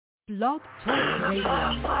Blog Talk Radio.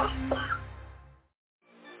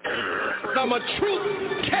 I'm a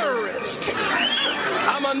truth terrorist.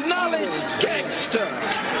 I'm a knowledge gangster.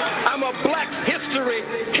 I'm a black history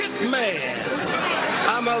hitman.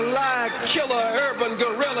 I'm a lie killer, urban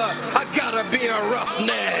gorilla. I gotta be a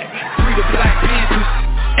roughneck. Free the Black Panthers.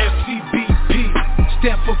 FCBP.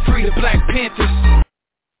 Stand for Free the Black Panthers.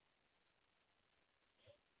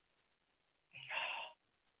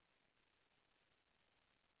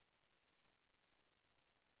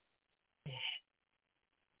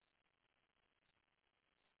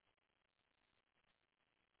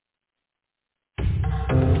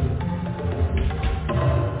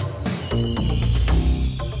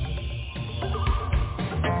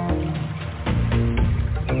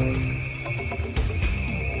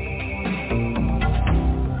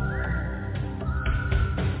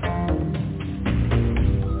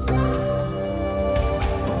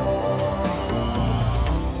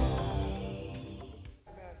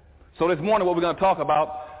 So this morning what we're going to talk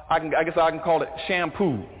about, I guess I can call it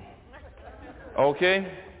shampoo.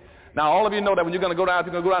 Okay? Now all of you know that when you're going to go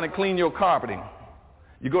down and clean your carpeting.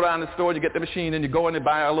 You go down to the store, you get the machine, and you go in and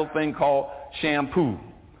buy a little thing called shampoo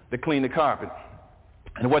to clean the carpet.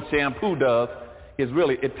 And what shampoo does is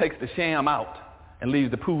really it takes the sham out and leaves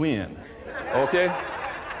the poo in. Okay?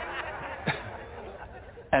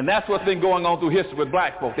 And that's what's been going on through history with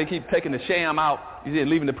black folk. They keep taking the sham out and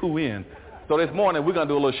leaving the poo in. So this morning we're going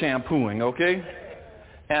to do a little shampooing, okay?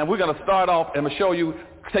 And we're going to start off and show you,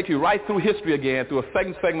 take you right through history again, through a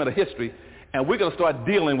second segment of history, and we're going to start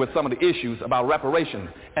dealing with some of the issues about reparations.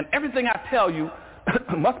 And everything I tell you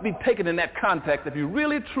must be taken in that context if you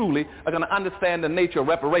really, truly are going to understand the nature of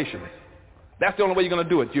reparations. That's the only way you're going to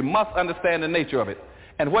do it. You must understand the nature of it.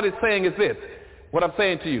 And what it's saying is this, what I'm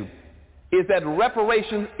saying to you, is that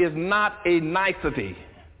reparations is not a nicety.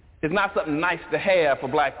 It's not something nice to have for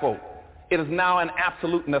black folk. It is now an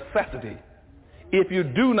absolute necessity. If you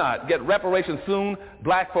do not get reparations soon,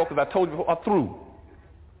 black folk, as I told you before, are through.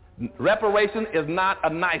 Reparation is not a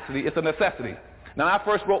nicety, it's a necessity. Now, I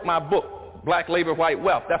first wrote my book, Black Labor, White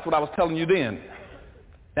Wealth. That's what I was telling you then.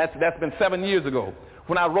 That's been 7 years ago.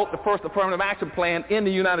 When I wrote the first affirmative action plan in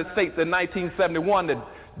the United States in 1971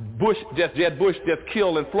 that Jeb Bush just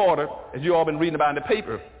killed in Florida, as you all been reading about in the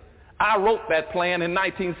paper. I wrote that plan in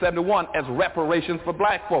 1971 as reparations for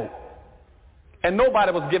black folk. And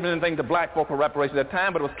nobody was giving anything to black folk for reparations at that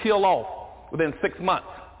time, but it was killed off within 6 months.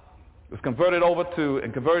 It was converted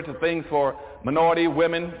to things for minority,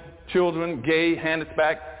 women, children, gay,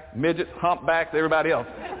 handicapped, midgets, humpbacks, everybody else.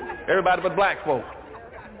 Everybody but black folk.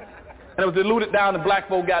 And it was diluted down and black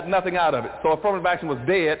folk got nothing out of it. So affirmative action was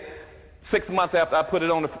dead 6 months after I put it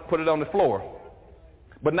on the floor.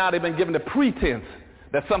 But now they've been given the pretense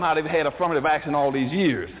that somehow they've had affirmative action all these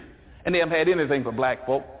years. And they haven't had anything for black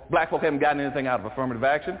folk. Black folk haven't gotten anything out of affirmative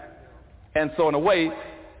action. And so in a way,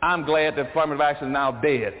 I'm glad that affirmative action is now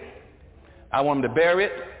dead. I want them to bury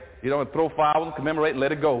it, throw flowers, commemorate, and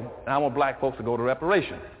let it go. And I want black folks to go to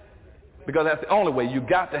reparations. Because that's the only way. You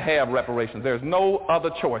got to have reparations. There's no other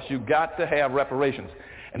choice. You got to have reparations.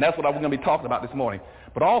 And that's what I'm going to be talking about this morning.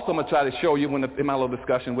 But also I'm going to try to show you in my little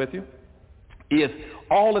discussion with you is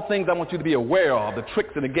all the things I want you to be aware of, the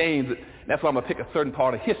tricks and the games. That's why I'm going to pick a certain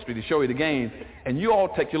part of history to show you the games. And you all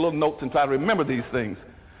take your little notes and try to remember these things.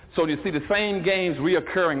 So you see the same games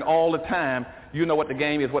reoccurring all the time. You know what the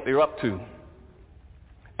game is, what they're up to.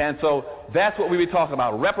 And so that's what we be talking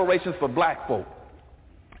about, reparations for black folk.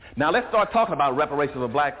 Now let's start talking about reparations for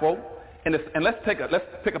black folk. And let's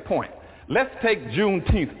pick a point. Let's take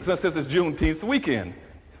Juneteenth, since this is Juneteenth weekend,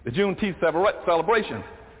 the Juneteenth celebration.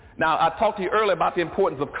 Now, I talked to you earlier about the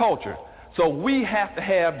importance of culture. So we have to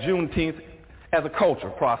have Juneteenth as a culture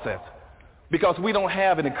process because we don't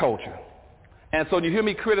have any culture. And so you hear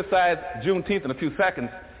me criticize Juneteenth in a few seconds,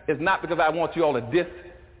 it's not because I want you all to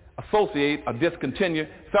disassociate or discontinue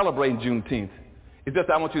celebrating Juneteenth. It's just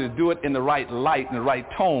I want you to do it in the right light and the right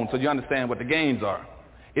tone so you understand what the games are.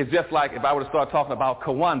 It's just like if I were to start talking about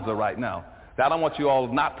Kwanzaa right now. I don't want you all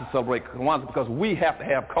not to celebrate Kwanzaa because we have to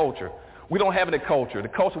have culture. We don't have any culture. The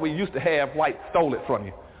culture we used to have, white stole it from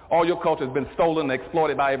you. All your culture has been stolen and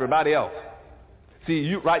exploited by everybody else.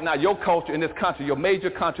 See, right now, your culture in this country, your major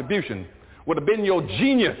contribution would have been your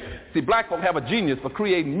genius. See, black folk have a genius for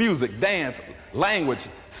creating music, dance, language,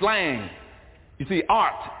 slang. You see,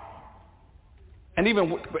 art. And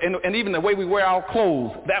even the way we wear our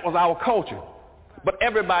clothes, that was our culture. But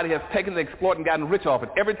everybody has taken the exploit and gotten rich off it.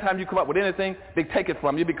 Every time you come up with anything, they take it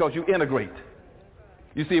from you because you integrate.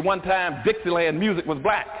 You see, one time, Dixieland music was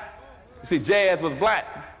black. You see, jazz was black.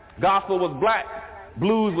 Gospel was black.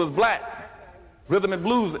 Blues was black. Rhythm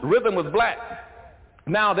was black.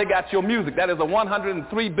 Now they got your music. That is a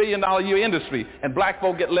 $103 billion a year industry, and black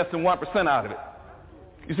folk get less than 1% out of it.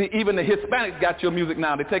 You see, even the Hispanics got your music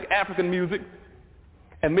now. They take African music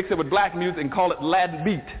and mix it with black music and call it Latin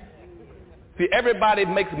beat. See, everybody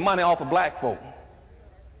makes money off of black folk.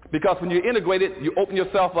 Because when you're integrated, you open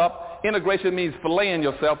yourself up. Integration means filleting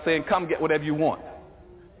yourself, saying, come get whatever you want.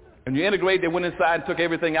 And you integrate, they went inside and took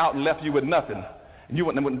everything out and left you with nothing.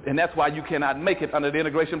 And that's why you cannot make it under the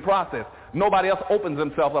integration process. Nobody else opens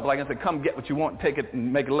themselves up like I said, come get what you want, take it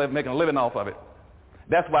and make a living off of it.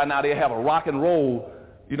 That's why now they have a rock and roll,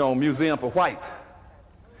 museum for whites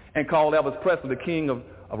and call Elvis Presley the king of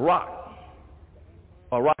rock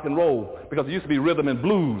or rock and roll, because it used to be rhythm and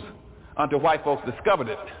blues until white folks discovered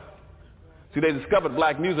it. See, they discovered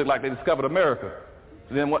black music like they discovered America.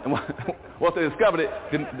 And then once they discovered it,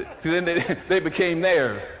 then they became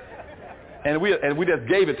theirs. And we just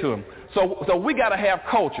gave it to them. So we got to have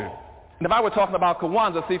culture. And if I were talking about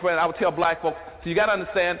Kwanzaa, see, friend, I would tell black folks, so you got to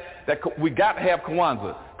understand that we got to have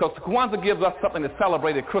Kwanzaa. Because Kwanzaa gives us something to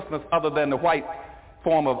celebrate at Christmas other than the white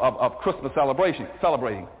form of Christmas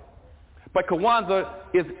celebrating. But Kwanzaa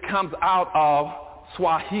comes out of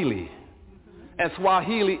Swahili. And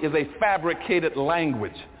Swahili is a fabricated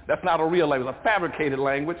language. That's not a real language. It's a fabricated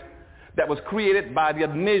language that was created by the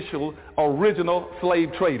initial original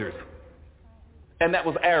slave traders. And that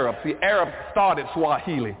was Arabs. The Arabs started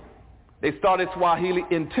Swahili. They started Swahili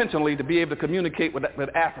intentionally to be able to communicate with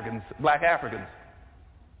Africans, black Africans.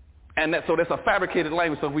 And so that's a fabricated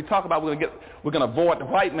language. So if we talk about we're going to avoid the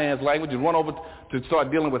white man's language and run over to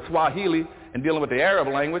start dealing with Swahili and dealing with the Arab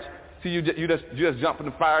language, see, you just jump from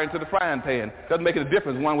the fire into the frying pan. Doesn't make a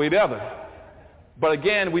difference one way or the other. But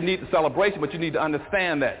again, we need the celebration, but you need to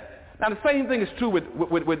understand that. Now the same thing is true with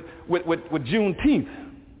Juneteenth.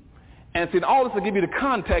 And see, all this will give you the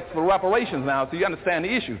context for reparations now, so you understand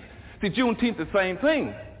the issues. See, Juneteenth is the same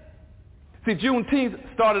thing. See,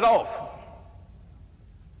 Juneteenth started off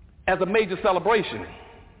as a major celebration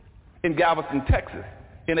in Galveston, Texas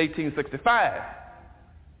in 1865.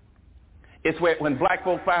 It's when black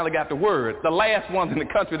folk finally got the word, the last ones in the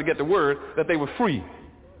country to get the word that they were free.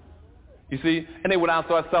 You see? And they went out and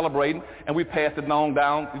started celebrating, and we passed it on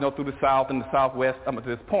down, through the South and the Southwest up to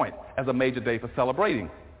this point as a major day for celebrating.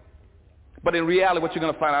 But in reality, what you're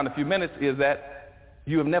going to find out in a few minutes is that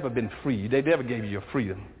you have never been free. They never gave you your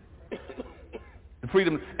freedom. The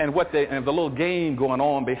freedom and the little game going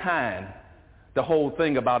on behind the whole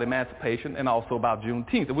thing about emancipation and also about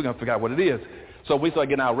Juneteenth. And we're going to figure out what it is. So we start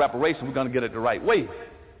getting our reparations, we're going to get it the right way.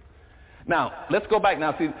 Now, let's go back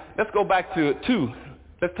now. See, let's go back to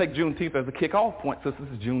let's take Juneteenth as a kickoff point since this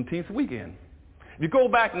is Juneteenth weekend. If you go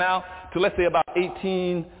back now to, let's say, about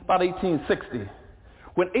 1860,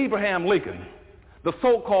 when Abraham Lincoln, the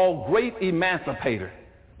so-called great emancipator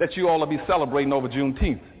that you all will be celebrating over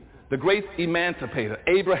Juneteenth, the great emancipator,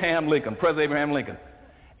 Abraham Lincoln, President Abraham Lincoln.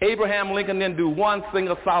 Abraham Lincoln didn't do one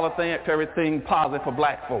single solitary thing positive for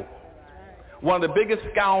black folk. One of the biggest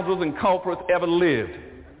scoundrels and culprits ever lived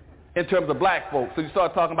in terms of black folks. So you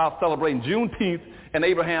start talking about celebrating Juneteenth and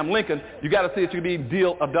Abraham Lincoln, you got to see it should be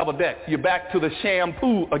deal of double deck. You're back to the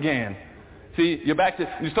shampoo again. See, you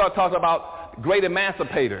start talking about great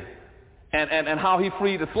emancipator and how he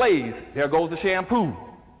freed the slaves. There goes the shampoo.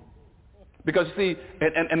 Because you see,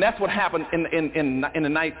 and that's what happened in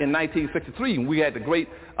 1963. We had the great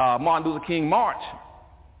Martin Luther King March,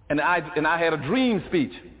 and I had a dream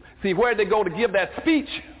speech. See, where did they go to give that speech?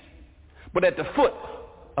 But at the foot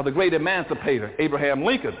of the great emancipator, Abraham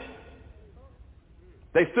Lincoln.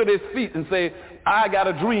 They stood at his feet and said, I got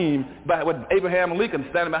a dream, with Abraham Lincoln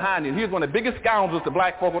standing behind him. He was one of the biggest scoundrels to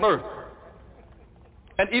black folk on earth.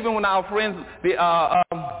 And even when our friends,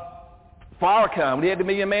 Farrakhan, when he had the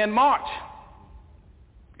Million Man March,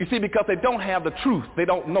 you see, because they don't have the truth, they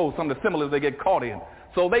don't know some of the similes they get caught in.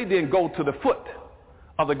 So they then go to the foot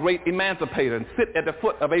of the great emancipator and sit at the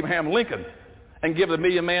foot of Abraham Lincoln and give the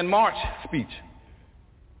Million Man March speech.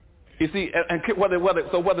 You see, and whether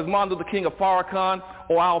it's Martin Luther King or Farrakhan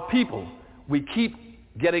or our people, we keep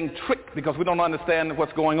getting tricked because we don't understand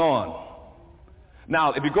what's going on.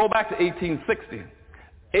 Now, if you go back to 1860,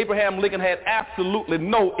 Abraham Lincoln had absolutely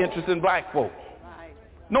no interest in black folk.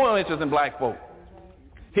 No interest in black folk.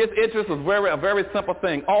 His interest was a very simple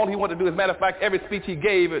thing. All he wanted to do, as a matter of fact, every speech he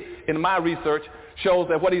gave in my research shows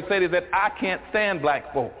that what he said is that I can't stand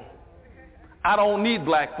black folk. I don't need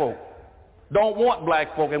black folk. Don't want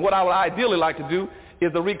black folk. And what I would ideally like to do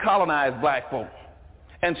is to recolonize black folk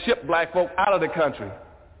and ship black folk out of the country.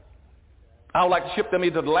 I would like to ship them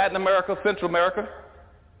either to Latin America, Central America,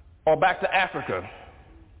 or back to Africa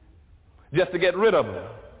just to get rid of them.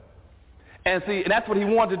 And see, and that's what he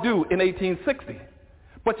wanted to do in 1860.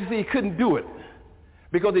 But you see, he couldn't do it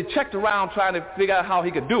because he checked around trying to figure out how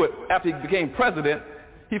he could do it. After he became president,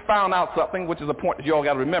 he found out something, which is a point that you all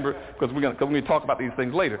got to remember because we're going to talk about these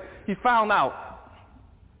things later. He found out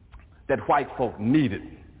that white folk needed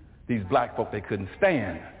these black folk they couldn't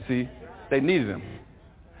stand. See, they needed them.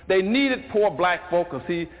 They needed poor black folk because,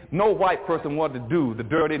 see, no white person wanted to do the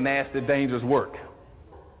dirty, nasty, dangerous work.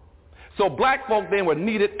 So black folk then were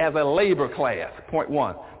needed as a labor class, point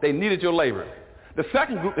one. They needed your labor. The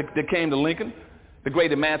second group that came to Lincoln, the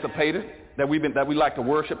great emancipator that we like to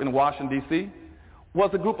worship in Washington, D.C., was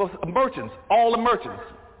a group of merchants, all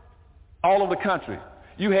over the country.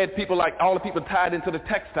 You had people like all the people tied into the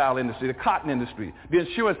textile industry, the cotton industry, the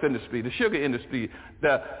insurance industry, the sugar industry,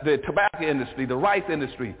 the tobacco industry, the rice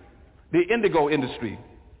industry, the indigo industry.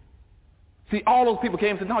 See, all those people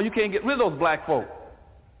came and said, no, you can't get rid of those black folk.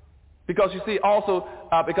 Because you see, also,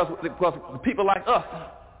 because people like us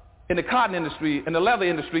in the cotton industry, in the leather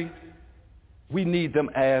industry, we need them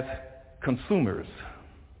as consumers.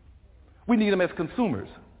 We need them as consumers.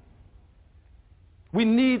 We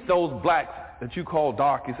need those blacks that you call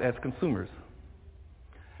darkies as consumers.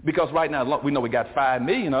 Because right now, we know we got 5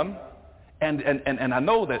 million of them, and I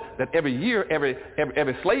know that every year,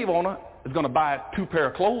 every slave owner is going to buy 2 pair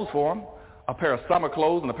of clothes for them, a pair of summer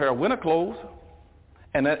clothes and a pair of winter clothes.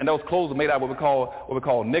 And those clothes are made out of what we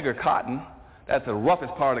call nigger cotton. That's the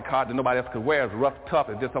roughest part of the cotton that nobody else could wear. It's rough, tough.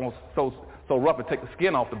 It's just almost so rough it takes the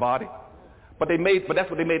skin off the body. But that's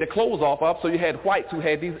what they made the clothes off of. So you had whites who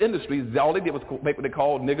had these industries. All they did was make what they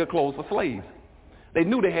called nigger clothes for slaves. They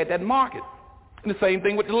knew they had that market. And the same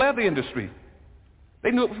thing with the leather industry.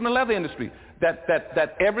 They knew it was from the leather industry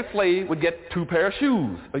that every slave would get 2 pair of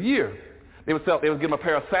shoes a year. They would give them a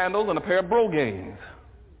pair of sandals and a pair of brogans.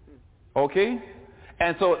 Okay?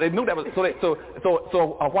 And so they knew that was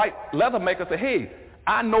so a white leather maker said, hey,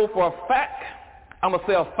 I know for a fact I'm gonna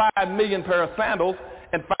sell 5 million pair of sandals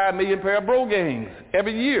and 5 million pair of brogans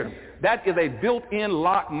every year. That is a built-in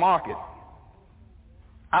lock market.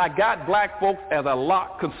 I got black folks as a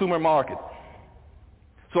lock consumer market.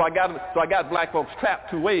 So I got black folks trapped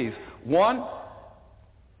 2 ways. One,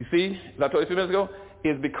 you see, as I told you a few minutes ago,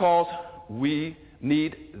 is because we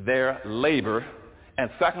need their labor. And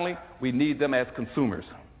secondly, we need them as consumers.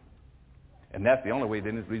 And that's the only way,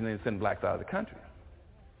 then, is the reason they send blacks out of the country.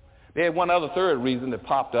 They had one other third reason that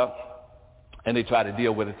popped up, and they tried to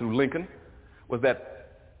deal with it through Lincoln, was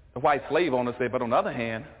that the white slave owners said, but on the other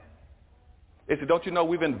hand, they said, don't you know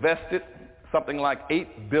we've invested something like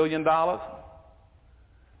 $8 billion?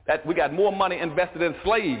 That we got more money invested in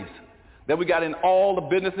slaves than we got in all the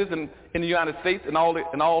businesses in the United States and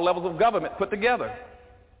all levels of government put together.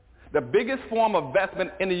 The biggest form of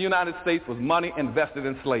investment in the United States was money invested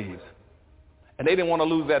in slaves. And they didn't want to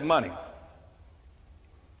lose that money.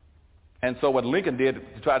 And so what Lincoln did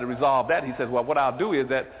to try to resolve that, he said, well, what I'll do is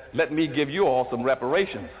that let me give you all some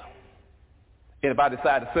reparations. And if I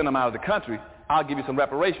decide to send them out of the country, I'll give you some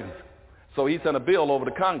reparations. So he sent a bill over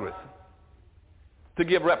to Congress to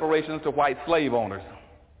give reparations to white slave owners,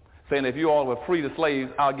 saying if you all were free the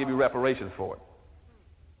slaves, I'll give you reparations for it.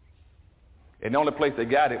 And the only place they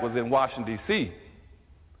got it was in Washington, D.C.,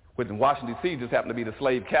 which in Washington, D.C. just happened to be the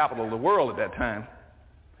slave capital of the world at that time.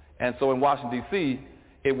 And so in Washington, D.C.,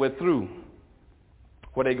 it went through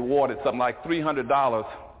where they awarded something like $300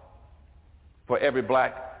 for every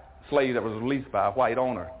black slave that was released by a white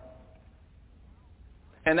owner.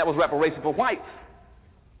 And that was reparation for whites.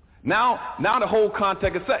 Now the whole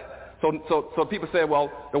context is set. So people say,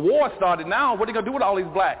 well, the war started now. What are they going to do with all these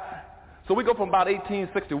blacks? So we go from about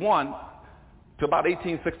 1861 to about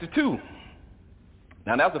 1862.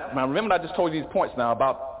 Now remember I just told you these points now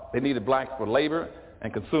about they needed blacks for labor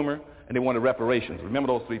and consumer, and they wanted reparations. Remember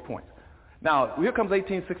those 3 points. Now, here comes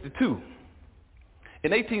 1862.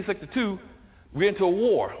 In 1862, we're into a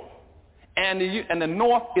war, and the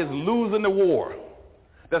North is losing the war.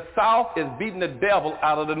 The South is beating the devil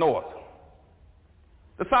out of the North.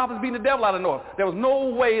 The South is beating the devil out of the North. There was no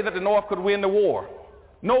way that the North could win the war.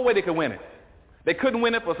 No way they could win it. They couldn't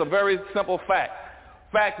win it for some very simple facts.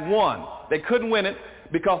 Fact one, they couldn't win it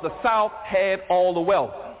because the South had all the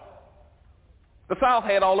wealth. The South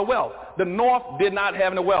had all the wealth. The North did not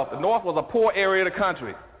have any wealth. The North was a poor area of the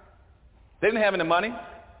country. They didn't have any money.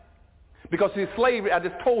 Because, see, slavery, I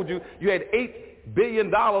just told you, you had $8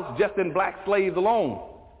 billion just in black slaves alone.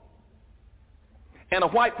 And a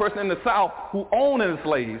white person in the South who owned any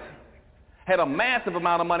slaves had a massive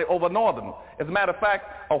amount of money over Northern. As a matter of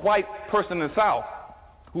fact, a white person in the South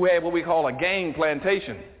who had what we call a gang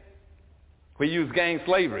plantation, we used gang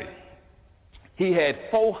slavery, he had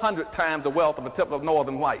 400 times the wealth of a typical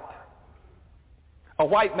Northern white. A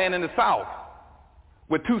white man in the South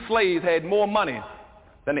with 2 slaves had more money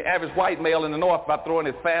than the average white male in the North by throwing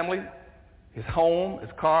his family, his home,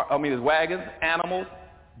 his wagons, animals,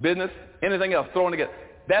 business, anything else, throwing together.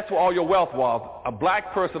 That's where all your wealth was. A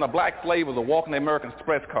black person, a black slave was a walking American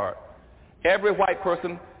Express card. Every white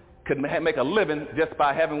person could make a living just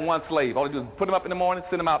by having one slave. All you do is put him up in the morning,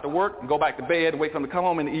 send him out to work, and go back to bed and wait for him to come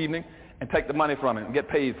home in the evening and take the money from him and get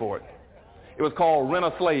paid for it. It was called rent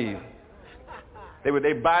a slave.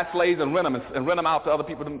 They buy slaves and rent them out to other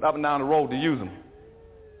people up and down the road to use them.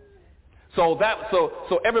 So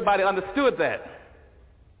everybody understood that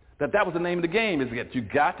was the name of the game, is that you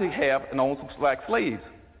got to have and own some black slaves.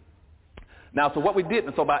 Now, so what we did,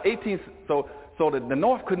 so by the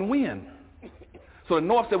North couldn't win. So the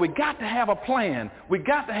North said, we got to have a plan. We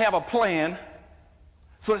got to have a plan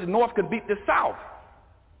so that the North could beat the South.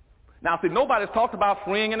 Now, see, nobody's talked about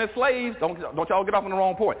freeing any slaves. Don't y'all get off on the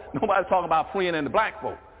wrong point. Nobody's talking about freeing any black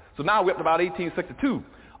folk. So now we're up to about 1862.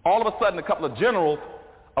 All of a sudden, a couple of generals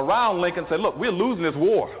around Lincoln said, look, we're losing this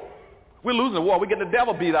war. We're losing the war. We're getting the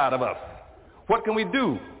devil beat out of us. What can we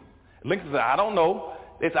do? Lincoln said, I don't know.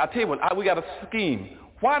 They said, I'll tell you what, we got a scheme.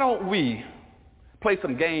 Why don't we play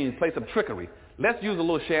some games, play some trickery? Let's use a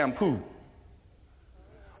little shampoo.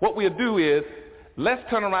 What we'll do is, let's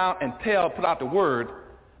turn around and put out the word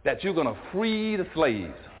that you're going to free the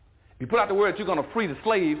slaves. If you put out the word that you're going to free the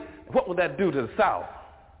slaves, what would that do to the South?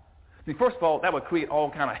 See, first of all, that would create all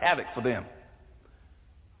kind of havoc for them.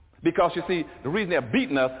 Because, you see, the reason they're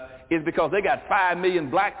beating us is because they got 5 million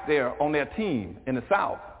blacks there on their team in the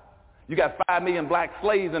South. You got 5 million black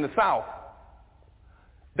slaves in the South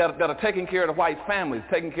that are taking care of the white families,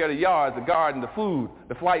 taking care of the yards, the garden, the food,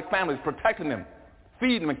 the white families, protecting them,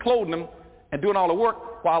 feeding them and clothing them, and doing all the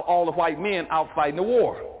work while all the white men out fighting the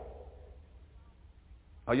war.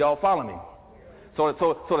 Are y'all following me? So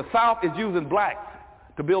the South is using blacks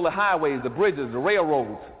to build the highways, the bridges, the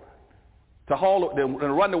railroads, to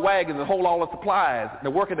run the wagons and hold all the supplies, to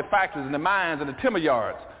work in the factories and the mines and the timber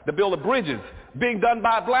yards, to build the bridges, being done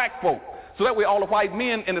by black folk. So that way all the white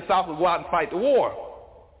men in the South would go out and fight the war.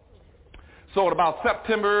 So at about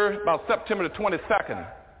September the 22nd,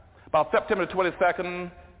 about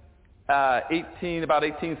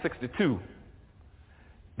 1862,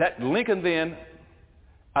 that Lincoln then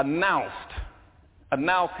announced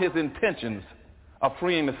his intentions of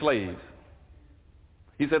freeing the slaves.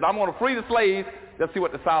 He said, I'm going to free the slaves. Let's see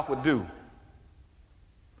what the South would do.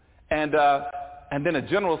 And then the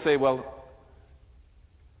general said, well,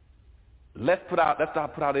 let's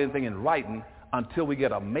not put out anything in writing until we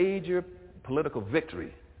get a major political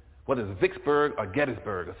victory, whether it's Vicksburg or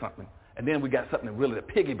Gettysburg or something. And then we got something to really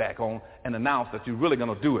piggyback on and announce that you're really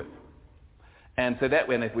going to do it. And so that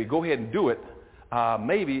way, and if we go ahead and do it,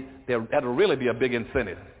 maybe that'll really be a big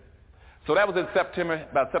incentive. So that was in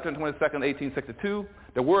about September 22nd, 1862.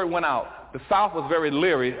 The word went out. The South was very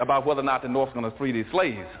leery about whether or not the North was going to free these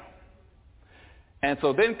slaves. And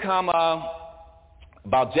so then come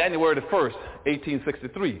about January the 1st,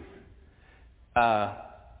 1863.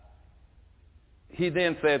 He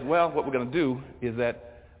then said, well, what we're going to do is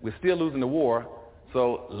that we're still losing the war,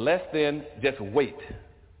 so let's then just wait.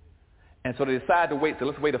 And so they decided to wait, so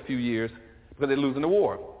let's wait a few years because they're losing the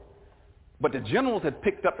war. But the generals had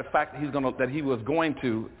picked up the fact that he was going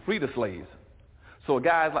to free the slaves. So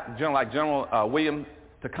guys like General William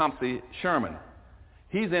Tecumseh Sherman,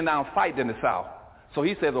 he's in now fighting in the South. So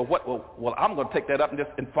he said, well, I'm going to take that up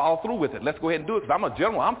and follow through with it. Let's go ahead and do it because I'm a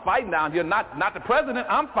general. I'm fighting down here, not the president.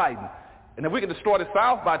 I'm fighting. And if we can destroy the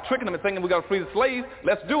South by tricking them and thinking we're going to free the slaves,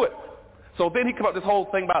 let's do it. So then he came up with this whole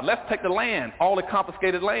thing about let's take the land, all the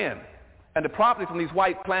confiscated land, and the property from these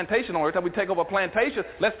white plantation owners. Every time we take over a plantation,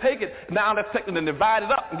 let's take it. Now let's take them and divide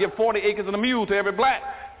it up and give 40 acres and a mule to every black.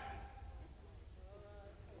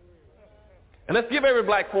 And let's give every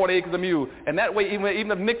black 40 acres and a mule. And that way, even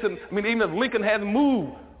if Lincoln hadn't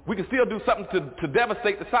moved, we can still do something to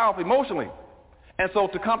devastate the South emotionally. And so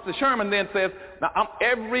Tecumseh Sherman then says, now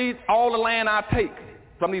all the land I take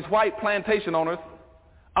from these white plantation owners,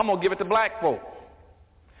 I'm going to give it to black folk.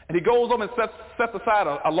 And he goes over and sets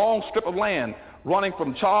aside a long strip of land running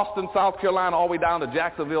from Charleston, South Carolina, all the way down to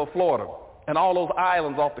Jacksonville, Florida, and all those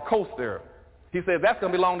islands off the coast there. He says that's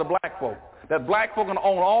going to belong to black folk. That black folk are going to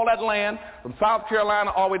own all that land from South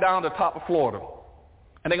Carolina all the way down to the top of Florida.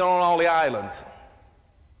 And they're going to own all the islands.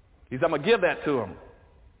 He said, I'm going to give that to them.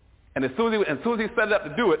 And as soon as he set it up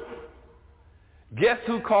to do it, guess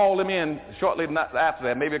who called him in shortly after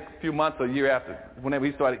that, maybe a few months or a year after, whenever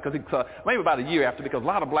he started, maybe about a year after, because a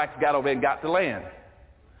lot of blacks got over there and got the land.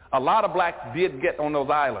 A lot of blacks did get on those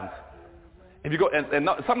islands. If you go, and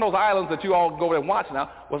some of those islands that you all go there and watch now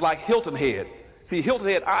was like Hilton Head. See, Hilton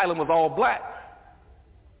Head Island was all black.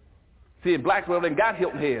 See, blacks were then got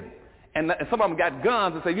Hilton Head. And some of them got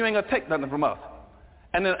guns and said, you ain't going to take nothing from us.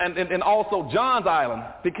 And also John's Island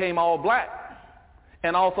became all black.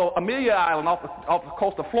 And also Amelia Island off the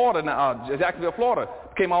coast of Florida, Jacksonville, Florida,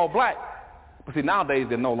 became all black. But see, nowadays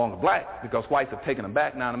they're no longer black because whites have taken them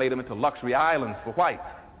back now and made them into luxury islands for whites.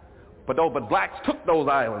 But blacks took those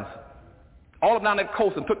islands, all up down that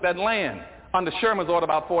coast, and took that land under Sherman's order,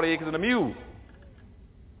 about 40 acres and a mule.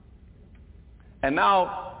 And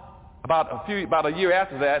now, about a year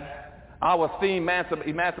after that, our esteemed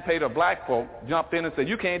emancipator of black folk jumped in and said,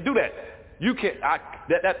 you can't do that. You can't,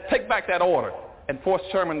 take back that order, and forced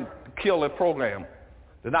Sherman to kill the program,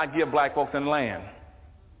 to not give black folks any land.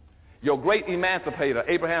 Your great emancipator,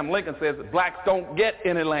 Abraham Lincoln, says that blacks don't get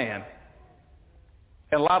any land.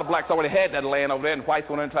 And a lot of blacks already had that land over there, and whites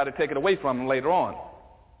went in and tried to take it away from them later on.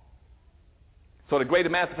 So the great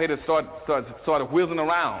emancipator started whizzing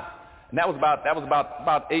around. And that was about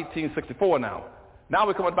 1864 now. Now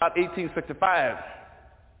we're coming about 1865.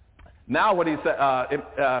 Now what he said,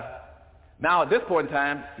 now at this point in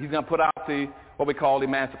time, he's going to put out what we call the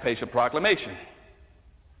Emancipation Proclamation.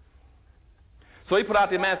 So he put out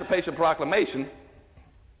the Emancipation Proclamation,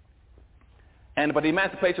 but the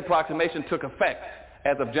Emancipation Proclamation took effect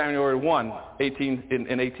as of January 1, in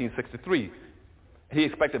 1863. He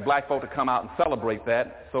expected black folk to come out and celebrate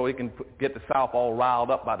that so he can get the South all riled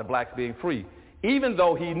up by the blacks being free, even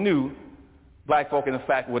though he knew black folk, in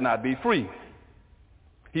fact, would not be free.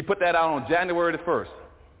 He put that out on January the 1st.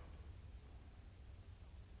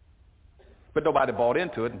 But nobody bought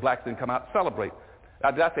into it, and blacks didn't come out to celebrate.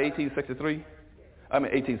 Did I say 1863? I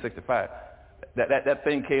mean 1865. That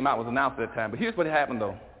thing came out, was announced at that time. But here's what happened,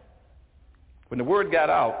 though. When the word got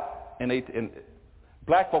out,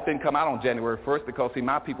 black folk didn't come out on January 1st because, see,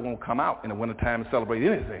 my people won't come out in the wintertime to celebrate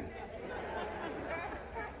anything.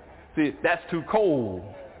 See, that's too cold.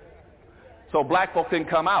 So black folk didn't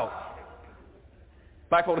come out.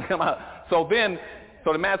 Black folk didn't come out. So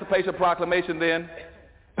the Emancipation Proclamation then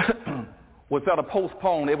was sort of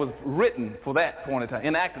postponed. It was written for that point in time,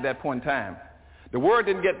 enacted at that point in time. The word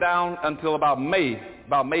didn't get down until about May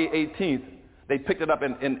 18th. They picked it up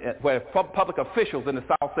where public officials in the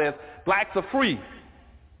South says blacks are free.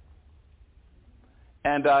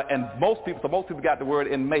 And most people got the word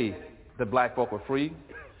in May that black folk were free.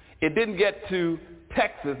 It didn't get to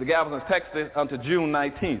Texas, the Galveston, Texas, until June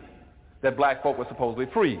 19th that black folk were supposedly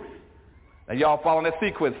free. Now y'all following that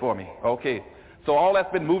sequence for me? Okay. So all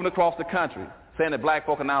that's been moving across the country, saying that black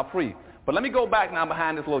folk are now free. But let me go back now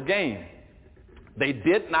behind this little game. They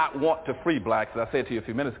did not want to free blacks, as I said to you a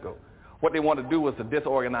few minutes ago. What they wanted to do was to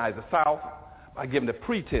disorganize the South by giving the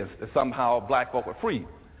pretense that somehow black folk were free.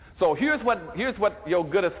 So here's what your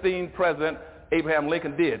good esteemed President Abraham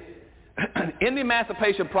Lincoln did. In the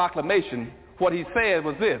Emancipation Proclamation, what he said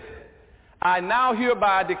was this: I now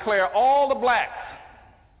hereby declare all the blacks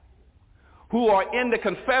who are in the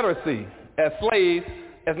Confederacy as slaves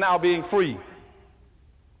as now being free.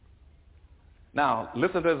 Now,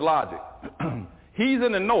 listen to his logic. He's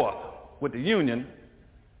in the North with the Union,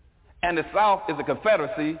 and the South is the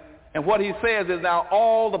Confederacy, and what he says is now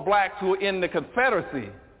all the blacks who are in the Confederacy,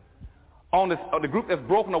 on the group that's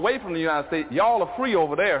broken away from the United States, y'all are free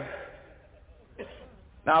over there.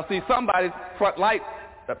 Now, see, somebody's front light,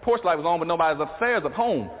 that porch light was on, but nobody's upstairs at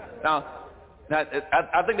home. Now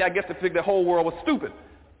I think I guess they figured the whole world was stupid.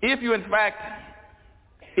 If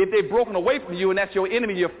they've broken away from you and that's your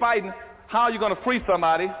enemy you're fighting, how are you going to free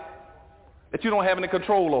somebody that you don't have any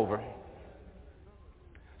control over?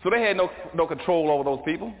 So they had no control over those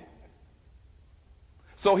people.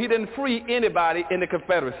 So he didn't free anybody in the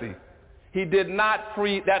Confederacy. He did not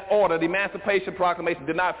free, that order, the Emancipation Proclamation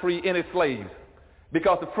did not free any slaves,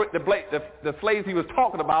 because the slaves he was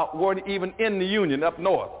talking about weren't even in the Union up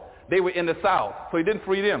north. They were in the South, so he didn't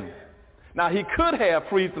free them. Now, he could have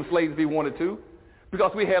freed some slaves if he wanted to,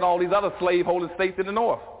 because we had all these other slave-holding states in the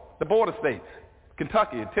North, the border states,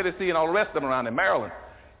 Kentucky and Tennessee and all the rest of them around in Maryland.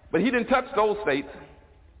 But he didn't touch those states.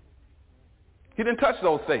 He didn't touch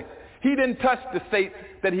those states. He didn't touch the states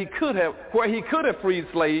that he could have, where he could have freed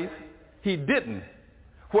slaves, he didn't.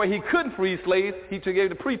 Where he couldn't free slaves, he gave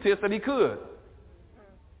the pretense that he could.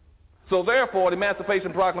 So therefore, the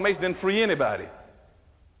Emancipation Proclamation didn't free anybody.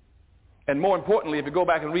 And more importantly, if you go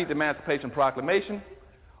back and read the Emancipation Proclamation,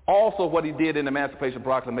 also what he did in the Emancipation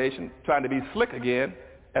Proclamation, trying to be slick again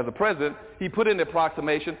as a president, he put in the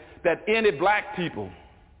proclamation that any black people,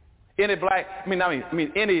 any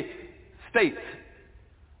states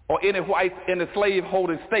or any whites in the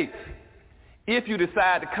slave-holding states, if you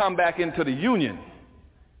decide to come back into the Union,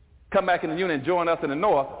 and join us in the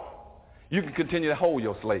North, you can continue to hold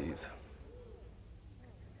your slaves.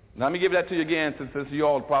 Now, let me give that to you again since you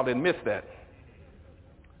all probably missed that.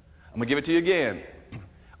 I'm going to give it to you again.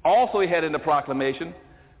 Also, he had in the proclamation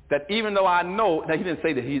that even though I know, now he didn't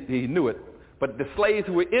say that he knew it, but the slaves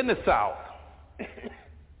who were in the South,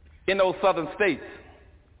 in those southern states,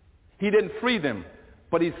 he didn't free them.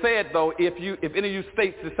 But he said, though, if any of you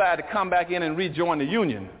states decide to come back in and rejoin the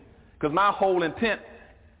Union, because my whole intent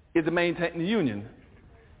is to maintain the Union,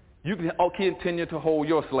 you can continue to hold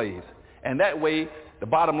your slaves. And that way, the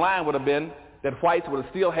bottom line would have been that whites would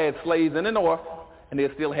have still had slaves in the North, and they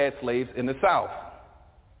still had slaves in the South.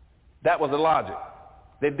 That was the logic.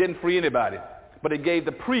 They didn't free anybody, but it gave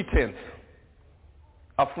the pretense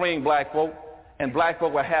of freeing black folk, and black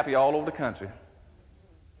folk were happy all over the country.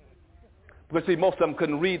 Because, see, most of them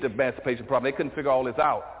couldn't read the Emancipation Proclamation. They couldn't figure all this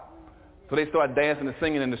out. So they started dancing and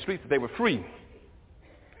singing in the streets that they were free.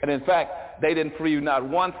 And, in fact, they didn't free not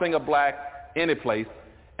one single black any place,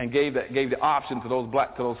 and gave the option to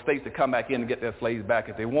those states to come back in and get their slaves back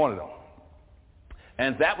if they wanted them.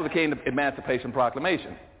 And that became the Emancipation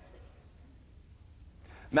Proclamation.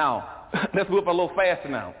 Now, let's move a little faster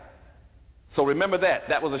now. So remember that.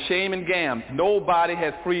 That was a shame and gam. Nobody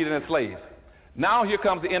has freed any slaves. Now here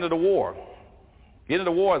comes the end of the war. The end of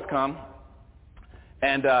the war has come.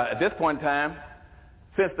 And at this point in time,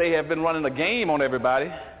 since they have been running a game on everybody,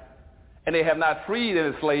 and they have not freed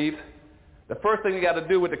any slaves, the first thing you got to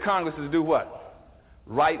do with the Congress is do what?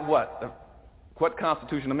 Write what? What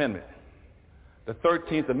Constitution Amendment? The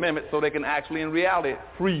 13th Amendment, so they can actually, in reality,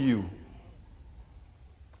 free you.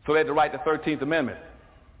 So they had to write the 13th Amendment,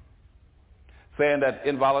 saying that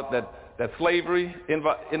slavery,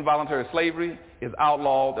 involuntary slavery, is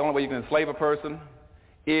outlawed. The only way you can enslave a person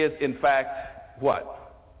is, in fact,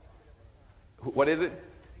 what? What is it?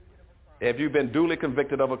 If you've been duly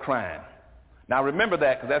convicted of a crime. Now remember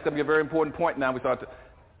that, because that's going to be a very important point now.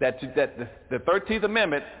 That the 13th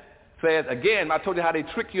Amendment says, again, I told you how they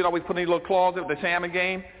trick you and always put in these little clauses with the shamming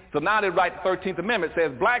game. So now they write the 13th Amendment. It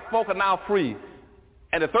says black folk are now free.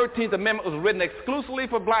 And the 13th Amendment was written exclusively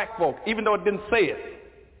for black folk, even though it didn't say it.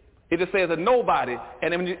 It just says that nobody,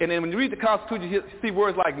 and then when you read the Constitution, you see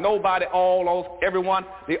words like nobody, all, everyone.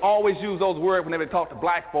 They always use those words whenever they talk to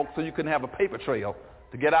black folks so you can have a paper trail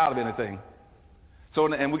to get out of anything.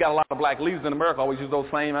 So, and we got a lot of black leaders in America always use those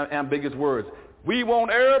same ambiguous words. We want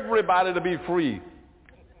everybody to be free.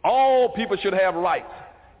 All people should have rights.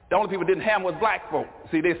 The only people who didn't have them was black folk.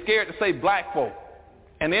 See, they're scared to say black folk.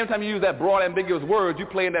 And every time you use that broad, ambiguous word, you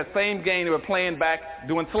play in that same game they were playing back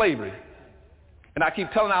doing slavery. And I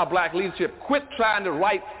keep telling our black leadership, quit trying to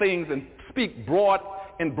write things and speak in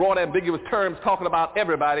broad, ambiguous terms, talking about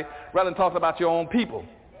everybody, rather than talking about your own people.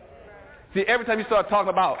 See, every time you start talking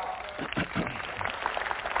about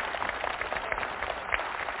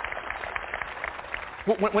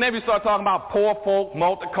whenever you start talking about poor folk,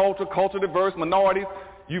 multicultural, culturally diverse, minorities,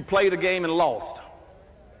 you play the game and lost.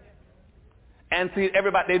 And see,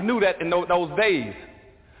 everybody, they knew that in those days.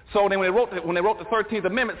 So then when they wrote the 13th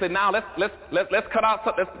Amendment, said, now let's cut out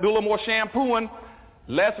something, let's do a little more shampooing.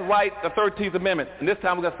 Let's write the 13th Amendment. And this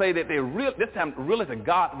time we're going to say that this time really to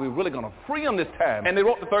God, we're really going to free them this time. And they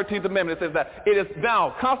wrote the 13th Amendment. It says that it is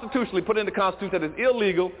now constitutionally put in the Constitution that it's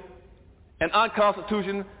illegal and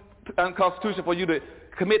unconstitutional for you to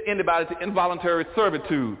commit anybody to involuntary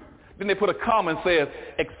servitude. Then they put a comma and says,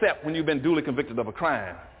 except when you've been duly convicted of a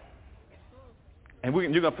crime. And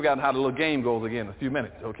you're going to figure out how the little game goes again in a few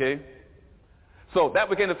minutes, okay? So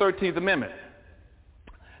that became the 13th Amendment.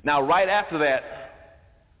 Now, right after that,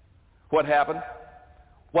 what happened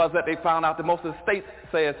was that they found out that most of the states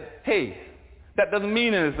says, hey, that doesn't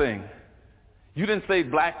mean anything. You didn't say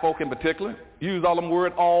black folk in particular. You used all them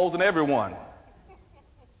words, alls and everyone.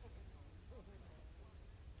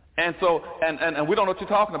 And so, and we don't know what you're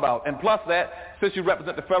talking about. And plus that, since you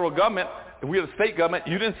represent the federal government, if we're the state government,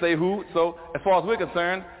 you didn't say who. So as far as we're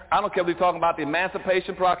concerned, I don't care if we're talking about the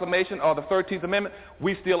Emancipation Proclamation or the 13th Amendment,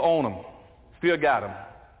 we still own them, still got them.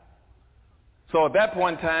 So at that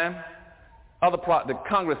point in time, the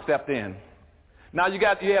Congress stepped in. Now you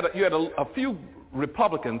had a few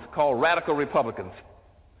Republicans called radical Republicans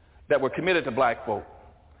that were committed to black folk.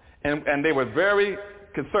 And they were very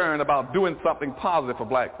concerned about doing something positive for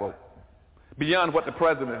black folk beyond what the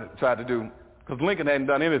president tried to do, because Lincoln hadn't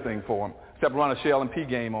done anything for them except run a shell and pea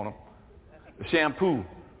game on them, the shampoo.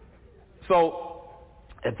 So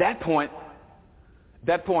at that point,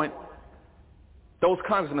 those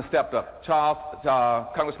congressmen stepped up.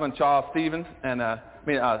 Congressman Charles Stevens and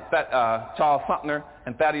Charles Sumner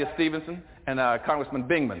and Thaddeus Stevenson and Congressman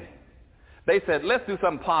Bingman. They said, let's do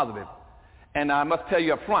something positive. And I must tell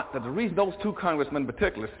you up front that the reason those two congressmen in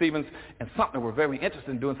particular, Stevens and Sumner, were very interested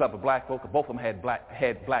in doing something for black folk, both of them had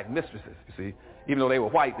black mistresses, you see. Even though they were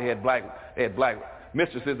white, they had black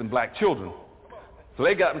mistresses and black children. So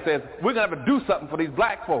they got up and said, we're going to have to do something for these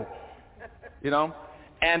black folk, you know.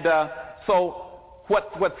 And so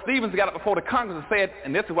what Stevens got up before the Congress and said,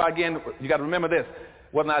 and this is why, again, you got to remember this,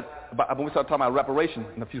 when we start talking about reparations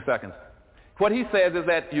in a few seconds. What he says is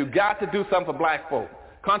that you got to do something for black folk.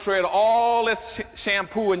 Contrary to all this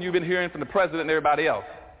shampooing you've been hearing from the president and everybody else,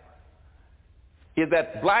 is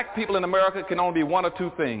that black people in America can only be one or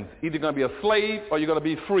two things. Either you're going to be a slave or you're going to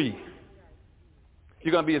be free.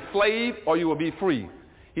 You're going to be a slave or you will be free.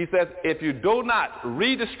 He says if you do not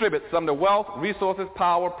redistribute some of the wealth, resources,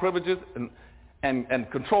 power, privileges,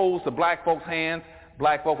 and controls to black folks' hands,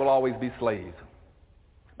 black folk will always be slaves.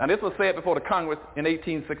 Now this was said before the Congress in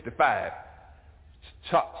 1865.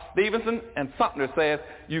 Stevenson and Sumner says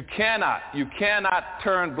you cannot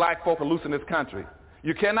turn black folk loose in this country.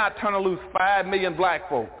 You cannot turn loose 5 million black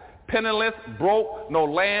folk, penniless, broke, no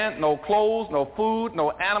land, no clothes, no food,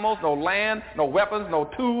 no animals, no land, no weapons, no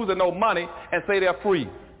tools, and no money, and say they're free.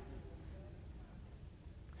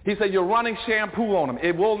 He said you're running shampoo on them.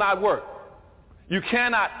 It will not work. You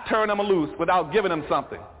cannot turn them loose without giving them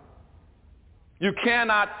something. You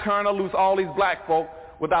cannot turn loose all these black folk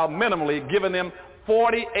without minimally giving them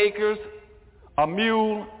 40 acres, a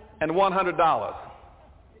mule, and $100.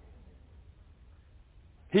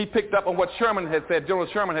 He picked up on what Sherman had said, General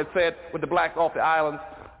Sherman had said with the blacks off the islands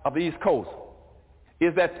of the East Coast,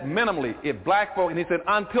 is that minimally, if black folk, and he said,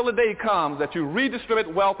 until the day comes that you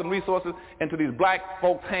redistribute wealth and resources into these black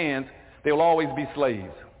folks' hands, they will always be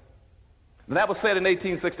slaves. And that was said in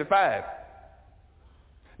 1865.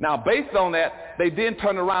 Now, based on that, they then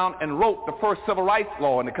turned around and wrote the first civil rights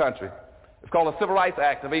law in the country. It's called the Civil Rights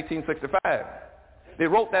Act of 1865. They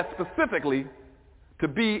wrote that specifically to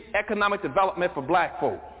be economic development for black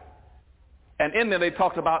folk. And in there they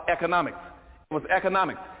talked about economics. It was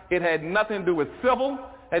economics. It had nothing to do with civil,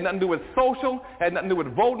 had nothing to do with social, had nothing to do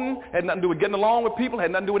with voting, had nothing to do with getting along with people, had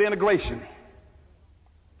nothing to do with integration.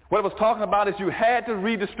 What it was talking about is you had to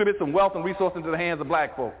redistribute some wealth and resources into the hands of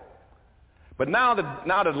black folk. But now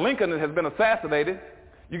that Lincoln has been assassinated,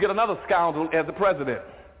 you get another scoundrel as the president.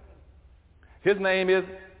 His name is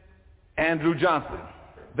Andrew Johnson.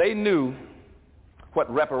 They knew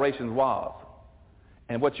what reparations was.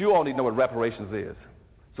 And what you all need to know what reparations is.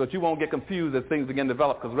 So that you won't get confused as things begin to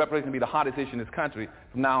develop, because reparations will be the hottest issue in this country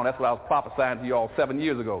from now on. That's what I was prophesying to you all 7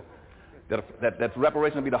 years ago, that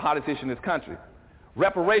reparations will be the hottest issue in this country.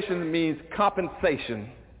 Reparations means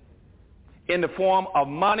compensation in the form of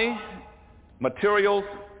money, materials,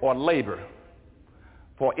 or labor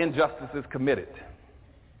for injustices committed.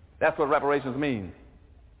 That's what reparations means.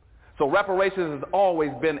 So reparations has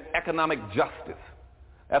always been economic justice.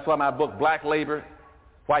 That's why my book, Black Labor,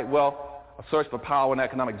 White Wealth, A Search for Power and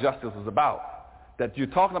Economic Justice is about. That you're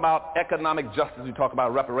talking about economic justice, you talk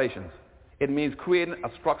about reparations. It means creating a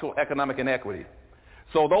structural economic inequity.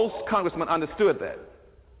 So those congressmen understood that.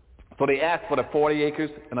 So they asked for the 40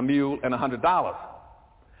 acres and a mule and $100.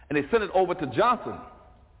 And they sent it over to Johnson,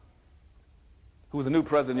 who was the new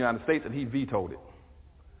president of the United States, and he vetoed it.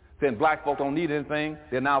 Saying black folk don't need anything.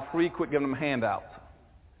 They're now free. Quit giving them handouts.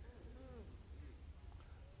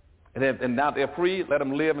 And now they're free. Let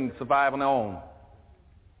them live and survive on their own.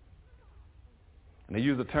 And they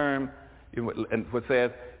use the term, which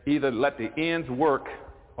says, either let the ends work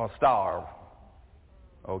or starve.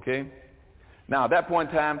 Okay? Now, at that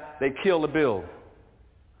point in time, they killed the bill.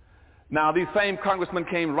 Now, these same congressmen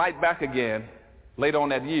came right back again later on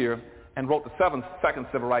that year and wrote the second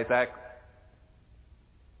Civil Rights Act.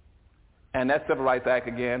 And that Civil Rights Act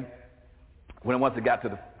again, once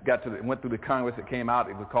it went through the Congress, it came out.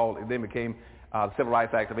 It then became the Civil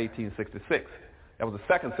Rights Act of 1866. That was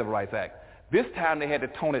the second Civil Rights Act. This time they had to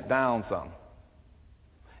tone it down some.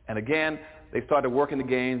 And again, they started working the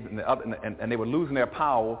games, and they were losing their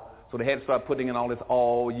power. So they had to start putting in all this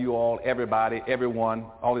all, you all, everybody, everyone,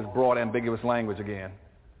 all this broad, ambiguous language again.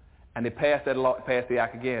 And they passed the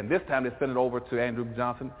act again. This time they sent it over to Andrew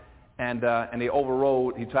Johnson. And they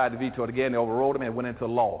overrode, he tried to veto it again, they overrode him and it went into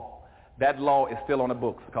law. That law is still on the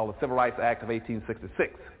books, called the Civil Rights Act of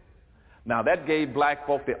 1866. Now that gave black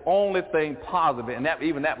folk the only thing positive, and that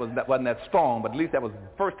wasn't that strong, but at least that was the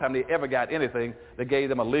first time they ever got anything that gave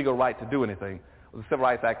them a legal right to do anything. It was the Civil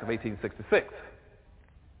Rights Act of 1866.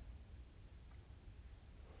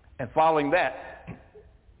 And following that,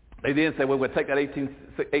 they then said, well, we'll take that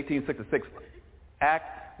 1866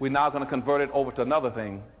 act, we're now going to convert it over to another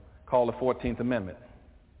thing called the 14th Amendment.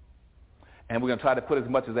 And we're going to try to put as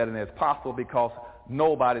much of that in there as possible, because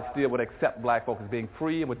nobody still would accept black folk as being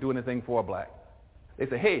free and would do anything for a black. They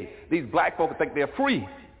say, hey, these black folk think they're free.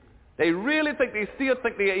 They really think, they still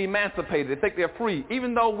think they're emancipated. They think they're free.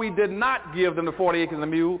 Even though we did not give them the 40 acres and a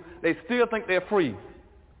mule, they still think they're free.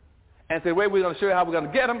 And say, wait, we're going to show you how we're going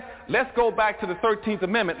to get them. Let's go back to the 13th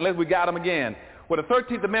Amendment unless we got them again. Where the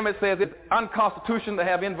 13th Amendment says it's unconstitutional to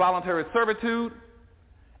have involuntary servitude,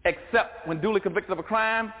 except when duly convicted of a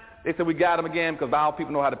crime. They said we got them again because our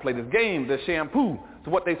people know how to play this game, the shampoo.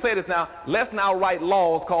 So what they said is now, let's now write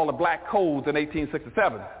laws called the Black Codes in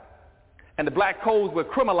 1867. And the Black Codes will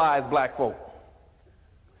criminalize black folk.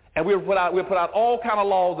 And we'll put out all kind of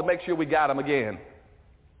laws to make sure we got them again.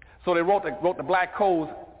 So they wrote the Black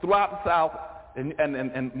Codes throughout the South and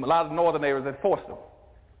a lot of the northern areas that enforced them.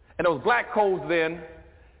 And those Black Codes then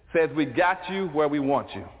says we got you where we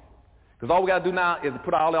want you. Because all we got to do now is to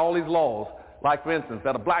put out all these laws. Like, for instance,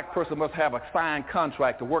 that a black person must have a signed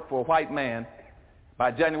contract to work for a white man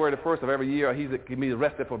by January the 1st of every year, or he can be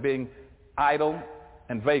arrested for being idle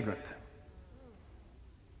and vagrant.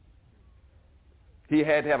 He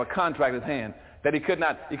had to have a contract in his hand that he could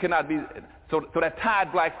not be, so that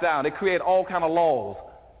tied blacks down. They created all kind of laws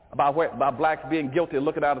about blacks being guilty of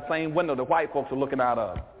looking out of the same window that white folks were looking out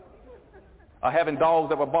of, or having dogs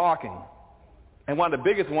that were barking. And one of the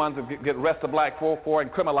biggest ones to get arrested black folk for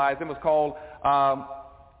and criminalized them was called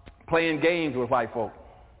playing games with white folk.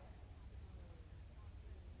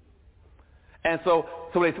 And so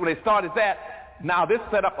when they started that, now this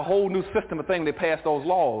set up a whole new system of things. They passed those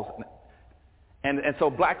laws. And so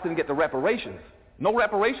blacks didn't get the reparations. No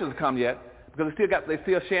reparations come yet because they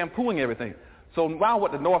still shampooing everything. So now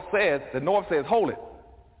what the North says, hold it.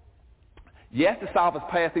 Yes, the South has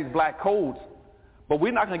passed these black codes, but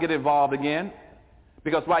we're not going to get involved again.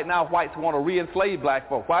 Because right now whites want to re-enslave black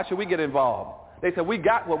folk. Why should we get involved? They said, we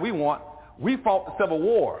got what we want. We fought the Civil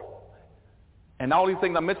War. And all these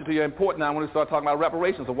things I mentioned to you are important now when we start talking about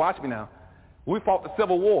reparations, so watch me now. We fought the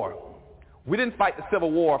Civil War. We didn't fight the Civil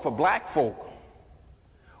War for black folk.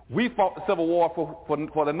 We fought the Civil War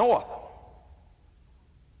for the North.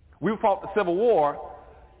 We fought the Civil War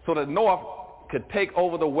so that the North could take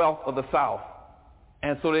over the wealth of the South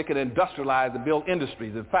and so they could industrialize and build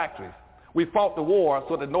industries and factories. We fought the war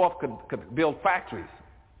so that the North could build factories.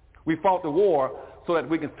 We fought the war so that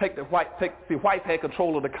we can whites had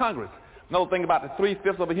control of the Congress. Another thing about the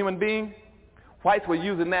 3/5 of a human being, whites were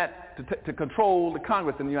using that to control the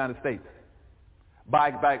Congress in the United States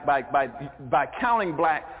by counting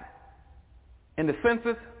blacks in the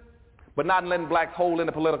census, but not letting blacks hold in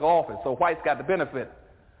the political office. So whites got the benefit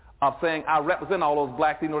of saying, I represent all those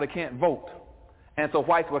blacks even though they can't vote. And so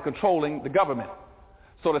whites were controlling the government.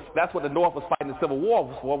 So that's what the North was fighting the Civil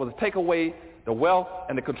War for, was to take away the wealth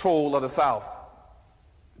and the control of the South,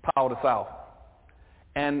 the power of the South.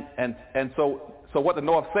 And so what the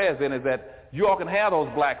North says then is that you all can have those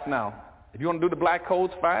blacks now. If you want to do the black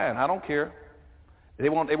codes, fine. I don't care. They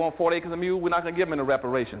want 40 acres a mule. We're not going to give them any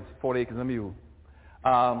reparations, 40 acres a mule.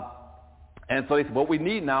 And so they said, what we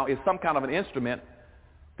need now is some kind of an instrument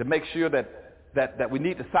to make sure that we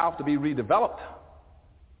need the South to be redeveloped.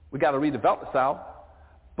 We got to redevelop the South.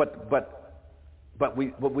 But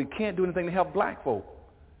we can't do anything to help black folk,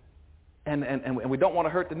 and we don't want to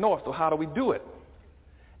hurt the North. So how do we do it?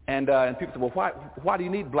 And people say, well, why do you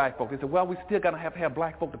need black folk? They say, well, we still got to have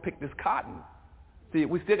black folk to pick this cotton. See,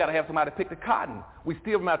 we still got to have somebody to pick the cotton.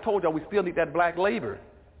 I told y'all, we still need that black labor.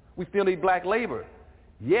 We still need black labor.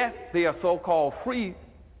 Yes, they are so-called free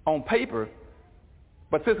on paper,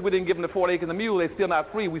 but since we didn't give them the 40 acres and a mule, they're still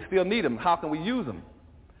not free. We still need them. How can we use them?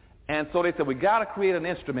 And so they said, we got to create an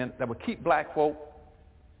instrument that will keep black folk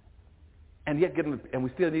and yet get them, and we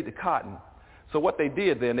still need the cotton. So what they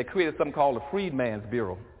did then, they created something called the Freedmen's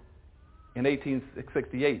Bureau in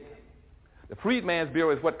 1868. The Freedmen's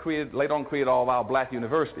Bureau is what later on created all of our black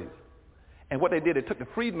universities. And what they did, they took the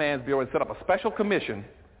Freedmen's Bureau and set up a special commission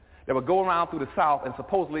that would go around through the South and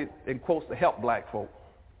supposedly, in quotes, to help black folk.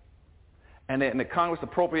 And the Congress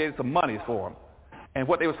appropriated some money for them. And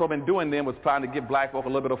what they were sort of doing then was trying to give black folk a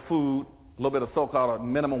little bit of food, a little bit of so-called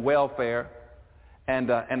minimum welfare, and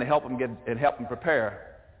to help them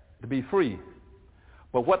prepare to be free.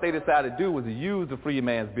 But what they decided to do was to use the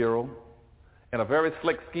Freedmen's Bureau in a very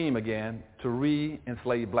slick scheme again to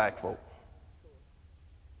re-enslave black folk.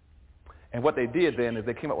 And what they did then is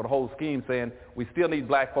they came up with a whole scheme saying we still need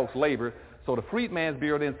black folks' labor. So the Freedmen's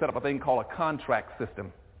Bureau then set up a thing called a contract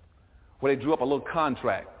system, where they drew up a little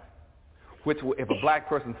contract, which if a black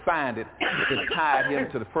person signed it, it tied him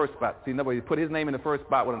to the first spot. See, in other words, he put his name in the first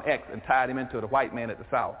spot with an X and tied him into the white man at the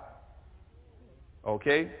South.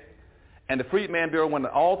 Okay? And the Freedmen's Bureau went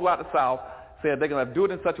all throughout the South, said they're going to do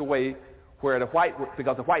it in such a way where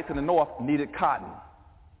because the whites in the North needed cotton.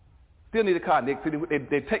 Still needed cotton.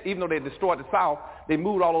 Even though they destroyed the South, they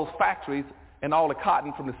moved all those factories and all the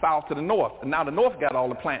cotton from the South to the North. And now the North got all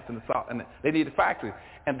the plants in the South, and they needed factories.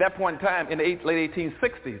 And at that point in time, in the late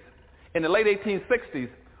 1860s,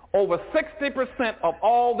 over 60% of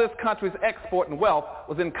all this country's export and wealth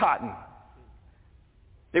was in cotton.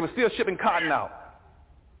 They were still shipping cotton out.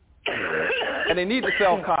 And they need to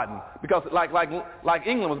sell cotton because like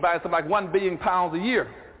England was buying something like 1 billion pounds a year.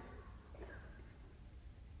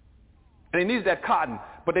 And they needed that cotton,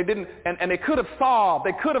 but they didn't, and they could have solved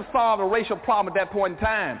a racial problem at that point in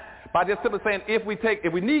time by just simply saying,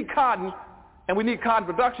 if we need cotton and we need cotton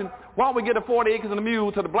production, why don't we get the 40 acres and a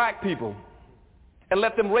mule to the black people and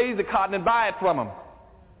let them raise the cotton and buy it from them?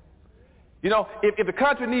 You know, if the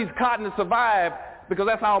country needs cotton to survive, because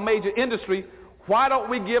that's our major industry, why don't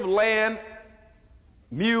we give land,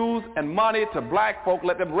 mules, and money to black folk,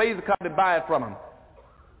 let them raise the cotton and buy it from them?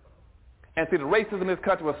 And see, the racism in this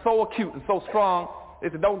country was so acute and so strong, they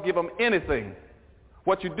said, don't give them anything.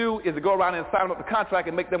 What you do is to go around and sign up the contract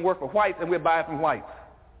and make them work for whites, and we'll buy it from whites.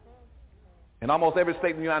 And almost every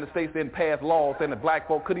state in the United States then passed laws saying that black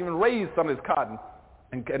folk couldn't even raise some of this cotton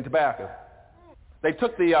and tobacco. They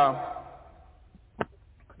took the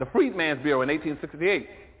Freedmen's Bureau in 1868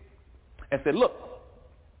 and said, look,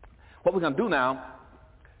 what we're going to do now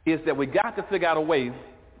is that we got to figure out a way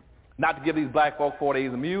not to give these black folk 40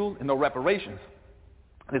 acres a mule and no reparations.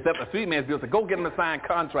 They said the Freedmen's Bureau said, go get them a signed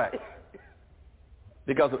contract.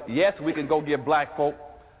 Because, yes, we can go give black folk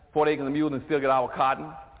 40 acres a mule and still get our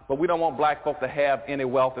cotton, but we don't want black folk to have any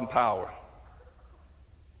wealth and power.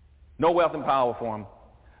 No wealth and power for them.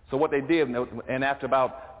 So what they did, and after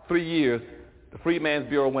about 3 years, the Freedmen's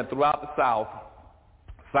Bureau went throughout the South,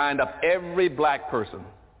 signed up every black person,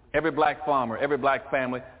 every black farmer, every black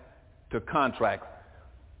family to contracts.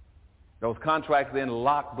 Those contracts then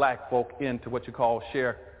locked black folk into what you call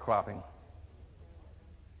sharecropping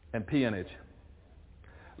and peonage.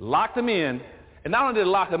 Locked them in, and not only did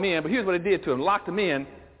it lock them in, but here's what it did to them. Locked them in,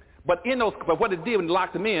 but what it did when it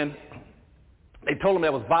locked them in, they told him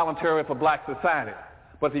that was voluntary for black society.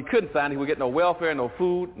 But if he couldn't sign, he would get no welfare, no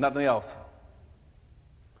food, nothing else.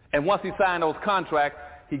 And once he signed those contracts,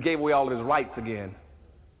 he gave away all of his rights again.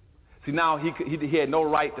 See, now he had no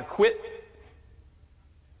right to quit.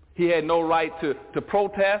 He had no right to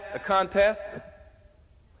protest, a contest.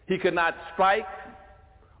 He could not strike,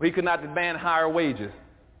 or he could not demand higher wages.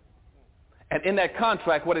 And in that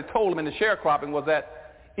contract, what it told him in the sharecropping was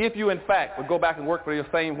that if you, in fact, would go back and work for your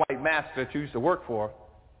same white master that you used to work for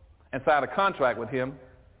and sign a contract with him,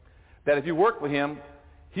 that if you work for him,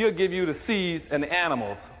 he'll give you the seeds and the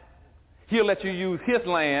animals. He'll let you use his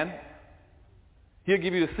land. He'll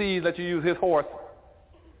give you the seeds, let you use his horse.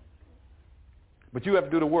 But you have to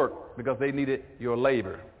do the work because they needed your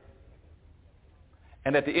labor.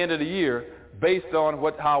 And at the end of the year, based on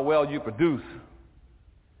how well you produce,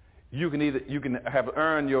 you can have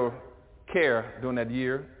earned your care during that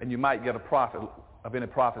year, and you might get a profit of any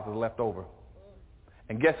profits that are left over.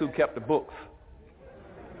 And guess who kept the books?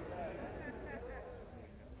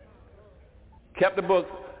 Kept the books,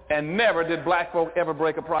 and never did black folk ever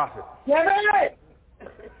break a profit. Never.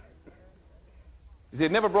 They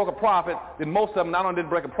never broke a profit. Then most of them not only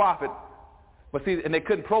didn't break a profit, but see, and they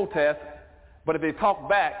couldn't protest. But if they talked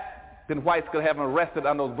back, then whites could have them arrested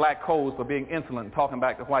under those black codes for being insolent and talking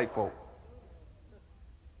back to white folk.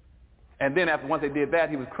 And then once they did that,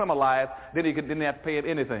 he was criminalized. Then he didn't have to pay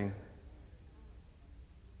anything.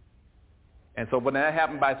 And so when that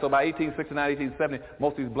happened by 1869, 1870,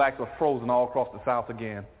 most of these blacks were frozen all across the South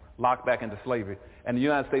again, locked back into slavery. And the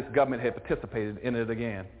United States government had participated in it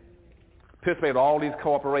again. Participated in all these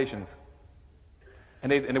corporations.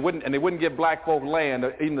 And they wouldn't give black folk land,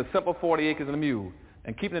 even the simple 40 acres and a mule.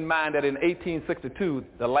 And keeping in mind that in 1862,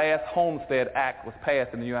 the last Homestead Act was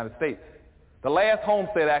passed in the United States. The last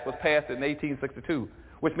Homestead Act was passed in 1862,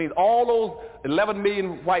 which means all those 11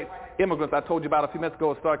 million white immigrants I told you about a few minutes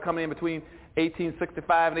ago started coming in between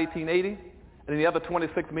 1865 and 1880, and then the other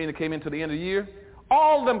 26 million that came into the end of the year.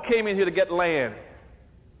 All of them came in here to get land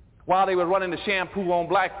while they were running the shampoo on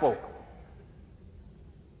black folk.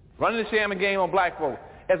 Running the sham and game on black folk.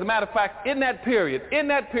 As a matter of fact, in that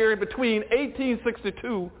period between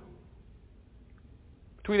 1862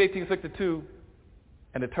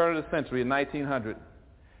 and the turn of the century in 1900,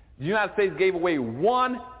 the United States gave away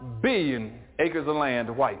 1 billion acres of land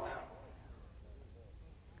to whites.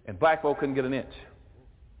 And black folk couldn't get an inch.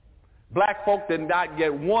 Black folk did not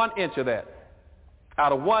get 1 inch of that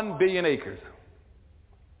out of 1 billion acres.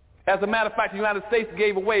 As a matter of fact, the United States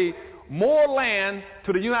gave away more land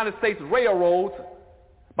to the United States railroads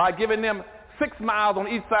By giving them 6 miles on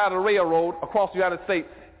each side of the railroad across the United States,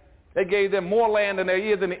 they gave them more land than there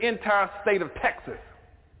is in the entire state of Texas.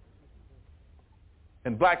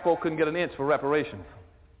 And black folk couldn't get an inch for reparations.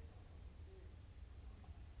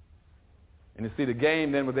 And you see, the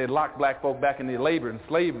game then was they locked black folk back into labor and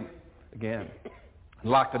enslaved them again, and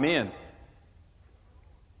locked them in.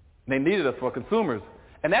 And they needed us for consumers.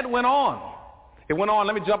 And that went on. It went on.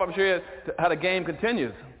 Let me jump up and show you how the game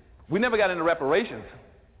continues. We never got into reparations.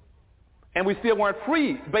 And we still weren't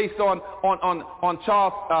free based on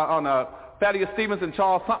Thaddeus Stevens and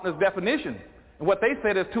Charles Sumner's definition. And what they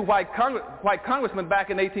said as two white congressmen back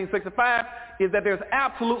in 1865 is that there's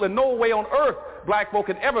absolutely no way on earth black folk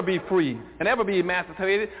can ever be free and ever be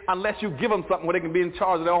emancipated unless you give them something where they can be in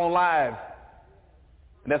charge of their own lives.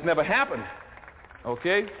 And that's never happened.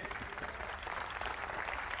 Okay?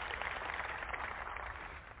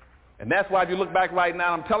 And that's why if you look back right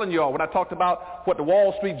now, I'm telling you all, when I talked about what the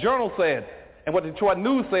Wall Street Journal said and what the Detroit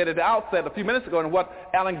News said at the outset a few minutes ago and what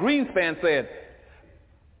Alan Greenspan said,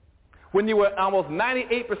 when you were almost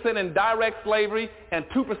 98% in direct slavery and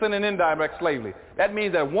 2% in indirect slavery. That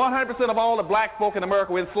means that 100% of all the black folk in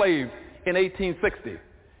America were enslaved in 1860.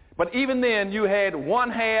 But even then, you had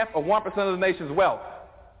 1/2 or 1% of the nation's wealth.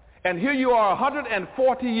 And here you are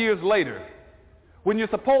 140 years later, when you're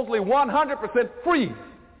supposedly 100% free.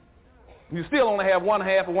 You still only have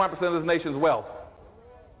 1/2 or 1% of the nation's wealth.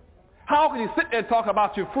 How can you sit there and talk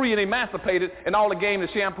about you're free and emancipated and all the game of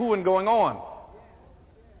shampooing going on?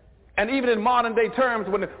 And even in modern day terms,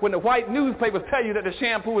 when the white newspapers tell you that the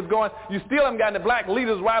shampoo is going, you still haven't gotten the black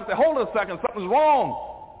leaders right to say, hold on a second, something's wrong.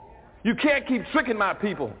 You can't keep tricking my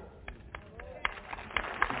people.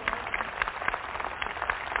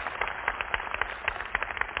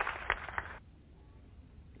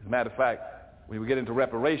 As a matter of fact, when we get into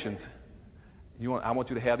reparations, I want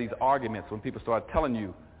you to have these arguments when people start telling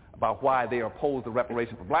you about why they are opposed to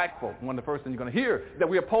reparations for black folk. One of the first things you're going to hear is that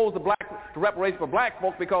we oppose to reparations for black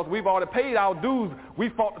folk because we've already paid our dues. We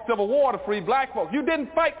fought the Civil War to free black folk. You didn't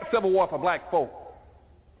fight the Civil War for black folk.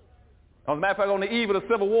 As a matter of fact, on the eve of the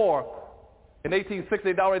Civil War, in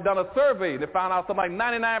 1860, they'd already done a survey. They found out something like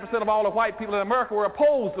 99% of all the white people in America were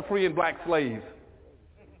opposed to freeing black slaves.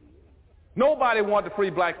 Nobody wanted to free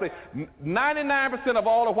black slaves. 99% of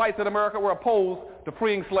all the whites in America were opposed to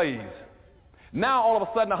freeing slaves. Now, all of a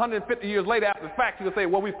sudden, 150 years later, after the fact, you can say,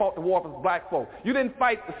 well, we fought the war for black folk. You didn't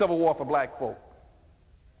fight the Civil War for black folk.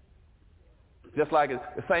 Just like it's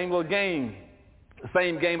the same little game, the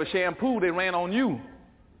same game of shampoo they ran on you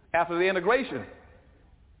after the integration.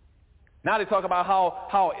 Now they talk about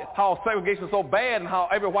how segregation is so bad and how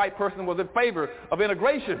every white person was in favor of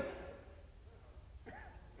integration.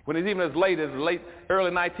 When it's even as late as the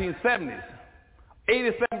early 1970s.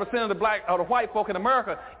 87% of the white folk in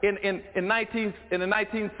America in the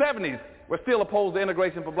 1970s were still opposed to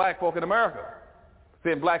integration for black folk in America,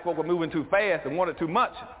 saying black folk were moving too fast and wanted too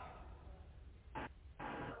much.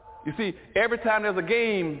 You see, every time there's a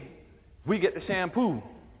game, we get the shampoo.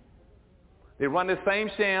 They run this same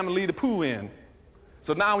sham and leave the poo in.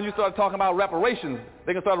 So now when you start talking about reparations,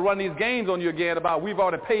 they can start running these games on you again about we've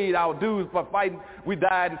already paid our dues for fighting. We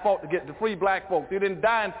died and fought to free black folks. You didn't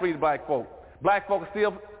die and free black folk. Black folk are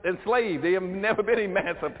still enslaved. They have never been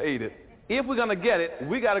emancipated. If we're going to get it,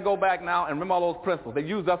 we got to go back now and remember all those principles. They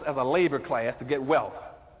used us as a labor class to get wealth.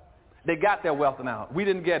 They got their wealth now. We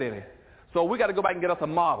didn't get any. So we got to go back and get us a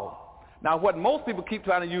model. Now, what most people keep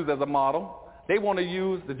trying to use as a model, they want to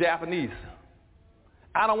use the Japanese.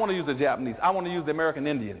 I don't want to use the Japanese. I want to use the American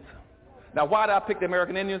Indians. Now, why did I pick the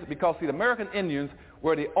American Indians? Because, see, the American Indians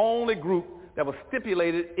were the only group that was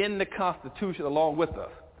stipulated in the Constitution along with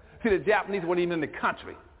us. See, the Japanese weren't even in the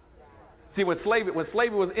country. See, when slavery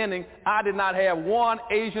was ending, I did not have one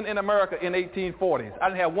Asian in America in 1840s. I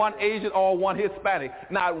didn't have one Asian or one Hispanic.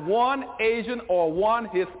 Not one Asian or one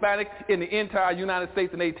Hispanic in the entire United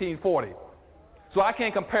States in 1840. So I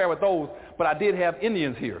can't compare with those, but I did have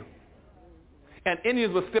Indians here. And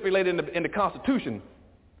Indians were stipulated in the Constitution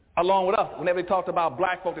along with us. Whenever they talked about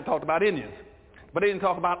black folk, they talked about Indians. But they didn't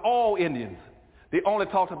talk about all Indians. They only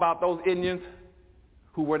talked about those Indians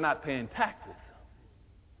who were not paying taxes.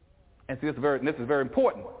 And see, this is very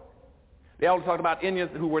important. They always talked about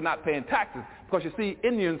Indians who were not paying taxes because, you see,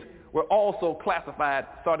 Indians were also classified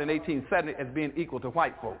starting in 1870 as being equal to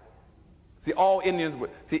white folk. See,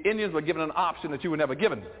 Indians were given an option that you were never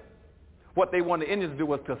given. What they wanted the Indians to do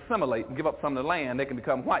was to assimilate and give up some of the land. They can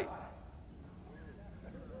become white.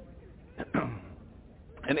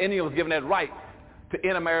 And Indian was given that right to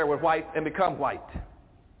intermarry with whites and become white.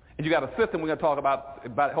 And you got a system we're going to talk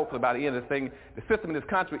about hopefully by the end of this thing. The system in this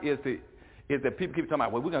country is is that people keep talking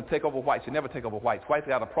about, well, we're going to take over whites. You never take over whites. Whites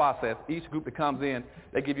got a process. Each group that comes in,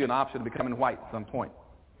 they give you an option of becoming white at some point.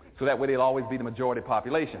 So that way they'll always be the majority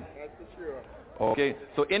population. That's for sure. Okay?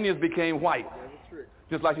 So Indians became white. That's true.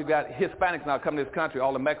 Just like you got Hispanics now coming to this country,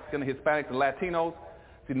 all the Mexicans, Hispanics, and Latinos.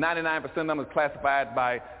 See, 99% of them is classified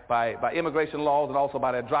by immigration laws and also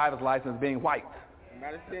by their driver's license being white.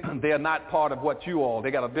 They are not part of what you all.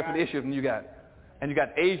 They got a different issue than you got. And you got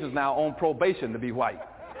Asians now on probation to be white.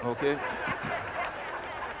 Okay?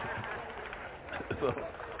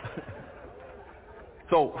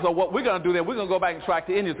 So what we're going to do then, we're going to go back and track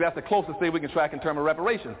the Indians. That's the closest thing we can track in terms of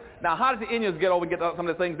reparations. Now, how did the Indians get over and get some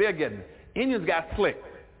of the things they're getting? Indians got slick.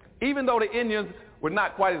 Even though the Indians were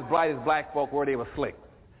not quite as bright as black folk were, they were slick.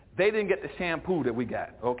 They didn't get the shampoo that we got,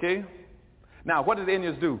 okay? Now, what did the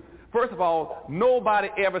Indians do? First of all, nobody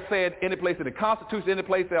ever said any place in the Constitution, any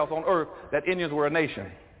place else on earth, that Indians were a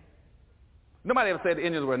nation. Nobody ever said the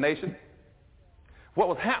Indians were a nation. What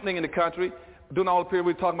was happening in the country during all the period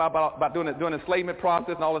we were talking about during the enslavement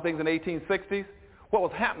process and all the things in the 1860s, what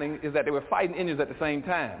was happening is that they were fighting Indians at the same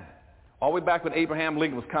time. All the way back when Abraham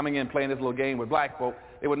Lincoln was coming in playing this little game with black folk,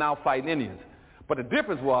 they were now fighting Indians. But the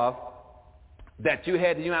difference was that you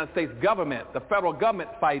had the United States government, the federal government,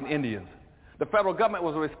 fighting Indians. The federal government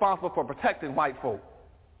was responsible for protecting white folk.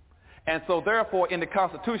 And so therefore in the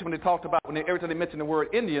Constitution, when they talked about, every time they mentioned the word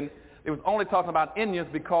Indian, it was only talking about Indians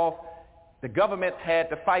because the government had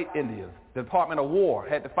to fight Indians. The Department of War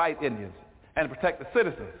had to fight Indians and to protect the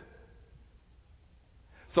citizens.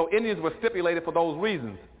 So Indians were stipulated for those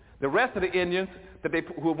reasons. The rest of the Indians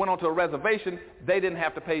who went onto a reservation, they didn't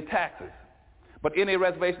have to pay taxes. But any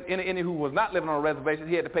Indian who was not living on a reservation,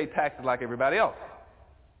 he had to pay taxes like everybody else.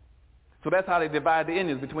 So that's how they divide the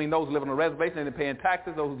Indians between those who live on a reservation and paying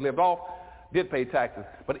taxes. Those who lived off did pay taxes.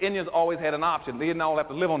 But Indians always had an option. They didn't all have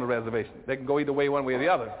to live on the reservation. They can go either way, one way or the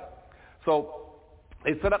other. So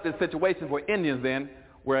they set up this situation where Indians then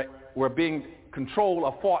were being controlled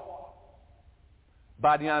or fought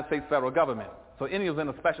by the United States federal government. So Indians were in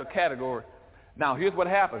a special category. Now here's what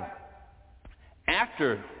happened.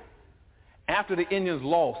 After the Indians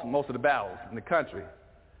lost most of the battles in the country,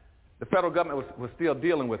 the federal government was still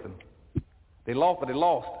dealing with them. They lost, but they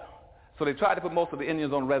lost. So they tried to put most of the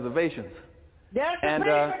Indians on reservations. And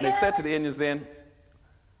they said to the Indians then,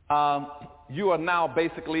 you are now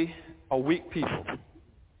basically a weak people.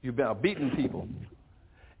 You've been a beaten people.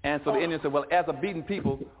 And so the Indians said, well, as a beaten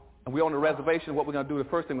people, and we're on the reservation, what we're going to do, the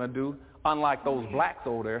first thing we're going to do, unlike those blacks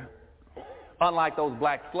over there, unlike those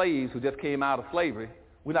black slaves who just came out of slavery,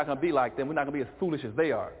 we're not going to be like them. We're not going to be as foolish as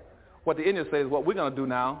they are. What the Indians say is what we're going to do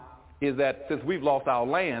now is that since we've lost our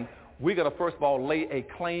land, we're going to first of all lay a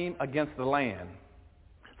claim against the land.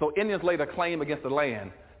 So Indians laid a claim against the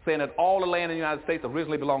land, saying that all the land in the United States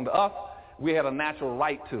originally belonged to us. We had a natural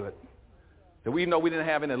right to it. That even though we didn't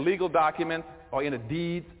have any legal documents or any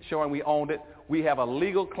deeds showing we owned it, we have a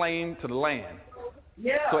legal claim to the land.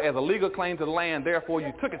 Yeah. So as a legal claim to the land, therefore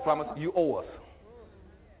you took it from us, you owe us.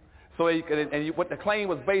 So what the claim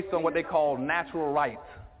was based on what they call natural rights.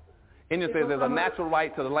 Indians says there's a natural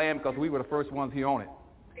right to the land because we were the first ones here on it.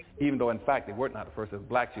 Even though in fact they weren't not the first, it was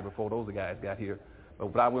blacks here before those guys got here.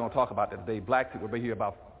 But we don't talk about that today. Blacks were here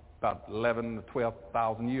about 11 to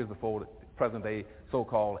 12,000 years before the present day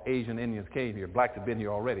so-called Asian Indians came here. Blacks had been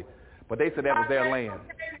here already. But they said that was their land.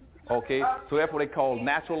 Okay? So therefore they called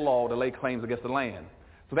natural law to lay claims against the land.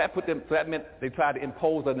 So that meant they tried to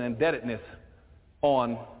impose an indebtedness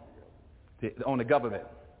on the government.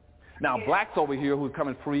 Now blacks over here who were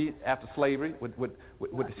coming free after slavery with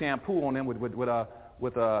the shampoo on them with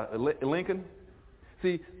Lincoln.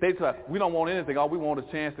 See, they said, we don't want anything. All we want is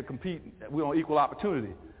a chance to compete. We want equal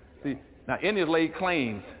opportunity. See, now Indians laid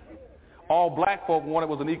claims. All black folk wanted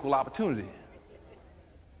was an equal opportunity.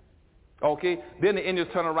 Okay? Then the Indians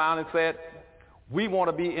turned around and said, we want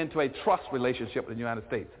to be into a trust relationship with the United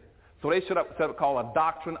States. So they set up called a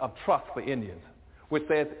doctrine of trust for Indians, which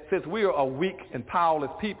says, since we are a weak and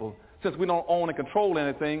powerless people, since we don't own and control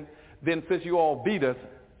anything, then since you all beat us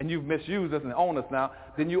and you've misused us and own us now,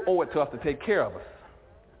 then you owe it to us to take care of us.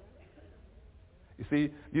 You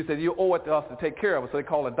see, you said you owe it to us to take care of us, so they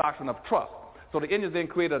call it a doctrine of trust. So the Indians then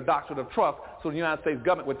created a doctrine of trust so the United States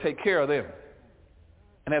government would take care of them.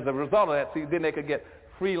 And as a result of that, see, then they could get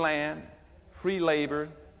free land, free labor,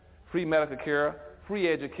 free medical care, free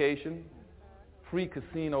education, free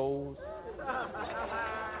casinos,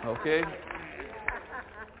 okay?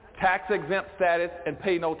 Tax-exempt status and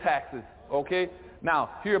pay no taxes, okay?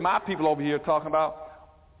 Now, here are my people over here talking about,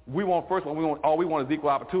 we want, first of all, all we want is equal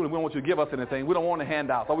opportunity. We don't want you to give us anything. We don't want the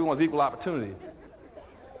handouts. All we want is equal opportunity.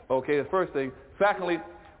 Okay, the first thing. Secondly,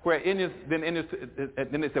 where Indians,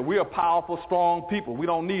 then they said, we are powerful, strong people. We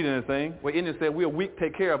don't need anything. Where Indians said, we are weak,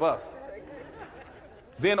 take care of us.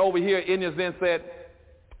 Then over here, Indians then said,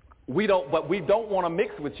 we don't want to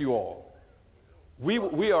mix with you all.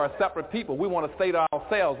 We are a separate people. We want to stay to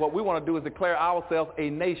ourselves. What we want to do is declare ourselves a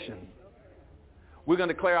nation. We're going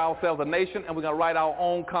to declare ourselves a nation, and we're going to write our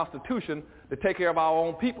own constitution to take care of our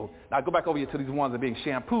own people. Now, go back over here to these ones that are being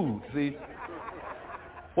shampooed, see?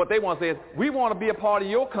 What they want to say is, we want to be a part of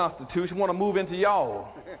your constitution, want to move into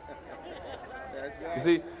y'all. You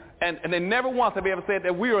see? And they never once have they ever said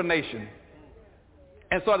that we're a nation.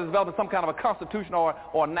 And started developing some kind of a constitution or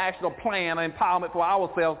a national plan of empowerment for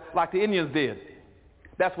ourselves like the Indians did.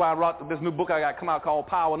 That's why I wrote this new book I got come out called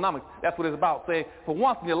Powernomics. That's what it's about, saying, for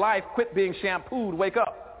once in your life, quit being shampooed, wake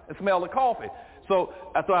up and smell the coffee. So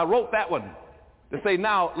I wrote that one to say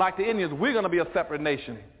now, like the Indians, we're going to be a separate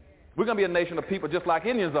nation. We're going to be a nation of people just like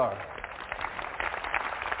Indians are.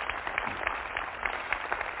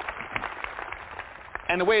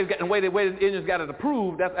 And the way the Indians got it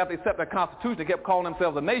approved, that's after they set their constitution, they kept calling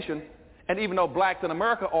themselves a nation. And even though blacks in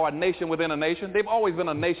America are a nation within a nation, they've always been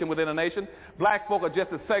a nation within a nation. Black folk are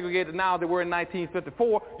just as segregated now as they were in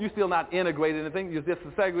 1954. You're still not integrated in anything. You're just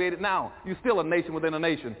as segregated now. You're still a nation within a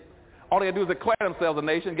nation. All they got to do is declare themselves a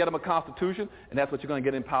nation, get them a constitution, and that's what you're going to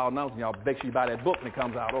get in Powernomics. And y'all make sure you buy that book when it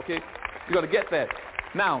comes out, okay? You're going to get that.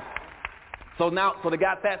 So they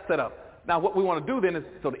got that set up. Now, what we want to do then is,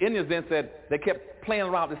 so the Indians then said, they kept playing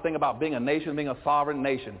around with this thing about being a nation, being a sovereign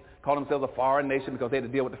nation, called themselves a foreign nation because they had to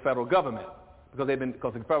deal with the federal government, because the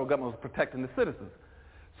federal government was protecting the citizens.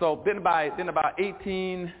 So then about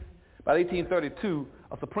 1832,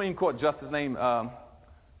 a Supreme Court justice named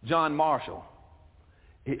John Marshall,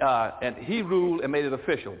 he ruled and made it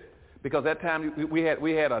official, because at that time we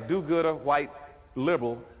had a do-gooder white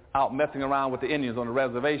liberal out messing around with the Indians on the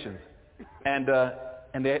reservations, and I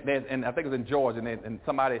think it was in Georgia, and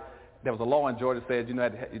there was a law in Georgia that said,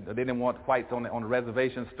 they didn't want whites on the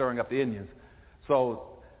reservation stirring up the Indians.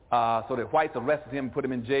 So the whites arrested him and put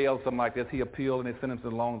him in jail, something like this. He appealed, and they sent him to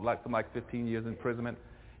something like 15 years imprisonment.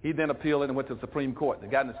 He then appealed and went to the Supreme Court. They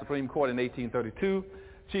got in the Supreme Court in 1832.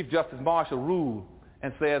 Chief Justice Marshall ruled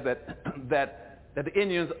and says that the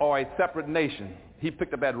Indians are a separate nation. He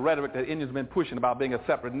picked up that rhetoric that the Indians have been pushing about being a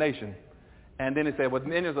separate nation. And then he said, well,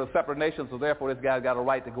 the Indians are a separate nation, so therefore this guy's got a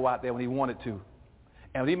right to go out there when he wanted to.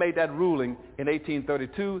 And when he made that ruling in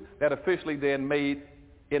 1832, that officially then made,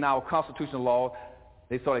 in our constitutional law,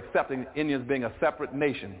 they started accepting Indians being a separate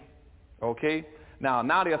nation. Okay? Now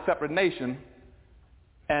they're a separate nation,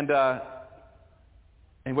 and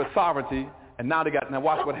with sovereignty, and now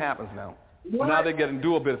watch what happens now. Well, now they're getting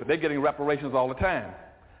dual benefit. They're getting reparations all the time.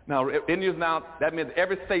 Now, Indians now, that means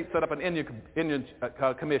every state set up an Indian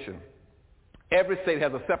commission. Every state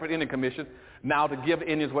has a separate Indian commission now to give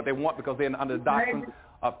Indians what they want, because they're under the doctrine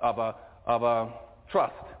of a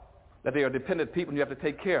trust, that they are dependent people and you have to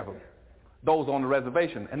take care of them, those on the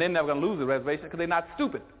reservation. And they're never going to lose the reservation because they're not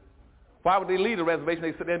stupid. Why would they leave the reservation?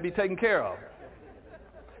 They sit there and be taken care of.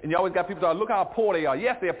 And you always got people that look how poor they are.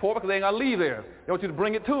 Yes, they're poor because they ain't going to leave there. They want you to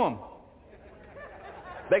bring it to them.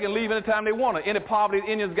 They can leave anytime they want to. Any poverty the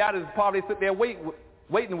Indians got is poverty they sit there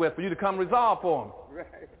waiting with for you to come resolve for them. Right.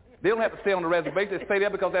 They don't have to stay on the reservation. They stay there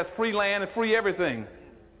because that's free land and free everything.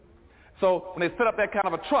 So when they set up that kind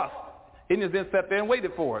of a trust, Indians then sat there and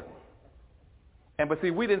waited for it. But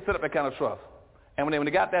see, we didn't set up that kind of trust. And when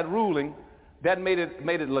they got that ruling, that made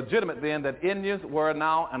it legitimate then that Indians were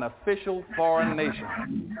now an official foreign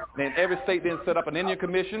nation. Then every state then set up an Indian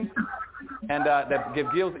commission and that gives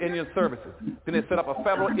Indian services. Then they set up a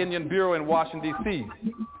federal Indian Bureau in Washington, D.C.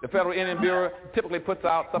 The federal Indian Bureau typically puts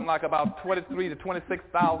out something like about $23,000 to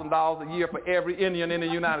 $26,000 a year for every Indian in the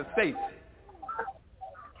United States.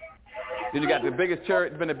 Then you got the biggest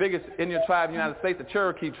Indian tribe in the United States, the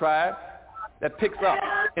Cherokee tribe, that picks up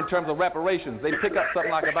in terms of reparations. They pick up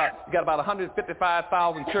something like you got about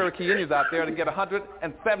 155,000 Cherokee Indians out there to get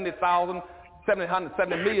 $770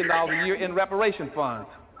 million a year in reparation funds.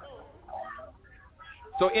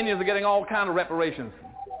 So Indians are getting all kinds of reparations.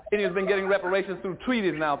 Indians have been getting reparations through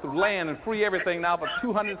treaties now, through land and free everything now for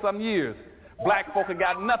 200-some years. Black folk have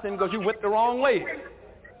got nothing because you went the wrong way.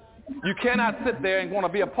 You cannot sit there and want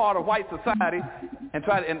to be a part of white society and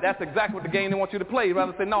that's exactly what the game they want you to play. You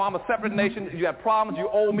rather say, no, I'm a separate nation. You have problems, you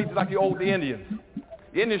owe me just like you owe the Indians.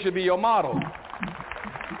 The Indians should be your model.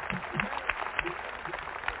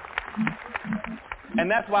 And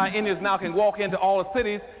that's why Indians now can walk into all the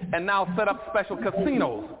cities and now set up special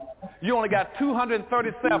casinos. You only got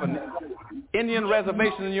 237 Indian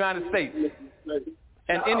reservations in the United States.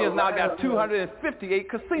 And Indians now got 258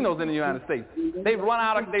 casinos in the United States. They've run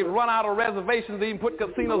out of reservations to even put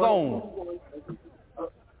casinos on.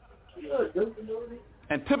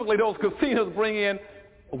 And typically those casinos bring in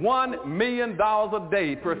 $1 million a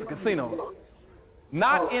day per casino.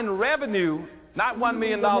 Not in revenue, not $1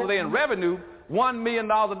 million a day in revenue, $1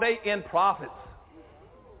 million a day in profits.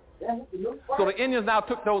 So the Indians now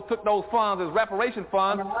took those funds as reparation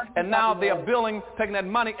funds, and now they are taking that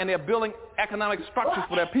money, and they're building economic structures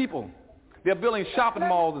for their people. They're building shopping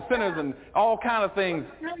malls and centers and all kind of things,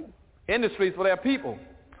 industries for their people,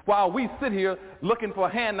 while we sit here looking for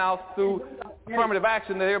handouts through affirmative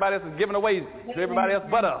action that everybody else is giving away to everybody else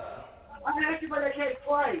but us.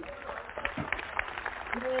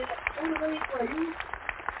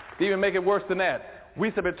 To even make it worse than that, we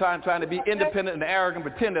have been trying to be independent and arrogant,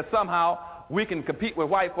 pretend that somehow we can compete with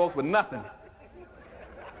white folks with nothing.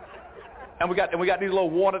 And we got these little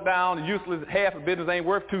watered down, useless, half a business ain't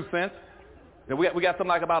worth 2 cents. And we got something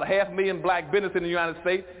like about 500,000 black businesses in the United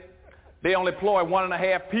States. They only employ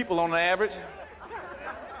 1.5 people on the average.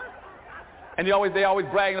 And they always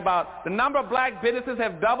bragging about the number of black businesses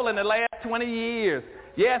have doubled in the last 20 years.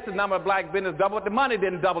 Yes, the number of black businesses doubled, but the money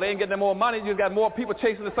didn't double. They ain't getting more money. You got more people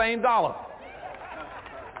chasing the same dollar.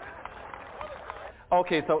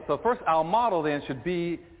 Okay, so first our model then should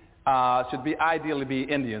be ideally be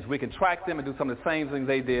Indians. We can track them and do some of the same things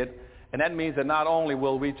they did, and that means that not only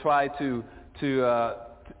will we try to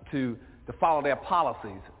follow their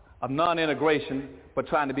policies of non-integration, but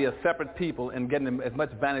trying to be a separate people and getting them as much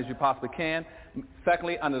advantage as you possibly can.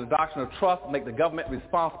 Secondly, under the doctrine of trust, make the government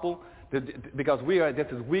responsible because we are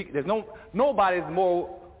just as weak. Nobody's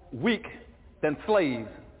more weak than slaves.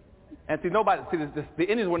 And the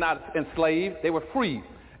Indians were not enslaved; they were free,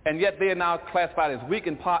 and yet they are now classified as weak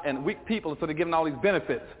and weak people. So they're given all these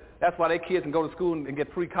benefits. That's why their kids can go to school and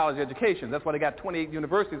get free college education. That's why they got 28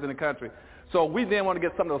 universities in the country. So we then want to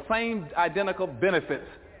get some of those same identical benefits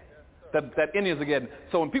that Indians are getting.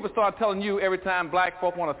 So when people start telling you every time black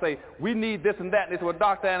folk want to say, we need this and that, and they say, well,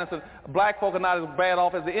 Dr. Anderson, black folk are not as bad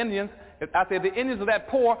off as the Indians. I said, the Indians are that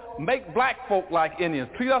poor, make black folk like Indians.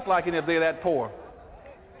 Treat us like Indians if they're that poor.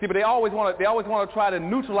 See, but they always want to try to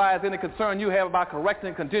neutralize any concern you have about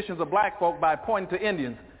correcting conditions of black folk by pointing to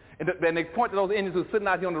Indians. And then they point to those Indians who are sitting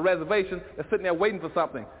out here on the reservation, they're sitting there waiting for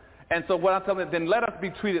something. And so what I'm telling them, then let us be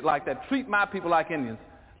treated like that. Treat my people like Indians.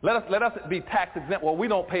 Let us be tax exempt. Well, we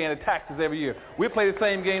don't pay any taxes every year. We play the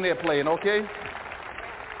same game they're playing, okay?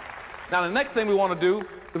 Now the next thing we want to do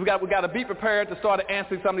is we got to be prepared to start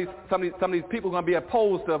answering some of these people who are going to be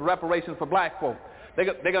opposed to reparations for black folk.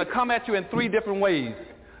 They're going to come at you in 3 different ways.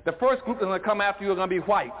 The first group that's going to come after you are going to be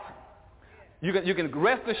whites. You can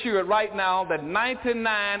rest assured right now that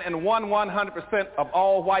 100% of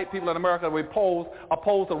all white people in America will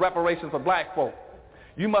oppose the reparations for black folk.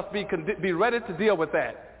 You must be ready to deal with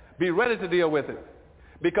that. Be ready to deal with it.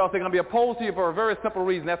 Because they're going to be opposed to you for a very simple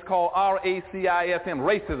reason. That's called R-A-C-I-S-M,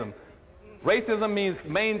 racism. Racism means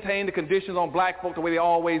maintain the conditions on black folk the way they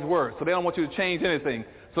always were. So they don't want you to change anything.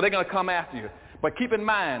 So they're going to come after you. But keep in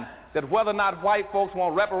mind that whether or not white folks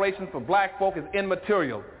want reparations for black folk is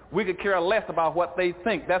immaterial. We could care less about what they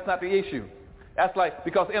think. That's not the issue.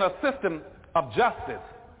 Because in a system of justice,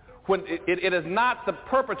 when it is not the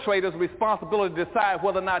perpetrator's responsibility to decide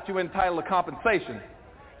whether or not you're entitled to compensation.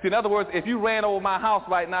 See, in other words, if you ran over my house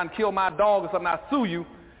right now and killed my dog or something, I sue you,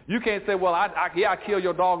 you can't say, well, I killed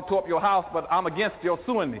your dog and tore up your house, but I'm against your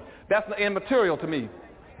suing me. That's immaterial to me.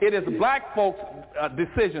 It is black folks'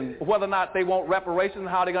 decision whether or not they want reparations and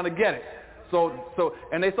how they're going to get it.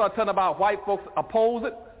 And they start telling about white folks oppose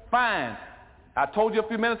it. Fine. I told you a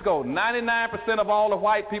few minutes ago, 99% of all the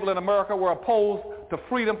white people in America were opposed to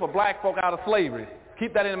freedom for black folk out of slavery.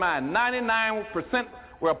 Keep that in mind. 99%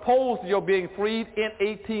 were opposed to your being freed in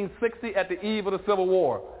 1860 at the eve of the Civil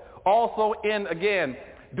War. Also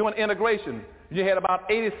doing integration. You had about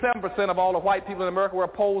 87% of all the white people in America were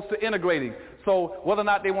opposed to integrating. So whether or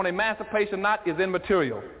not they want emancipation or not is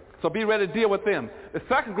immaterial. So be ready to deal with them. The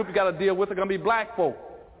second group you got to deal with are going to be black folk.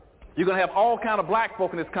 You're going to have all kind of black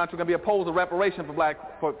folk in this country going to be opposed to reparation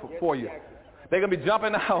for you. They're going to be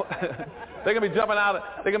jumping out. They're going to be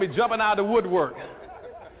jumping out of the woodwork.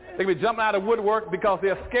 They're going to be jumping out of the woodwork because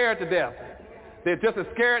they're scared to death. They're just as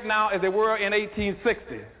scared now as they were in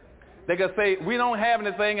 1860. They're going to say, we don't have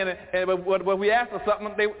anything, and when we ask for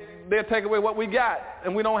something, they'll take away what we got.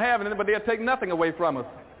 And we don't have anything, but they'll take nothing away from us.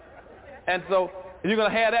 And so you're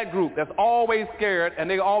going to have that group that's always scared, and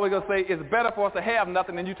they're always going to say, it's better for us to have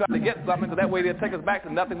nothing than you try to get something, so that way they'll take us back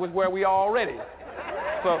to nothing, which is where we are already.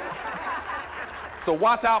 So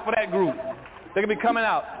watch out for that group. They're going to be coming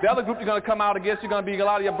out. The other group you're going to come out against, you're going to be a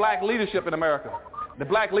lot of your black leadership in America. The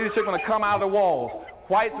black leadership is going to come out of the walls.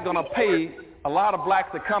 Whites are going to pay a lot of blacks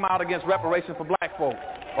to come out against reparations for black folks,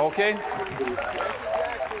 okay?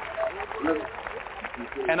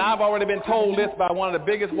 And I've already been told this by one of the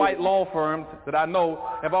biggest white law firms that I know,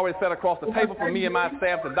 have already set across the table for me and my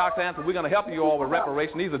staff, to Dr. Anson, we're going to help you all with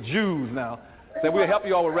reparations. These are Jews now. That we'll help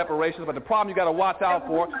you all with reparations, but the problem you got to watch out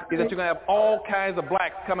for is that you're going to have all kinds of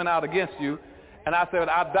blacks coming out against you. And I said,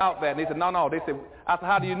 I doubt that. And they said, no. They said, I said,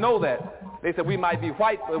 how do you know that? They said, we might be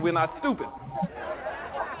white, but we're not stupid.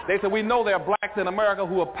 They said, we know there are blacks in America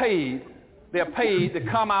who are paid. They're paid to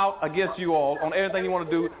come out against you all on everything you want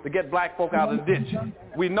to do to get black folk out of the ditch.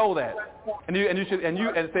 We know that. And said,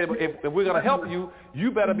 if we're going to help you,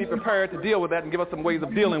 you better be prepared to deal with that and give us some ways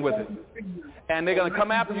of dealing with it. And they're going to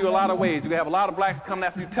come after you a lot of ways. You have a lot of blacks coming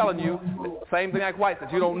after you telling you the same thing like whites,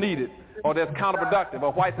 that you don't need it, or that's counterproductive,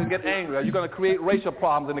 or whites that get angry, or you're going to create racial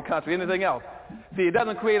problems in the country, anything else. See, it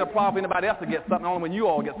doesn't create a problem for anybody else to get something. Only when you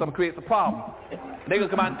all get something, it creates a problem. They're going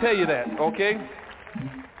to come out and tell you that, okay?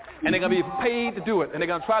 And they're going to be paid to do it. And they're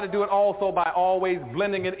going to try to do it also by always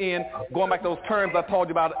blending it in, going back to those terms I told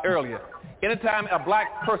you about earlier. Anytime a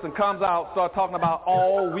black person comes out, start talking about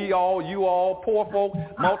all, we all, you all, poor folk,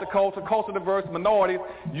 multicultural, culture diverse, minorities,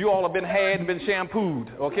 you all have been had and been shampooed,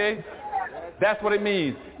 okay? That's what it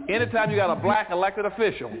means. Anytime you got a black elected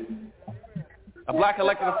official,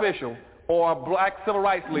 or a black civil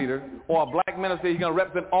rights leader, or a black minister, you're going to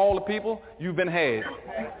represent all the people, you've been had.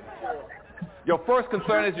 Your first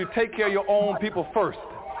concern is you take care of your own people first,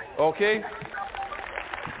 okay?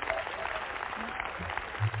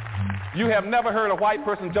 You have never heard a white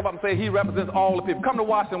person jump up and say he represents all the people. Come to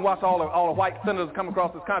Washington, watch all the white senators come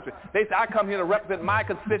across this country. They say, I come here to represent my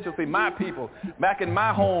constituency, my people, back in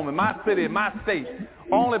my home, in my city, in my state.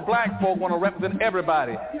 Only black folk want to represent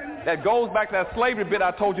everybody. That goes back to that slavery bit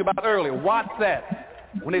I told you about earlier. Watch that.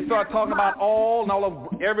 When they start talking about all and all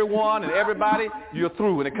of everyone and everybody, you're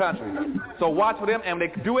through in the country. So watch for them, and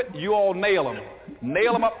when they do it, you all nail them.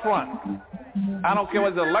 Nail them up front. I don't care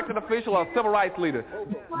whether it's an elected official or a civil rights leader,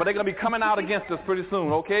 but they're going to be coming out against us pretty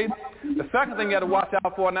soon, okay? The second thing you got to watch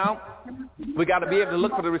out for now, we got to be able to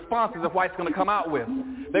look for the responses that whites going to come out with.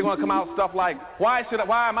 They're going to come out with stuff like, why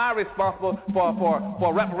am I responsible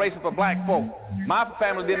for reparations for black folk? My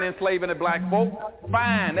family didn't enslave any black folk.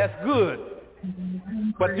 Fine, that's good.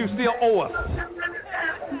 But you still owe us.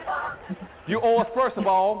 You owe us, first of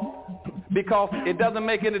all, because it doesn't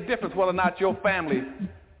make any difference whether or not your family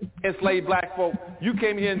enslaved black folk. You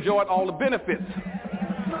came here and enjoyed all the benefits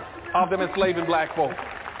of them enslaving black folk.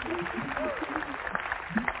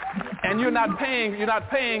 And you're not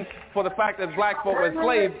paying for the fact that black folk were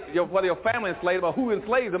enslaved, whether your family enslaved or who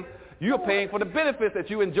enslaved them. You're paying for the benefits that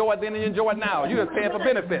you enjoyed then and you enjoy it now. You're just paying for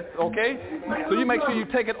benefits, okay? So you make sure you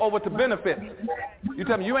take it over to benefits. You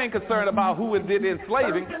tell me you ain't concerned about who did the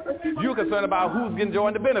enslaving. You're concerned about who's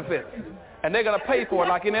enjoying the benefits. And they're going to pay for it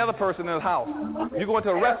like any other person in the house. You go into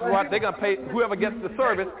a restaurant, they're going to pay. Whoever gets the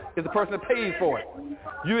service is the person that pays for it.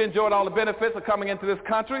 You enjoyed all the benefits of coming into this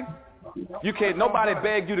country. You can't. Nobody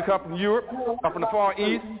begged you to come from Europe or from the Far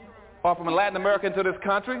East or from Latin America into this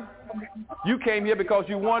country. You came here because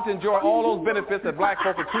you wanted to enjoy all those benefits that black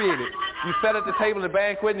folk have created. You sat at the table in the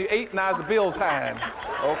banquet and you ate, now it's the bill time.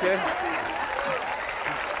 Okay?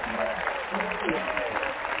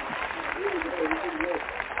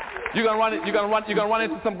 You're gonna run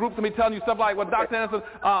into some groups and be telling you stuff like, well, Dr. Anderson,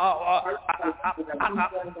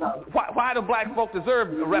 why do black folk deserve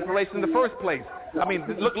reparations in the first place? I mean,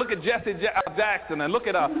 look at Jesse Jackson, and look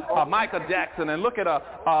at Michael Jackson, and look at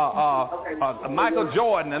Michael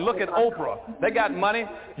Jordan, and look at Oprah. They got money.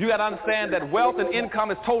 You got to understand that wealth and income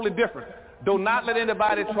is totally different. Do not let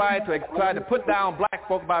anybody try to put down black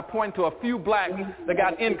folk by pointing to a few blacks that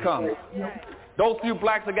got income. Those few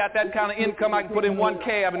blacks that got that kind of income, I can put in one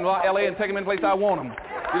cab in L.A. and take them in place I want them.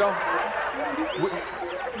 You know,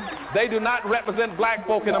 they do not represent black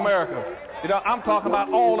folk in America. You know, I'm talking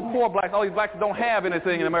about all the poor blacks, all these blacks that don't have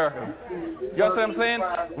anything in America. You understand what I'm saying?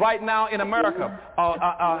 Right now in America,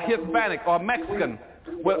 a Hispanic or Mexican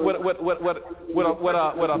with a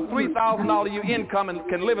 $3,000 a year income and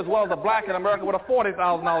can live as well as a black in America with a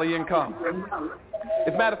 $40,000 a year income.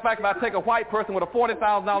 As a matter of fact, if I take a white person with a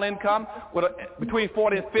 $40,000 income, between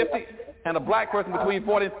 40 and 50, and a black person between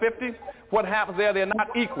 40 and 50, what happens there? They're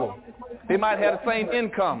not equal. They might have the same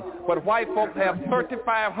income, but white folks have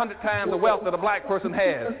 3,500 times the wealth that a black person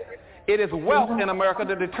has. It is wealth in America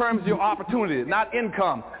that determines your opportunity, not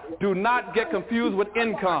income. Do not get confused with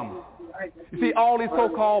income. You see, all these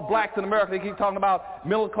so-called blacks in America, they keep talking about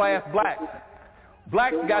middle-class blacks.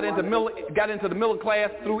 Blacks got into the middle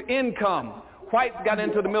class through income. Whites got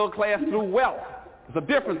into the middle class through wealth. There's a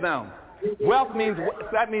difference now. Wealth means,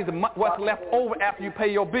 that means what's left over after you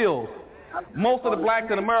pay your bills. Most of the blacks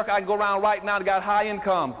in America, I can go around right now, they got high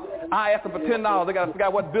incomes. I ask them for $10, they got to figure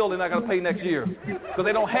out what bill they're not going to pay next year. Because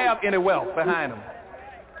they don't have any wealth behind them.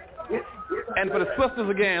 And for the sisters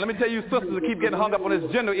again, let me tell you sisters that keep getting hung up on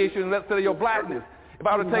this gender issue instead of your blackness. If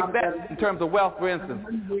I were to take that in terms of wealth, for instance,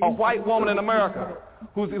 a white woman in America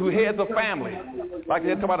who heads a family, like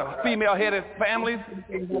they talk about a female-headed families,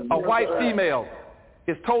 a white female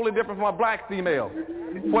is totally different from a black female.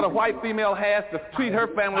 What a white female has to treat her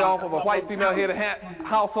family off of a white female-headed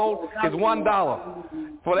household is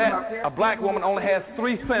 $1. For that, a black woman only has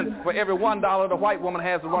 3 cents for every $1 the white woman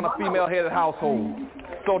has to run a female-headed household.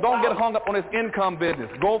 So don't get hung up on this income business.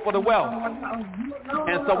 Go for the wealth.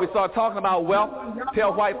 And so we start talking about wealth.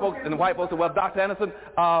 Tell white folks, and the white folks say, well, Dr. Anderson,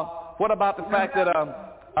 what about the fact that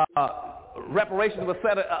reparations will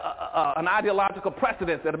set an ideological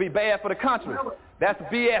precedent that will be bad for the country? That's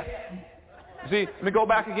BS. See, let me go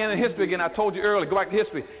back again in history again. I told you earlier, go back to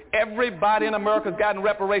history. Everybody in America has gotten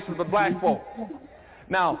reparations but black folk.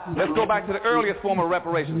 Now, let's go back to the earliest form of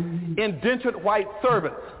reparations. Indentured white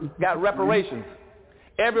servants got reparations.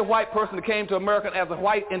 Every white person that came to America as a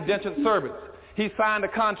white indentured servant, he signed a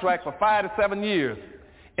contract for 5 to 7 years.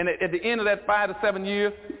 And at the end of that 5 to 7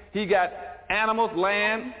 years, he got animals,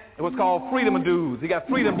 land. It was called freedom dues. He got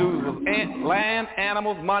freedom dues. It was land,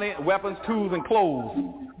 animals, money, weapons, tools, and clothes.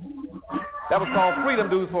 That was called freedom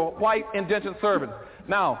dues for white indentured servants.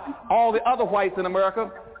 Now, all the other whites in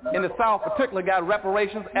America, in the South particularly, got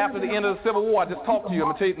reparations after the end of the Civil War. I just talked to you. I'm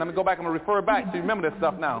going to tell you, let me go back. I'm going to refer back so you remember this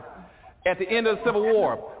stuff now. At the end of the Civil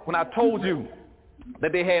War, when I told you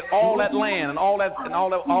that they had all that land and all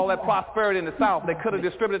that prosperity in the South, they could have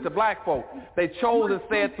distributed to black folk. They chose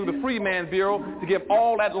instead through the Freedmen's Bureau to give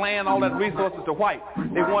all that land, all that resources to whites.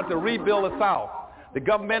 They wanted to rebuild the South. The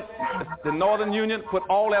government, the Northern Union, put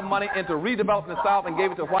all that money into redeveloping the South and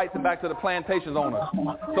gave it to whites and back to the plantations owners.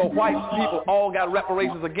 So white people all got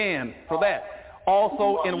reparations again for that.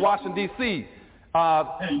 Also in Washington, D.C.,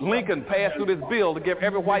 Lincoln passed through this bill to give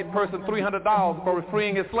every white person $300 for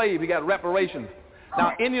freeing his slave. He got reparations.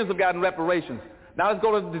 Now, Indians have gotten reparations. Now, let's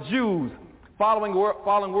go to the Jews. Following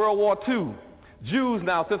World War II, Jews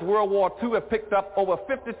now, since World War II, have picked up over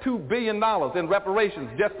 $52 billion in reparations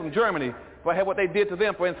just from Germany for what they did to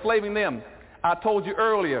them, for enslaving them. I told you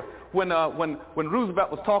earlier when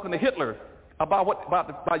Roosevelt was talking to Hitler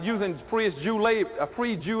about using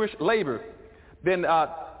free Jewish labor, then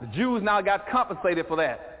the Jews now got compensated for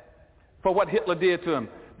that, for what Hitler did to them.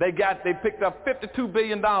 They picked up $52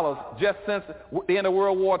 billion just since the end of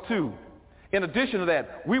World War II. In addition to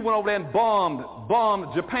that, we went over there and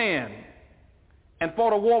bombed Japan and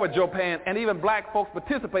fought a war with Japan, and even black folks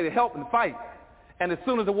participated, helped and fight. And as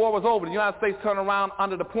soon as the war was over, the United States turned around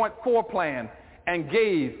under the Point 4 plan and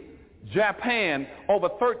gave Japan over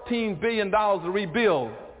 $13 billion to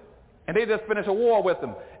rebuild. And they just finished a war with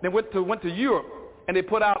them. They went to Europe, and they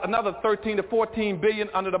put out another 13 to 14 billion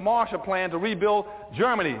under the Marshall Plan to rebuild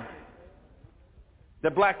Germany.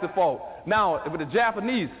 The blacks have fought. Now, with the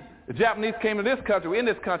Japanese came to this country, in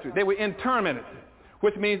this country, they were internmented,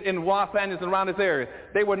 which means in Los Angeles and around this area.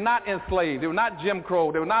 They were not enslaved. They were not Jim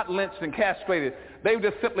Crow. They were not lynched and castrated. They were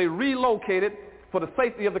just simply relocated for the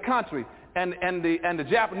safety of the country. And the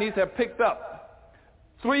Japanese have picked up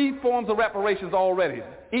 3 forms of reparations already.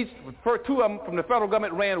 For 2 of them from the federal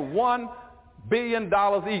government ran $1 billion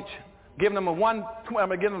each, giving them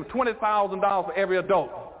 $20,000 for every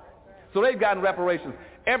adult. So they've gotten reparations.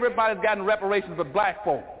 Everybody's gotten reparations but black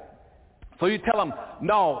folk. So you tell them,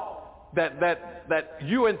 no, that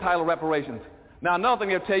you're entitled to reparations. Now, another thing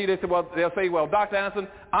they'll tell you, they'll say, well, Dr. Anderson,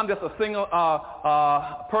 I'm just a single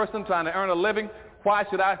person trying to earn a living. Why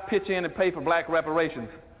should I pitch in and pay for black reparations?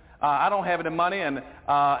 I don't have any money, and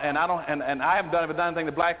I haven't done anything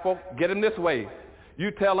to black folk. Get them this way.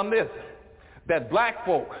 You tell them this, that black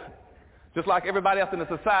folk, just like everybody else in the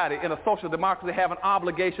society, in a social democracy, have an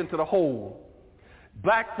obligation to the whole.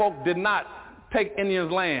 Black folk did not take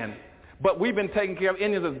Indians' land, but we've been taking care of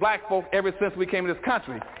Indians as black folk ever since we came to this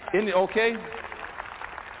country. Okay?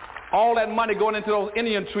 All that money going into those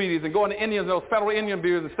Indian treaties and going to Indians, those federal Indian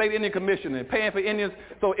bureaus and state Indian commission and paying for Indians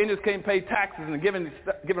so Indians can't pay taxes and giving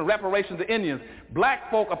reparations to Indians. Black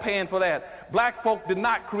folk are paying for that. Black folk did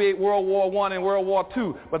not create World War I and World War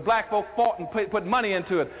II, but black folk fought and put money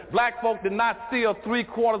into it. Black folk did not steal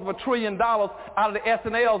 $750 billion out of the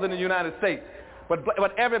S&Ls in the United States.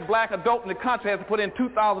 But every black adult in the country has to put in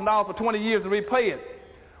 $2,000 for 20 years to repay it.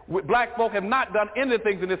 Black folk have not done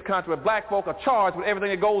anything in this country, but black folk are charged with everything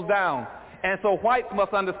that goes down. And so whites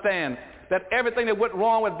must understand that everything that went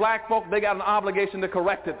wrong with black folk, they got an obligation to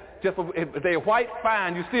correct it. Just if they're white,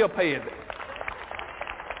 fine, you still pay it.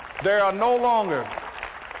 There are no longer.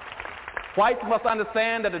 Whites must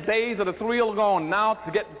understand that the days of the thrill are gone. Now,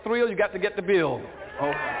 to get the thrill, you got to get the bill.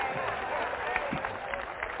 Oh.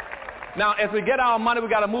 Now, as we get our money, we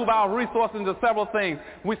got to move our resources into several things.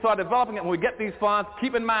 We start developing it. When we get these funds,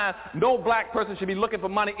 keep in mind, no black person should be looking for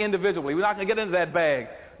money individually. We're not going to get into that bag.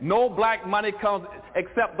 No black money comes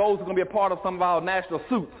except those who are going to be a part of some of our national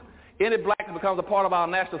suits. Any black that becomes a part of our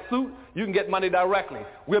national suit, you can get money directly.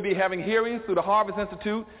 We'll be having hearings through the Harvest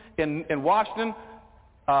Institute in Washington,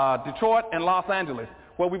 Detroit, and Los Angeles,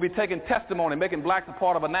 where we'll be taking testimony, making blacks a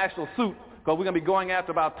part of a national suit, because we're going to be going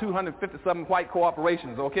after about 257 white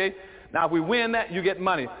corporations, okay? Now, if we win that, you get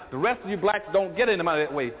money. The rest of you blacks don't get any money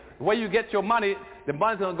that way. The way you get your money, the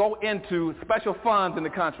money's going to go into special funds in the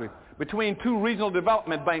country between two regional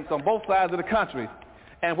development banks on both sides of the country.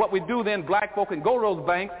 And what we do then, black folk can go to those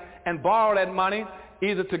banks and borrow that money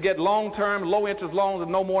either to get long-term, low-interest loans of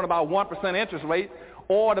no more than about 1% interest rate,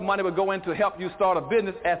 or the money would go in to help you start a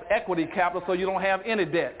business as equity capital so you don't have any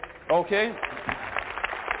debt, okay?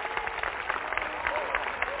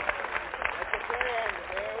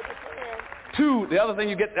 Two, the other thing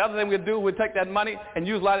we do, we take that money and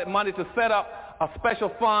use a lot of that money to set up a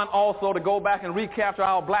special fund also to go back and recapture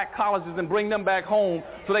our black colleges and bring them back home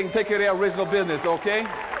so they can take care of their original business, okay?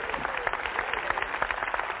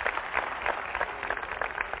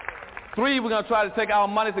 Three, we're going to try to take our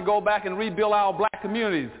money to go back and rebuild our black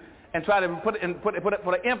communities and try to put it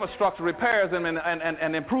for the infrastructure repairs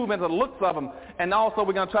and improvement of the looks of them. And also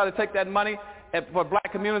we're going to try to take that money for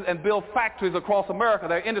black communities and build factories across America.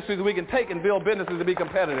 There are industries that we can take and build businesses to be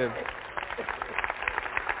competitive.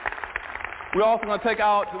 We're also going to take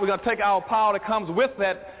our power that comes with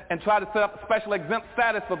that and try to set up special exempt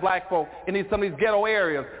status for black folk in some of these ghetto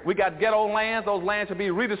areas. We got ghetto lands. Those lands should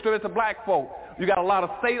be redistributed to black folk. You got a lot of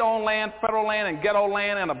state-owned land, federal land, and ghetto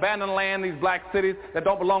land, and abandoned land in these black cities that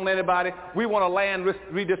don't belong to anybody. We want a land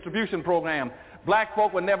redistribution program. Black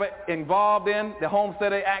folk were never involved in the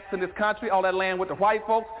Homestead Acts in this country. All that land went to white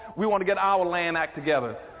folks. We want to get our land act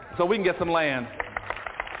together so we can get some land.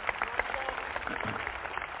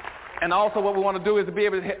 And also what we want to do is to be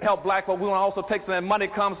able to help black folk. We want to also take some of that money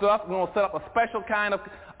that comes to us. We want to set up a special kind of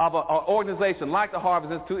an organization like the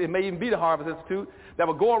Harvest Institute. It may even be the Harvest Institute that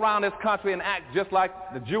will go around this country and act just like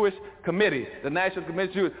the Jewish Committee, the National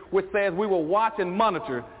Committee, Jewish, which says we will watch and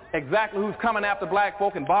monitor exactly who's coming after black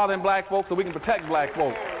folk and bothering black folk so we can protect black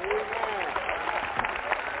folk.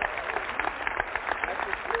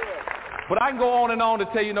 But I can go on and on to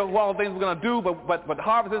tell you, what all the things we're going to do, but the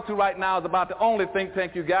Harvest Institute right now is about the only think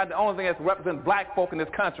tank you got, the only thing that represents black folk in this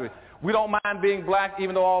country. We don't mind being black,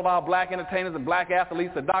 even though all of our black entertainers and black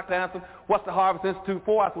athletes and Dr. Hanson, what's the Harvest Institute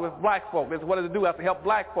for? I said, well, it's black folk. This is what does it do? I have to help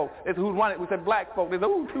black folk. This is who's running it. We said black folk. They said,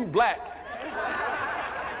 ooh, too black.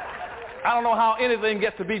 I don't know how anything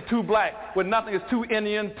gets to be too black when nothing is too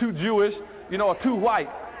Indian, too Jewish, or too white.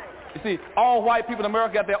 You see, all white people in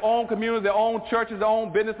America got their own communities, their own churches, their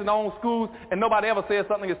own business, and their own schools, and nobody ever says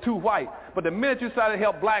something is too white. But the minute you try to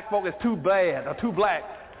help black folk, it's too bad or too black.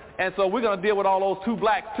 And so we're going to deal with all those too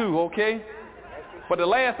blacks too, okay? But the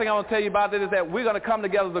last thing I want to tell you about this is that we're going to come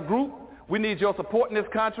together as a group. We need your support in this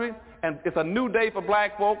country, and it's a new day for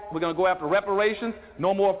black folk. We're going to go after reparations,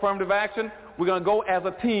 no more affirmative action. We're going to go as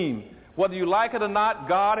a team. Whether you like it or not,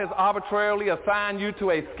 God has arbitrarily assigned you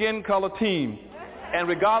to a skin color team. And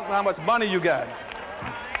regardless of how much money you got,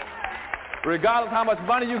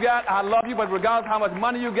 I love you, but regardless of how much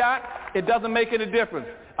money you got, it doesn't make any difference.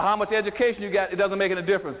 How much education you got, it doesn't make any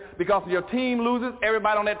difference. Because if your team loses,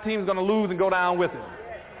 everybody on that team is going to lose and go down with it.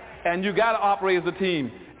 And you got to operate as a team.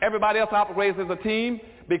 Everybody else operates as a team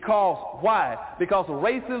because, why? Because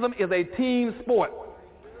racism is a team sport.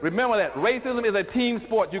 Remember that. Racism is a team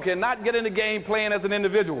sport. You cannot get in the game playing as an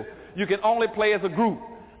individual. You can only play as a group.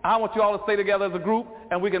 I want you all to stay together as a group,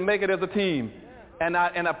 and we can make it as a team. And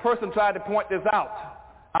a person tried to point this out.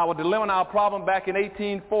 Our dilemma and our problem back in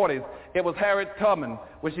 1840s. It was Harriet Tubman.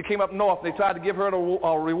 When she came up north, they tried to give her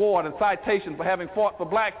a reward and citation for having fought for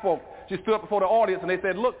black folk. She stood up before the audience, and they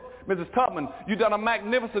said, look, Mrs. Tubman, you've done a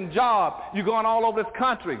magnificent job. You've gone all over this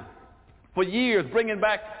country for years, bringing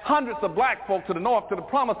back hundreds of black folk to the north, to the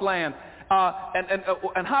promised land.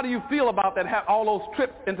 And how do you feel about that, all those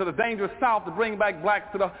trips into the dangerous south to bring back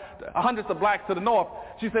blacks hundreds of blacks to the north?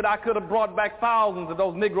 She said, I could have brought back thousands of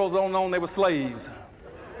those Negroes that don't know they were slaves.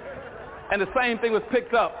 And the same thing was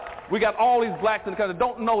picked up. We got all these blacks in the country that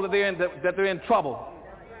don't know that they're in trouble.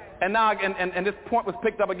 And now, and this point was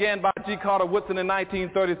picked up again by G. Carter Woodson in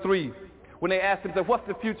 1933 when they asked him, what's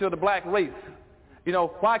the future of the black race? You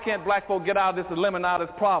know, why can't black folk get out of this dilemma, out of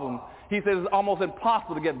this problem? He says it's almost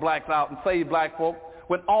impossible to get blacks out and save black folk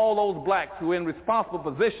when all those blacks who are in responsible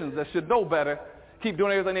positions that should know better keep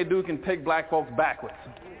doing everything they do can take black folks backwards.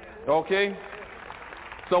 Okay?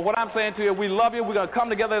 So what I'm saying to you, we love you. We're going to come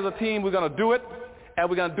together as a team. We're going to do it, and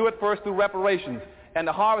we're going to do it first through reparations. And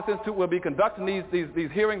the Harvest Institute will be conducting these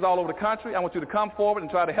hearings all over the country. I want you to come forward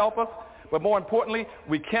and try to help us. But more importantly,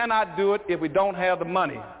 we cannot do it if we don't have the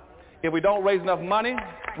money. If we don't raise enough money,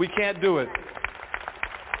 we can't do it.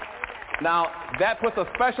 Now, that puts a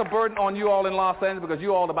special burden on you all in Los Angeles because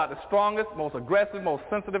you all are about the strongest, most aggressive, most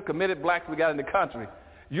sensitive, committed blacks we got in the country.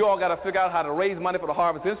 You all got to figure out how to raise money for the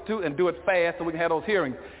Harvest Institute and do it fast so we can have those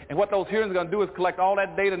hearings. And what those hearings are going to do is collect all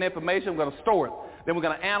that data and information. We're going to store it. Then we're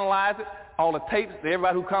going to analyze it, all the tapes,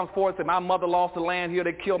 everybody who comes forward and say, my mother lost the land here,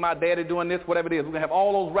 they killed my daddy doing this, whatever it is. We're going to have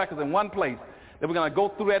all those records in one place. Then we're going to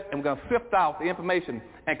go through that and we're going to sift out the information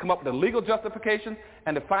and come up with the legal justification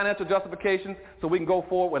and the financial justifications so we can go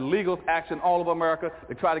forward with legal action all over America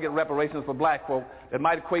to try to get reparations for black folk that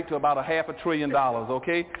might equate to about $500 billion,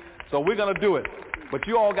 okay? So we're going to do it. But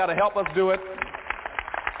you all got to help us do it.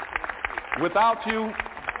 Without you,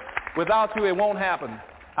 it won't happen.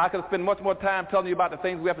 I could spend much more time telling you about the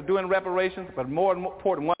things we have to do in reparations, but more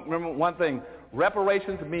important, remember one thing.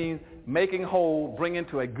 Reparations means making whole, bringing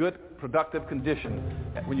to a good, productive condition.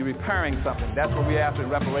 When you're repairing something, that's what we're after in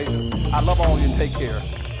reparations. I love all of you and take care.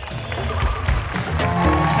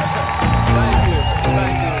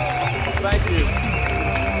 Thank you.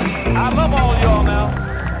 I love all of y'all now.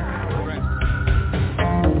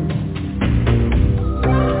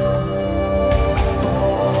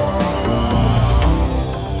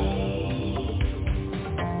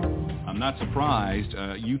 Not surprised.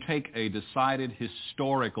 You take a decided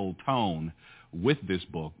historical tone with this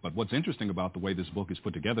book, but what's interesting about the way this book is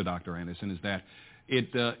put together, Dr. Anderson, is that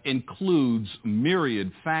it includes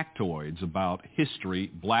myriad factoids about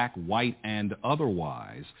history, black, white, and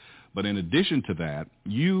otherwise. But in addition to that,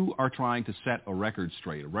 you are trying to set a record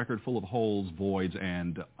straight, a record full of holes, voids,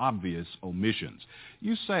 and obvious omissions.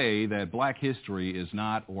 You say that black history is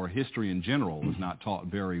not, or history in general, is not taught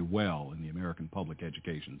very well in the American public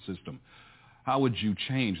education system. How would you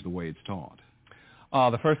change the way it's taught?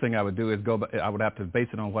 The first thing I would do is I would have to base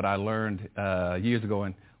it on what I learned years ago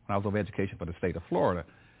when I was over education for the state of Florida.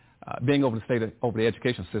 Being over the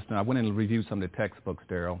education system, I went in and reviewed some of the textbooks,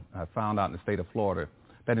 Daryl. I found out in the state of Florida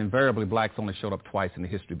that invariably blacks only showed up twice in the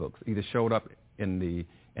history books. Either showed up in the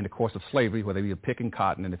course of slavery, where they were picking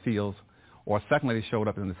cotton in the fields, or secondly, they showed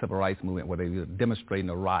up in the civil rights movement, where they were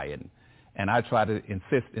demonstrating or rioting. And I tried to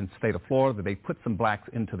insist in the state of Florida that they put some blacks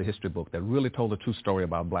into the history book that really told a true story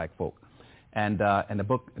about black folk. And the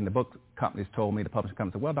book companies told me, the publishing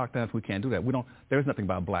companies said, well, Dr. Anderson, we can't do that. There's nothing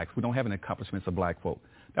about blacks. We don't have any accomplishments of black folk.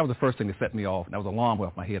 That was the first thing that set me off. That was an alarm bell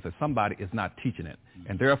off my head that somebody is not teaching it.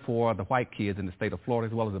 And therefore, the white kids in the state of Florida,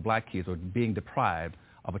 as well as the black kids, are being deprived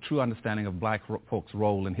of a true understanding of black folks'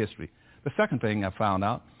 role in history. The second thing I found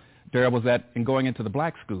out, there was that in going into the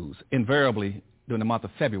black schools, invariably during the month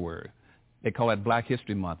of February, they call that Black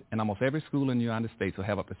History Month. And almost every school in the United States will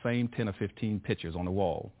have up the same 10 or 15 pictures on the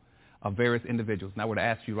wall of various individuals. And I would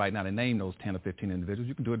ask you right now to name those 10 or 15 individuals.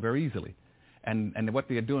 You can do it very easily. And what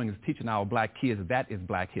they're doing is teaching our black kids that is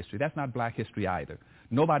black history. That's not black history either.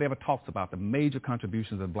 Nobody ever talks about the major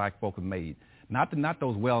contributions that black folk have made. Not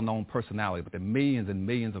those well-known personalities, but the millions and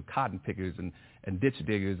millions of cotton pickers and ditch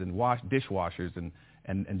diggers and dishwashers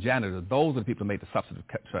and janitors. Those are the people who made the substantive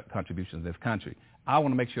contributions in this country. I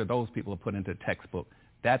want to make sure those people are put into the textbook.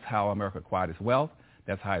 That's how America acquired its wealth.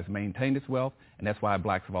 That's how it's maintained its wealth. And that's why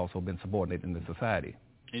blacks have also been subordinated in the society.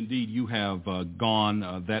 Indeed, you have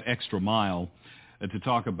gone that extra mile to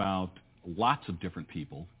talk about lots of different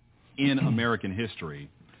people in American history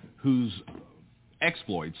whose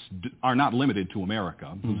exploits are not limited to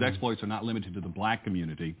America, whose exploits are not limited to the black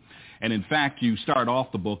community. And in fact, you start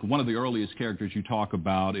off the book, one of the earliest characters you talk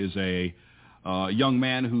about is a young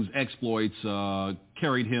man whose exploits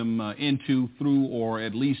carried him into, through, or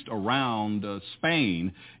at least around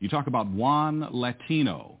Spain. You talk about Juan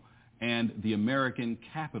Latino and the American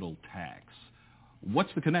capital tax. What's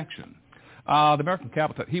the connection? The American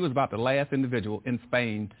capital, he was about the last individual in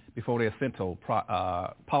Spain before the Jacinto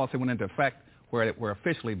policy went into effect, where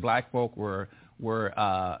officially black folk were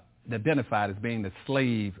identified as being the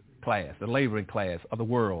slave class, the laboring class of the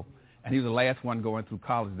world. And he was the last one going through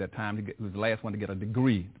college at that time. He was the last one to get a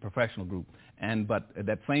degree, the professional group. But at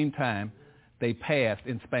that same time, they passed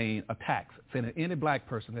in Spain a tax saying that any black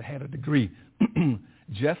person that had a degree,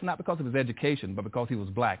 just not because of his education, but because he was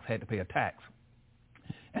black, had to pay a tax.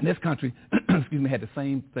 And this country, had the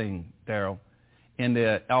same thing, Daryl,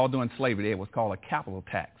 all during slavery, it was called a capital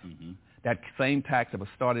tax. Mm-hmm. That same tax that was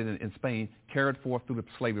started in Spain carried forth through the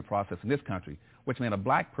slavery process in this country, which meant a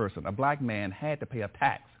black person, a black man, had to pay a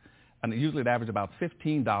tax. And usually it averaged about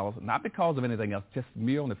 $15, not because of anything else, just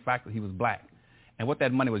mere on the fact that he was black. And what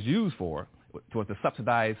that money was used for was to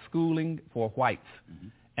subsidize schooling for whites, mm-hmm.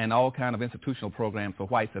 and all kind of institutional programs for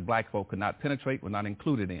whites that black folk could not penetrate, were not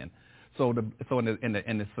included in. So in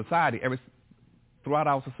the society, throughout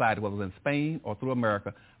our society, whether it was in Spain or through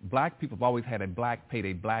America, black people have always had paid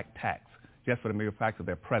a black tax, just for the mere fact of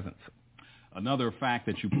their presence. Another fact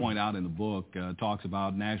that you point out in the book talks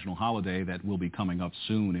about national holiday that will be coming up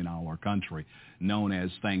soon in our country, known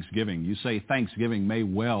as Thanksgiving. You say Thanksgiving may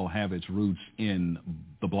well have its roots in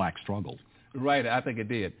the black struggle. Right, I think it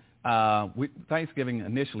did. Thanksgiving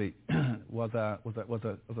initially was a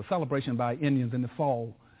celebration by Indians in the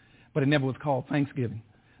fall, but it never was called Thanksgiving.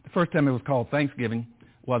 The first time it was called Thanksgiving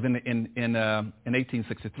was in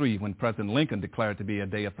 1863, when President Lincoln declared it to be a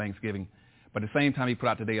day of Thanksgiving. But at the same time he put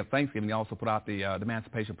out the day of Thanksgiving, he also put out the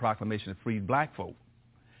Emancipation Proclamation that freed black folk,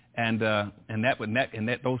 and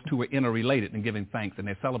those two were interrelated in giving thanks, and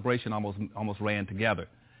their celebration almost ran together.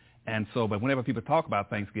 And so, but whenever people talk about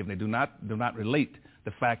Thanksgiving, they do not relate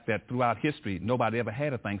the fact that throughout history nobody ever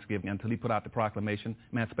had a Thanksgiving until he put out the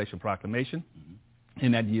Emancipation Proclamation, mm-hmm.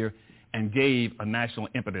 in that year, and gave a national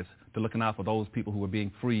impetus to looking out for those people who were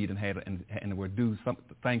being freed and were due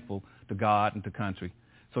thankful to God and to country.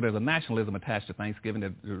 So there's a nationalism attached to Thanksgiving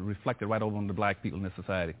that reflected right over on the black people in this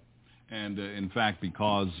society. And in fact,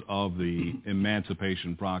 because of the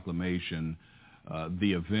Emancipation Proclamation,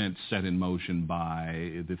 the event set in motion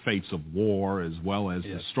by the fates of war, as well as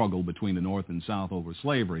yes. the struggle between the North and South over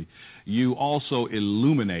slavery, you also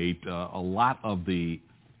illuminate a lot of the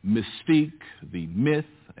mystique, the myth,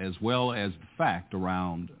 as well as the fact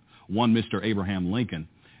around one Mr. Abraham Lincoln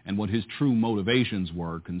and what his true motivations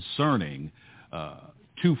were concerning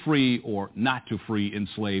to free or not to free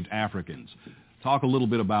enslaved Africans. Talk a little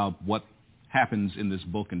bit about what happens in this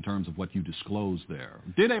book in terms of what you disclose there.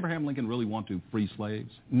 Did Abraham Lincoln really want to free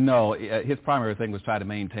slaves? No, his primary thing was try to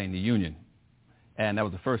maintain the Union. And that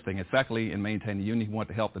was the first thing. And secondly, in maintaining the Union, he wanted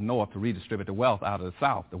to help the North to redistribute the wealth out of the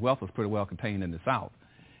South. The wealth was pretty well contained in the South.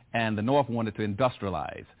 And the North wanted to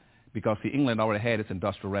industrialize, because England already had its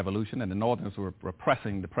industrial revolution, and the Northerners were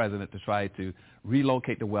pressing the president to try to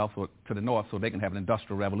relocate the wealth to the North so they can have an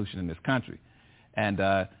industrial revolution in this country.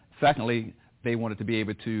 And secondly, they wanted to be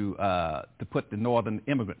able to put the Northern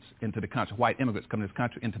immigrants into the country, white immigrants come to this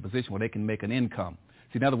country, into a position where they can make an income.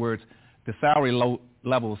 See, in other words, the salary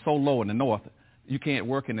level was so low in the North, you can't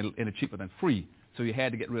work in a cheaper than free, so you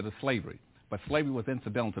had to get rid of slavery. But slavery was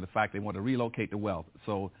incidental to the fact they wanted to relocate the wealth,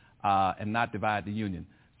 and not divide the Union.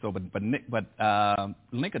 So, but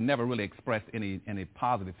Lincoln never really expressed any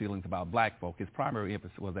positive feelings about black folk. His primary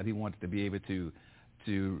emphasis was that he wanted to be able to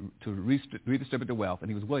redistribute the wealth, and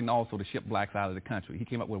he was willing also to ship blacks out of the country. He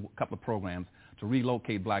came up with a couple of programs to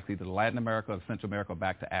relocate blacks either to Latin America or Central America or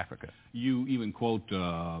back to Africa. You even quote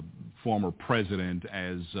former president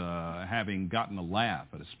as having gotten a laugh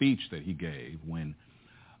at a speech that he gave when,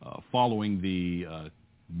 following the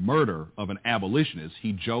murder of an abolitionist,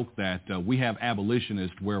 he joked that we have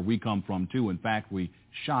abolitionists where we come from too. In fact, we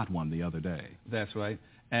shot one the other day. That's right.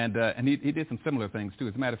 And he did some similar things too.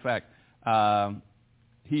 As a matter of fact,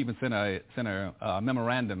 he even sent a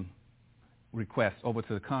memorandum request over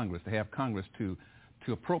to the Congress to have Congress to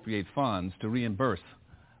appropriate funds to reimburse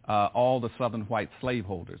all the Southern white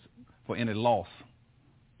slaveholders for any loss,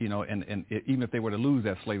 and even if they were to lose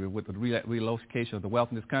that slavery with the relocation of the wealth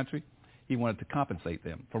in this country, he wanted to compensate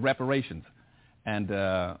them for reparations. And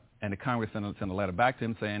the Congress sent a letter back to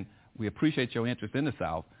him saying, we appreciate your interest in the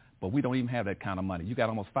South, but we don't even have that kind of money. You got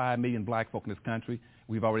almost 5 million black folk in this country.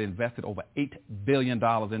 We've already invested over $8 billion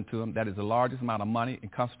into them. That is the largest amount of money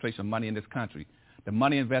and concentration of money in this country. The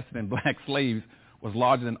money invested in black slaves was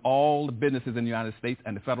larger than all the businesses in the United States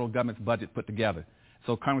and the federal government's budget put together.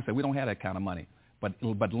 So Congress said, we don't have that kind of money.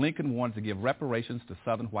 But Lincoln wanted to give reparations to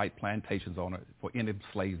Southern white plantations owners for any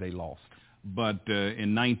slaves they lost. But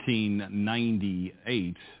in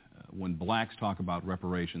 1998, when blacks talk about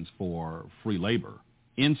reparations for free labor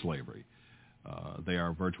in slavery, they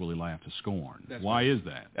are virtually laughed to scorn. Why is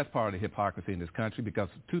that? That's part of the hypocrisy in this country, because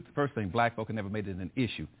the first thing, black folk have never made it an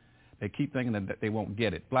issue. They keep thinking that they won't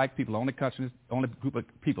get it. Black people are the only group of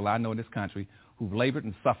people I know in this country who've labored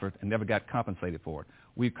and suffered and never got compensated for it.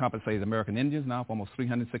 We've compensated American Indians now for almost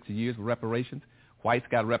 360 years with reparations. Whites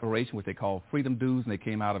got reparation, which they call freedom dues, and they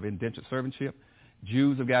came out of indentured servantship.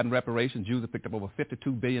 Jews have gotten reparations. Jews have picked up over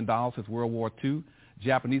 $52 billion since World War II.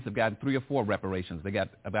 Japanese have gotten 3 or 4 reparations. They got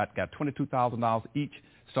 $22,000 each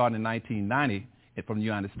starting in 1990 from the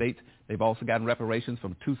United States. They've also gotten reparations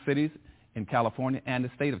from 2 cities in California and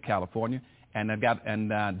the state of California. And they've got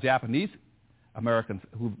Japanese Americans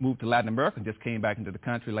who moved to Latin America and just came back into the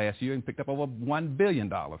country last year and picked up over $1 billion.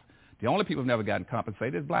 The only people who've never gotten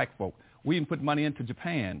compensated is black folk. We even put money into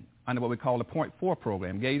Japan under what we call the Point 4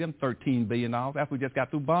 program, gave them $13 billion after we just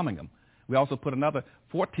got through bombing them. We also put another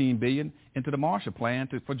 $14 billion into the Marshall Plan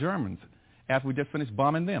for Germans after we just finished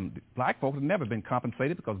bombing them. Black folk have never been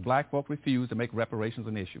compensated because black folk refuse to make reparations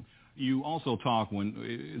an issue. You also talk,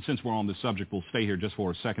 since we're on this subject, we'll stay here just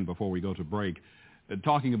for a second before we go to break,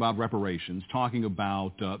 talking about reparations, talking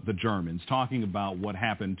about the Germans, talking about what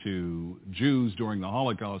happened to Jews during the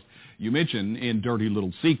Holocaust. You mentioned in Dirty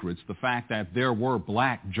Little Secrets the fact that there were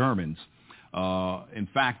black Germans. In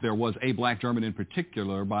fact, there was a black German in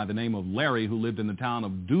particular by the name of Larry who lived in the town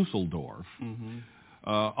of Dusseldorf,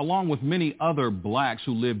 along with many other blacks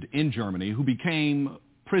who lived in Germany who became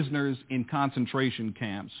prisoners in concentration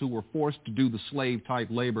camps who were forced to do the slave-type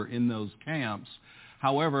labor in those camps.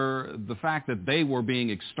 However, the fact that they were being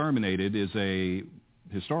exterminated is a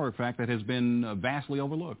historic fact that has been vastly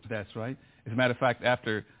overlooked. That's right. As a matter of fact,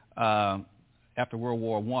 after World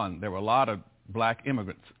War I, there were a lot of black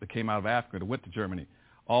immigrants that came out of Africa that went to Germany.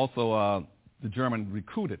 Also, the Germans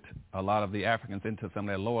recruited a lot of the Africans into some of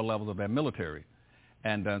their lower levels of their military.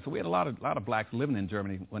 And so we had a lot of blacks living in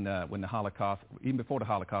Germany when the Holocaust, even before the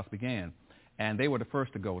Holocaust began. And they were the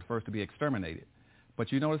first to go, the first to be exterminated.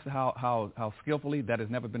 But you notice how skillfully that has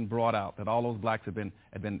never been brought out, that all those blacks have been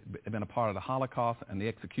a part of the Holocaust and the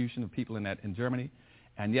execution of people in Germany.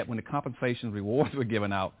 And yet when the compensation rewards were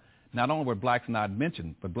given out, not only were blacks not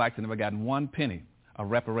mentioned, but blacks had never gotten 1 penny of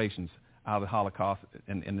reparations out of the Holocaust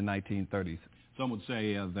in the 1930s. Some would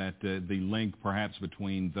say that the link perhaps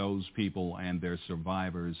between those people and their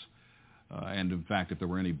survivors, and in fact if there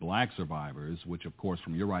were any black survivors, which of course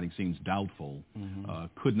from your writing seems doubtful,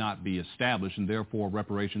 could not be established, and therefore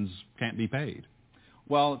reparations can't be paid.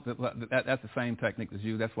 Well, that's the same technique as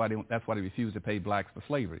you. That's why they refuse to pay blacks for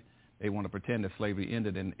slavery. They want to pretend that slavery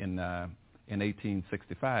ended in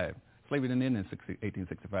 1865. Slavery didn't end in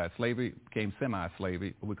 1865. Slavery became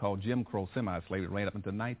semi-slavery, what we call Jim Crow semi-slavery, right up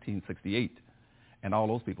until 1968. And all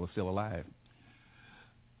those people are still alive.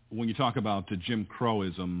 When you talk about Jim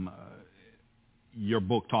Crowism, your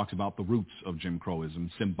book talks about the roots of Jim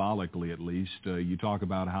Crowism, symbolically at least. You talk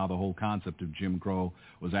about how the whole concept of Jim Crow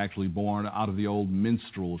was actually born out of the old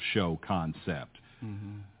minstrel show concept.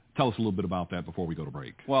 Tell us a little bit about that before we go to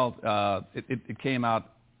break. Well, it came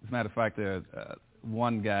out, as a matter of fact,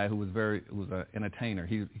 one guy who was an entertainer.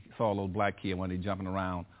 He saw a little black kid one day jumping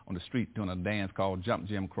around on the street doing a dance called Jump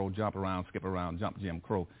Jim Crow, jump around, skip around, jump Jim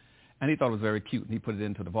Crow, and he thought it was very cute, and he put it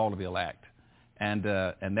into the Vaudeville Act, and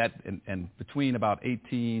between about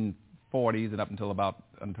 1840s and up until about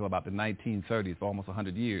the 1930s, for almost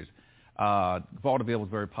 100 years, vaudeville was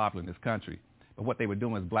very popular in this country. But what they were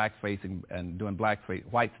doing was blackfacing and doing blackface,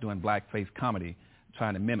 whites doing blackface comedy,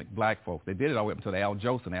 trying to mimic black folks. They did it all the way up until Al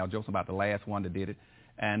Jolson. Al Jolson about the last one that did it.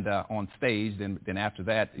 And on stage, then after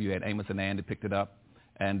that, you had Amos and Ann that picked it up,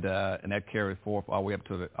 and that carried forth all the way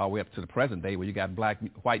up to the present day, where you got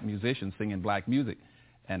white musicians singing black music.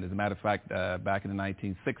 And as a matter of fact, back in the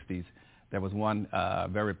 1960s, there was one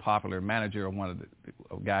very popular manager,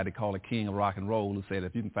 a guy they call the king of rock and roll, who said,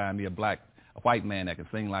 if you can find me a white man that can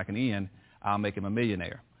sing like an Ian, I'll make him a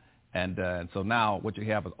millionaire. And so now what you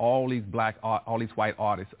have is all these white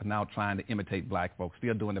artists are now trying to imitate black folks,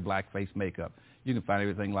 still doing the blackface makeup. You can find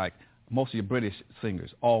everything like most of your British singers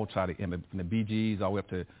all try to imitate, from the Bee Gees all the way up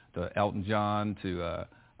to Elton John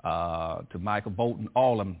to Michael Bolton.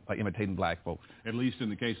 All of them are imitating black folks. At least in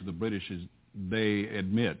the case of the British, they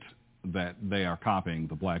admit that they are copying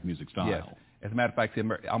the black music style. Yes. As a matter of fact,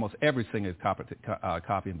 almost every singer is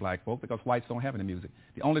copying black folk because whites don't have any music.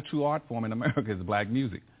 The only true art form in America is black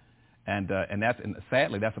music. And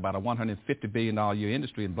sadly, that's about a $150 billion a year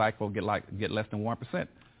industry, and black folk get less than 1%.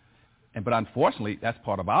 But unfortunately, that's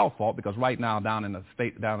part of our fault, because right now down in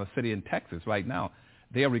the city in Texas, right now,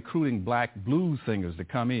 they are recruiting black blues singers to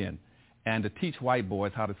come in and to teach white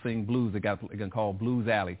boys how to sing blues. They're going to call Blues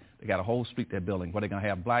Alley. They got a whole street they're building where they're going to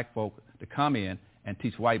have black folk to come in and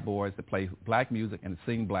teach white boys to play black music and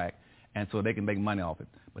sing black, and so they can make money off it.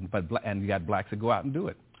 And you got blacks that go out and do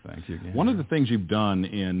it. Thank you. One of the things you've done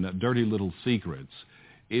in Dirty Little Secrets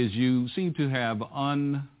is you seem to have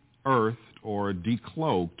unearthed or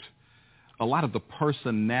decloaked a lot of the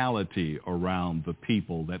personality around the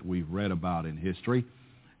people that we've read about in history,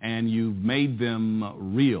 and you've made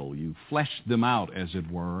them real. You've fleshed them out, as it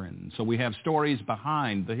were, and so we have stories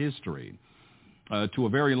behind the history. To a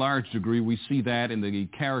very large degree, we see that in the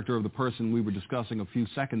character of the person we were discussing a few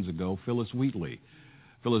seconds ago, Phyllis Wheatley.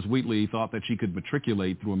 Phyllis Wheatley thought that she could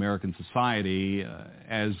matriculate through American society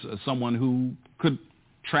as someone who could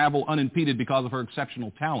travel unimpeded because of her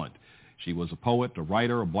exceptional talent. She was a poet, a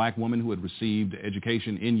writer, a black woman who had received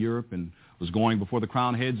education in Europe and was going before the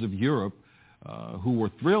crowned heads of Europe who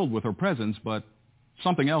were thrilled with her presence, but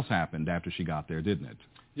something else happened after she got there, didn't it?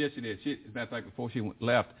 Yes, she did. As a matter of fact, before she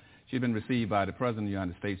left, she had been received by the President of the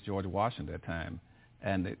United States, George Washington, at that time,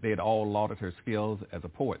 and they had all lauded her skills as a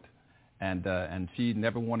poet. And she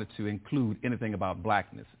never wanted to include anything about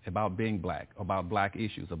blackness, about being black, about black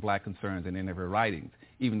issues or black concerns in any of her writings,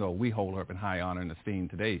 even though we hold her up in high honor and esteem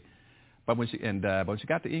today. But when she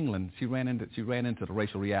got to England, she ran into the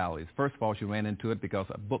racial realities. First of all, she ran into it because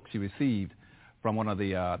a book she received from one of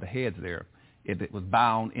the heads there, it was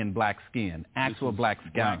bound in black skin, actual black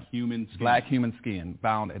skin. Black human skin. Black human skin,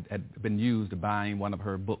 bound, had been used to bind one of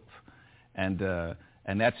her books. And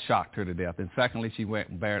that shocked her to death. And secondly, she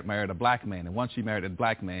married a black man. And once she married a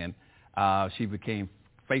black man, she became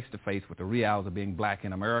face-to-face with the realities of being black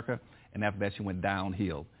in America. And after that, she went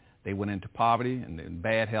downhill. They went into poverty and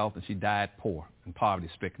bad health, and she died poor and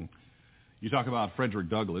poverty-stricken. You talk about Frederick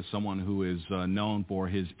Douglass, someone who is known for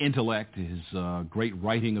his intellect, his great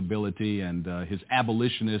writing ability, and his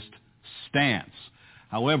abolitionist stance.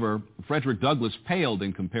 However, Frederick Douglass paled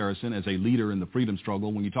in comparison as a leader in the freedom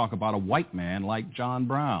struggle when you talk about a white man like John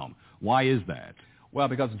Brown. Why is that? Well,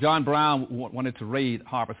 because John Brown wanted to raid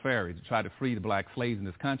Harper's Ferry to try to free the black slaves in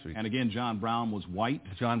this country. And again, John Brown was white.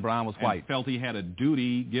 John Brown was white. Felt he had a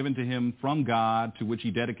duty given to him from God to which he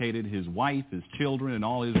dedicated his wife, his children, and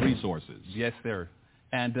all his resources. Yes, sir.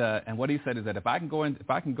 And what he said is that if I can go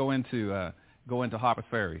into Harper's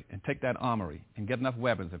Ferry and take that armory and get enough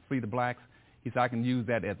weapons and free the blacks, he said I can use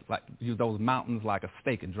that use those mountains like a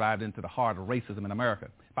stake and drive it into the heart of racism in America.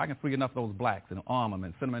 If I can free enough of those blacks and arm them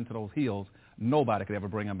and send them into those hills, nobody could ever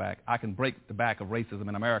bring them back. I can break the back of racism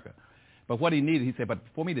in America. But what he needed, he said, but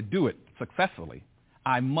for me to do it successfully,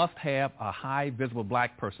 I must have a high visible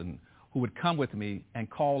black person who would come with me and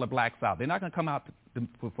call the blacks out. They're not going to come out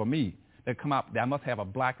for me. They come out. I must have a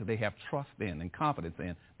black that they have trust in and confidence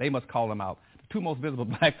in. They must call them out. The two most visible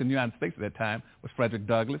blacks in the United States at that time was Frederick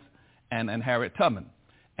Douglass and Harriet Tubman.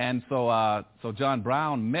 And so John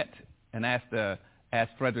Brown met and asked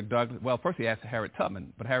Frederick Douglass. Well, first he asked Harriet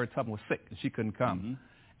Tubman, but Harriet Tubman was sick and she couldn't come. Mm-hmm.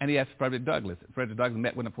 And he asked Frederick Douglass. Frederick Douglass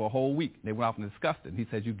met with him for a whole week. They went off and discussed it. And he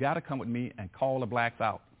said, "You got to come with me and call the blacks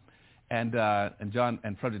out." And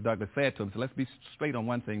Frederick Douglass said to him, "So let's be straight on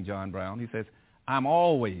one thing, John Brown." He says, "I'm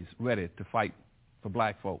always ready to fight for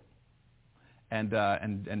black folk." And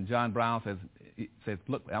John Brown says,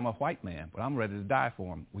 "Look, I'm a white man, but I'm ready to die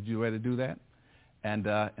for him. Would you ready to do that?" And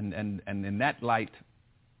in that light,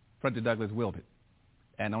 Frederick Douglass willed it.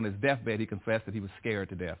 And on his deathbed, he confessed that he was scared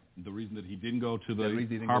to death. The reason that he didn't go to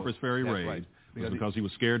the Harper's Ferry raid was because he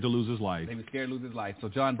was scared to lose his life. He was scared to lose his life. So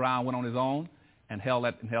John Brown went on his own and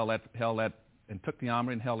took the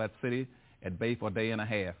armory and held that city at bay for a day and a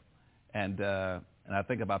half. And I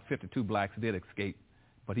think about 52 blacks did escape.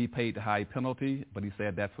 But he paid the high penalty, but he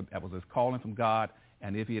said that was his calling from God,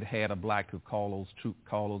 and if he had had a black to call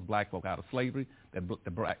those black folk out of slavery,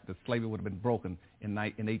 the slavery would have been broken in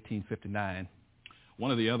 1859. One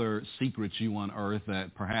of the other secrets you unearth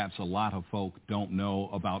that perhaps a lot of folk don't know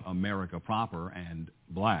about America proper and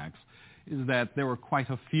blacks is that there were quite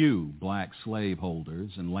a few black slaveholders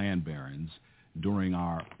and land barons during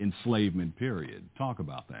our enslavement period. Talk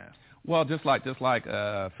about that. Well, just like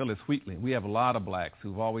Phyllis Wheatley, we have a lot of blacks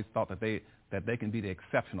who've always thought that they can be the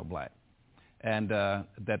exceptional black, and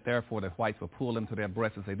that therefore the whites will pull them to their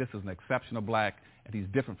breasts and say, "This is an exceptional black, and he's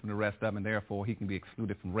different from the rest of them, and therefore he can be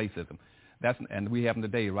excluded from racism." And we have them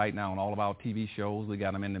today, right now, on all of our TV shows. We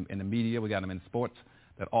got them in the media. We got them in sports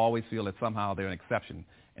that always feel that somehow they're an exception.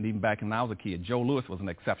 And even back when I was a kid, Joe Louis was an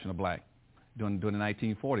exceptional black during the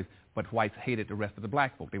 1940s. But whites hated the rest of the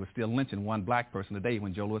black folk. They were still lynching one black person a day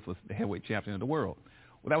when Joe Louis was the heavyweight champion of the world.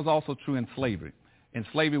 Well, that was also true in slavery. In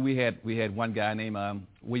slavery, we had one guy named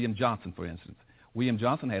William Johnson, for instance. William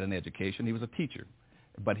Johnson had an education. He was a teacher.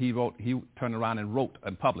 But he turned around and wrote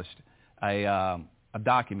and published a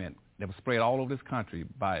document that was spread all over this country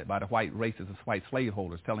by the white racists and white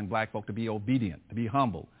slaveholders, telling black folk to be obedient, to be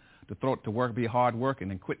humble, to work, be hard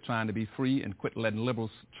working, and quit trying to be free and quit letting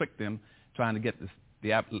liberals trick them, trying to get to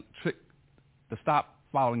stop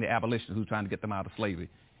following the abolitionists who are trying to get them out of slavery.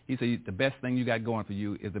 He said the best thing you got going for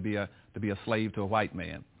you is to be a slave to a white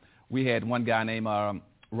man. We had one guy named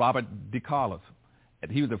Robert DeCarlos.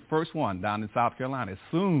 He was the first one down in South Carolina. As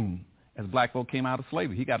soon as black folk came out of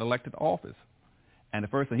slavery, he got elected to office. And the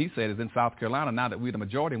first thing he said is, in South Carolina, now that we're the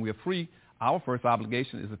majority and we're free, our first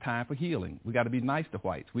obligation is a time for healing. We got to be nice to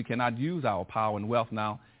whites. We cannot use our power and wealth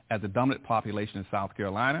now as the dominant population in South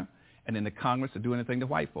Carolina and in the Congress to do anything to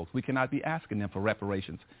white folks. We cannot be asking them for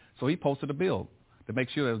reparations. So he posted a bill to make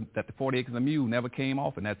sure that the 40 acres of mule never came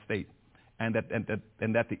off in that state, and that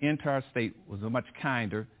the entire state was a much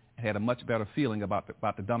kinder and had a much better feeling about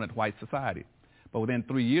the dominant white society. But within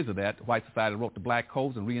 3 years of that, white society wrote the black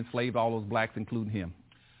codes and re-enslaved all those blacks, including him.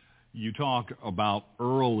 You talk about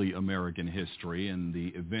early American history and the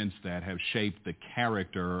events that have shaped the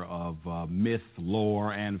character of myth,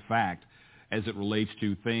 lore, and fact as it relates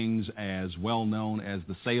to things as well known as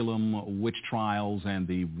the Salem witch trials and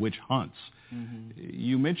the witch hunts. Mm-hmm.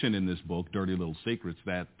 You mentioned in this book, Dirty Little Secrets,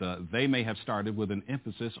 that they may have started with an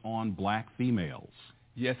emphasis on black females.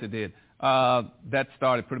 Yes, it did. That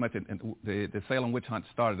started pretty much, the Salem witch hunt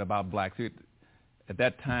started about blacks. At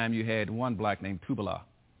that time, you had one black named Tubala.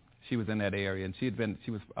 She was in that area, and she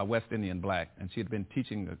was a West Indian black, and she had been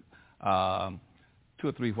teaching 2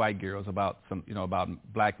 or 3 white girls about about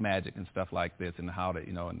black magic and stuff like this, and how to,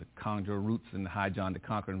 and the conjure roots and the High John the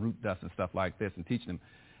Conqueror and root dust and stuff like this, and teaching them.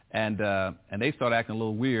 And they started acting a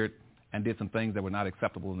little weird and did some things that were not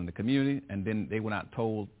acceptable in the community, and then they went out and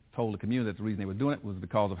told the community that the reason they were doing it was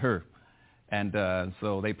because of her. And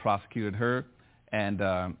so they prosecuted her, and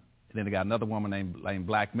then they got another woman named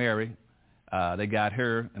Black Mary. They got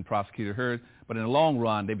her and prosecuted her. But in the long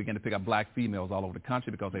run, they began to pick up black females all over the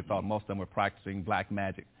country because they thought most of them were practicing black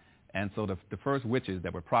magic. And so the first witches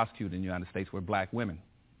that were prosecuted in the United States were black women.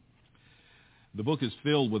 The book is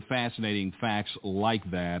filled with fascinating facts like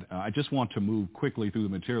that. I just want to move quickly through the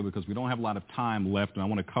material because we don't have a lot of time left, and I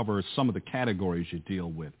want to cover some of the categories you deal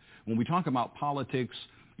with. When we talk about politics,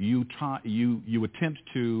 you attempt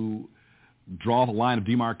to draw the line of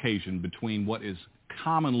demarcation between what is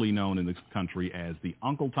commonly known in this country as the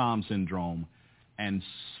Uncle Tom syndrome and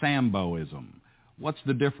Samboism. What's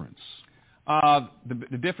the difference?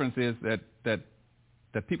 The difference is that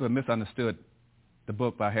people have misunderstood the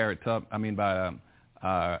book by Harriet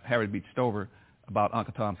Beach Stover about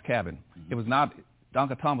Uncle Tom's Cabin. Mm-hmm. It was not,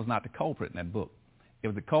 Uncle Tom was not the culprit in that book.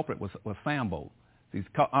 The culprit was Sambo.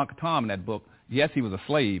 Uncle Tom in that book, yes, he was a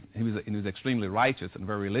slave. He was extremely righteous and a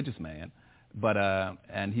very religious man, but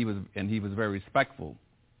and he was very respectful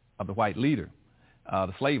of the white leader,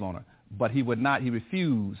 the slave owner. But he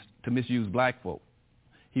refused to misuse black folk.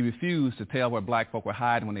 He refused to tell where black folk were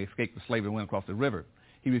hiding when they escaped the slavery and went across the river.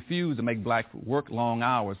 He refused to make blacks work long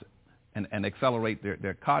hours and accelerate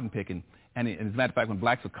their cotton picking. And as a matter of fact, when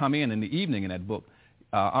blacks would come in the evening in that book,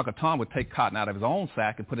 Uncle Tom would take cotton out of his own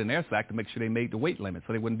sack and put it in their sack to make sure they made the weight limit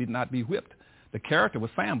so they wouldn't not be whipped. The character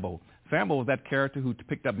was Sambo. Sambo was that character who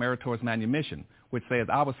picked up meritorious manumission, which says,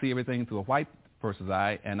 I would see everything through a white person's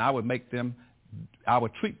eye, and I would treat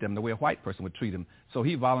them the way a white person would treat them. So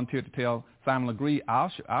he volunteered to tell Simon Legree, I'll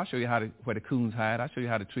show you where the coons hide. I'll show you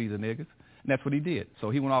how to treat the niggas. And that's what he did. So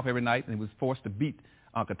he went off every night and he was forced to beat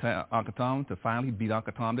Uncle Tom to finally beat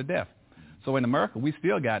Uncle Tom to death. So in America, we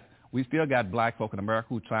still got black folk in America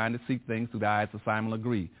who are trying to see things through the eyes of Simon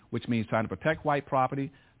Legree, which means trying to protect white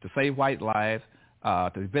property, to save white lives,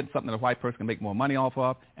 to invent something that a white person can make more money off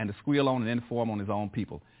of, and to squeal on and inform on his own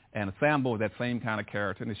people. And Sambo is that same kind of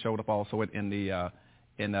character, and it showed up also when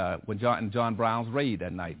John Brown's raid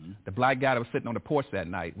that night. Mm-hmm. The black guy that was sitting on the porch that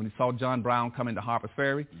night, when he saw John Brown come into Harper's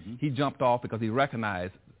Ferry, mm-hmm. he jumped off because he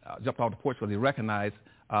recognized,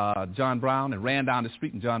 John Brown and ran down the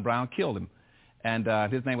street, and John Brown killed him. And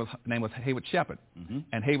his name was Hayward Shepherd. Mm-hmm.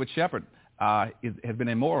 And Hayward Shepherd has been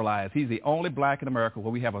immortalized. He's the only black in America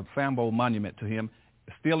where we have a Sambo monument to him,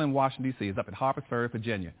 still in Washington, D.C. It's up at Harper's Ferry,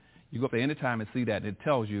 Virginia. You go up there any time and see that, and it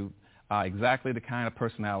tells you exactly the kind of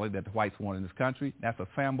personality that the whites want in this country. That's a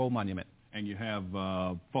Sambo monument. And you have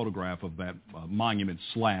a photograph of that monument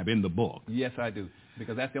slab in the book. Yes, I do,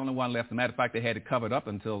 because that's the only one left. As a matter of fact, they had it covered up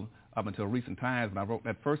until recent times. When I wrote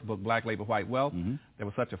that first book, Black Labor, White Wealth, mm-hmm. there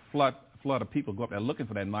was such a flood of people go up there looking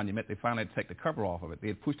for that monument, they finally had to take the cover off of it. They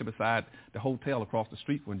had pushed it beside the hotel across the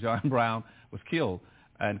street when John Brown was killed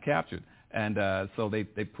and captured. And so they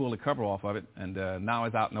pulled the cover off of it, and now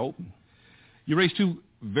it's out in the open. You raised two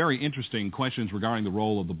very interesting questions regarding the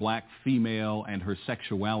role of the black female and her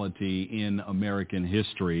sexuality in American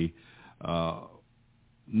history.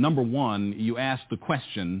 Number one, you asked the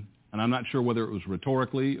question, and I'm not sure whether it was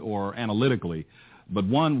rhetorically or analytically, but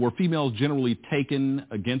one, were females generally taken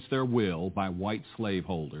against their will by white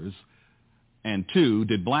slaveholders? And two,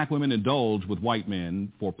 did black women indulge with white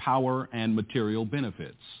men for power and material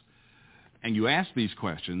benefits? And you asked these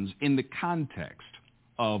questions in the context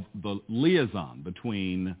of the liaison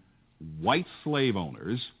between white slave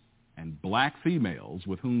owners and black females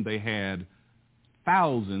with whom they had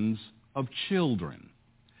thousands of children.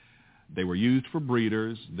 They were used for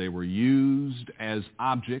breeders. They were used as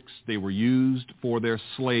objects. They were used for their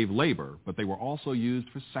slave labor, but they were also used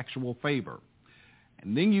for sexual favor.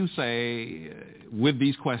 And then you say, with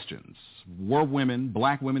these questions, were women,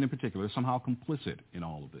 black women in particular, somehow complicit in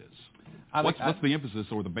all of this? What's the emphasis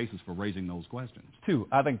or the basis for raising those questions? Two,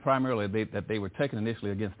 I think primarily that they were taken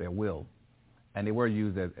initially against their will, and they were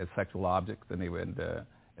used as sexual objects, and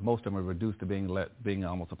most of them were reduced to being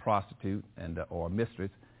almost a prostitute or a mistress,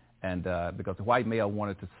 and because the white male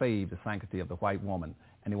wanted to save the sanctity of the white woman,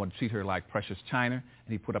 and he wanted to treat her like precious china,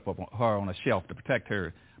 and he put her on a shelf to protect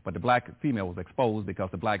her. But the black female was exposed because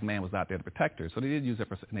the black man was out there to protect her. So they did use her,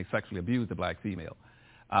 and they sexually abused the black female.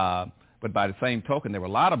 But by the same token, there were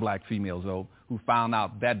a lot of black females, though, who found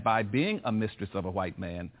out that by being a mistress of a white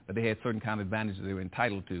man, that they had certain kind of advantages they were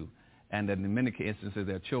entitled to. And that in many instances,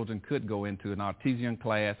 their children could go into an artisan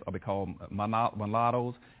class or be called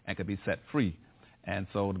mulattoes and could be set free. And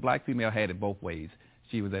so the black female had it both ways.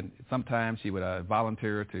 Sometimes she would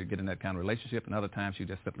volunteer to get in that kind of relationship, and other times she was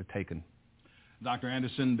just simply taken. Dr.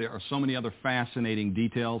 Anderson, there are so many other fascinating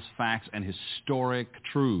details, facts, and historic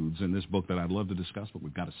truths in this book that I'd love to discuss, but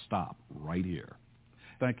we've got to stop right here.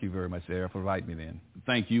 Thank you very much, Sarah, for inviting me in.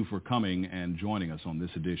 Thank you for coming and joining us on this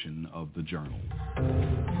edition of The Journal.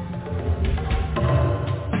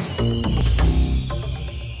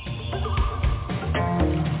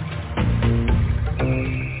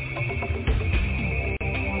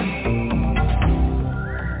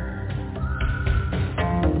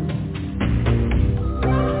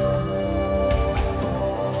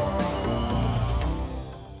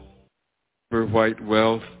 White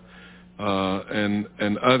wealth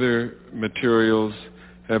and other materials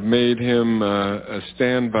have made him a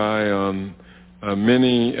standby on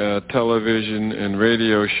many television and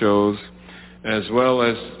radio shows, as well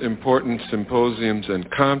as important symposiums and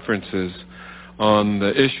conferences on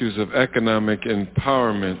the issues of economic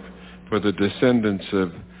empowerment for the descendants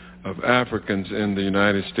of Africans in the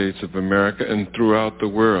United States of America and throughout the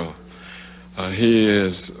world.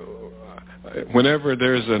 Whenever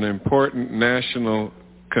there's an important national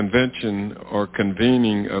convention or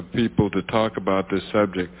convening of people to talk about this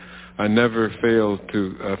subject, I never fail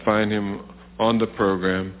to find him on the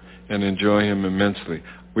program and enjoy him immensely.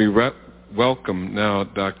 We welcome now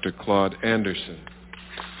Dr. Claude Anderson.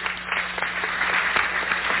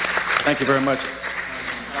 Thank you very much.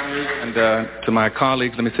 And to my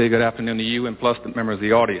colleagues, let me say good afternoon to you and plus the members of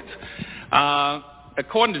the audience.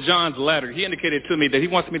 According to John's letter, he indicated to me that he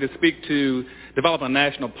wants me to speak to develop a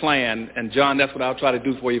national plan, and John, that's what I'll try to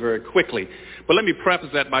do for you very quickly. But let me preface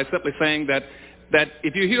that by simply saying that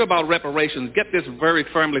if you hear about reparations, get this very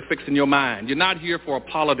firmly fixed in your mind. You're not here for a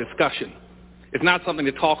parlor discussion. It's not something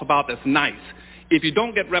to talk about that's nice. If you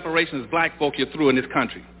don't get reparations as black folk, you're through in this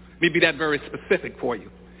country. Let me be that very specific for you.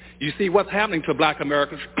 You see, what's happening to black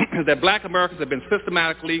Americans is that black Americans have been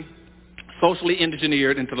systematically socially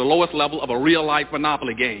engineered into the lowest level of a real-life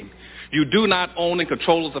monopoly game. You do not own and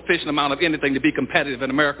control a sufficient amount of anything to be competitive in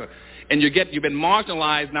America. And you've been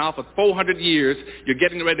marginalized now for 400 years. You're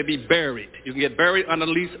getting ready to be buried. You can get buried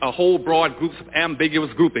underneath a whole broad groups of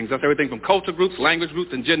ambiguous groupings. That's everything from culture groups, language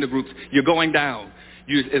groups, and gender groups. You're going down.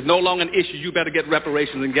 It's no longer an issue. You better get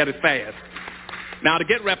reparations and get it fast. Now, to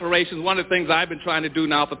get reparations, one of the things I've been trying to do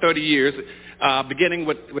now for 30 years, beginning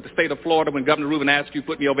with the state of Florida when Governor Reuben Askew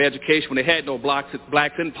put me over education when they had no blacks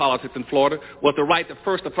in politics in Florida, was to write the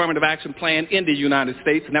first affirmative action plan in the United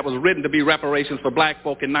States, and that was written to be reparations for black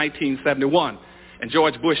folk in 1971. And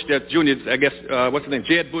George Bush Jr., I guess,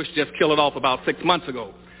 Jed Bush just killed it off about 6 months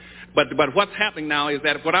ago. But what's happening now is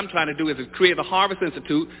that what I'm trying to do is create a Harvest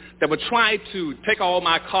Institute that would try to take all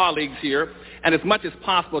my colleagues here and as much as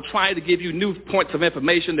possible try to give you new points of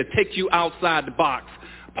information that take you outside the box.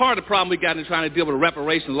 Part of the problem we got in trying to deal with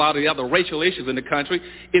reparations, a lot of the other racial issues in the country,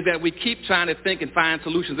 is that we keep trying to think and find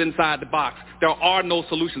solutions inside the box. There are no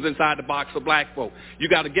solutions inside the box for black folk. You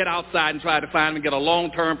got to get outside and try to find and get a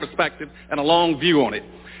long-term perspective and a long view on it.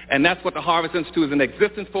 And that's what the Harvest Institute is in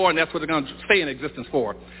existence for, and that's what they're going to stay in existence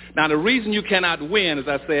for. Now, the reason you cannot win, as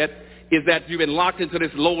I said, is that you've been locked into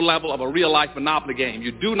this low level of a real-life monopoly game.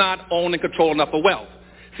 You do not own and control enough of wealth.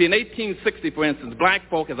 See, in 1860, for instance, black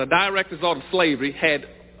folk, as a direct result of slavery, had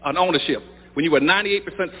an ownership. When you were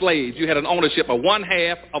 98% slaves, you had an ownership of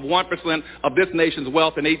 0.5% of this nation's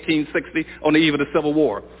wealth in 1860 on the eve of the Civil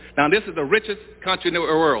War. Now, this is the richest country in the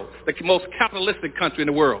world, the most capitalistic country in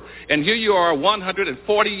the world. And here you are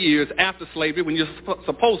 140 years after slavery when you're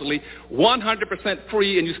supposedly 100%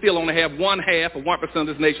 free and you still only have 0.5% of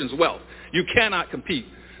this nation's wealth. You cannot compete.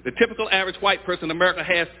 The typical average white person in America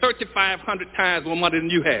has 3,500 times more money than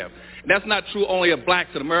you have. And that's not true only of blacks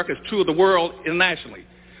in America. It's true of the world internationally.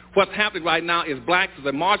 What's happening right now is blacks is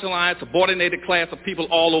a marginalized, subordinated class of people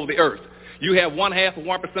all over the earth. You have 1/2 of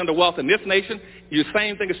 1% of the wealth in this nation. The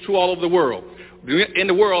same thing is true all over the world. In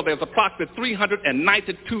the world, there's approximately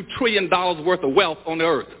 $392 trillion worth of wealth on the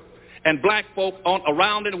earth. And black folk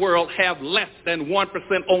around in the world have less than 1%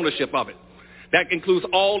 ownership of it. That includes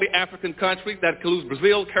all the African countries. That includes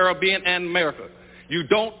Brazil, Caribbean, and America. You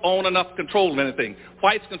don't own enough control of anything.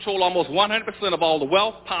 Whites control almost 100% of all the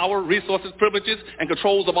wealth, power, resources, privileges, and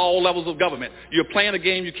controls of all levels of government. You're playing a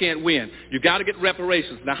game you can't win. You've got to get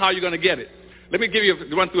reparations. Now, how are you going to get it? Let me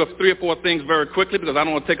run through 3 or 4 things very quickly because I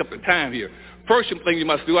don't want to take up the time here. First thing you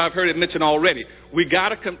must do, I've heard it mentioned already, we got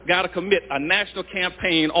to commit a national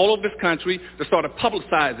campaign all over this country to start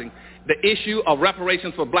publicizing the issue of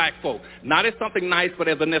reparations for black folk. Not as something nice, but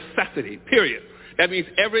as a necessity, period. That means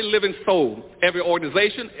every living soul, every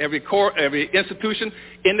organization, every institution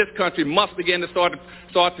in this country must begin to start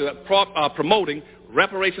promoting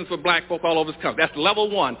reparations for black folk all over this country. That's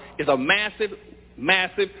level 1, is a massive,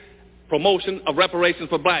 massive promotion of reparations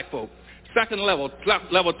for black folk. Second level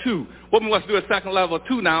 2, what we must do at second level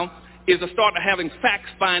 2 now is to start having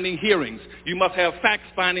fact-finding hearings. You must have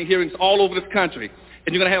fact-finding hearings all over this country.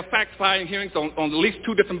 And you're going to have fact-finding hearings on at least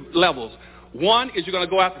 2 different levels. One is you're going to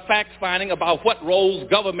go after fact-finding about what roles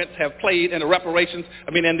governments have played in the reparations,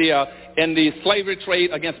 in the slavery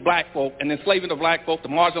trade against black folk, and enslavement of black folk, the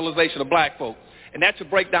marginalization of black folk. And that should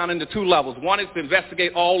break down into 2 levels. One is to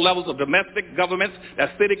investigate all levels of domestic governments,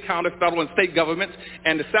 that's city, county, federal, and state governments.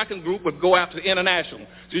 And the second group would go after the international.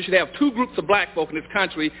 So you should have 2 groups of black folk in this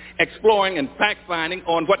country exploring and fact-finding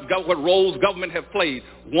on what roles government have played,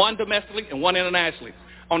 one domestically and one internationally.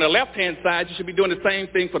 On the left-hand side, you should be doing the same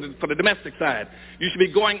thing for the domestic side. You should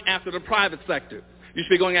be going after the private sector. You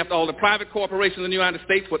should be going after all the private corporations in the United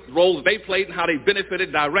States, what roles they played and how they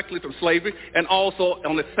benefited directly from slavery. And also,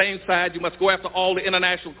 on the same side, you must go after all the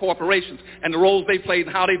international corporations and the roles they played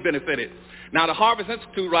and how they benefited. Now, the Harvard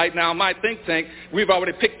Institute right now, my think tank, we've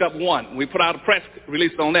already picked up one. We put out a press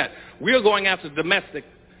release on that. We're going after domestic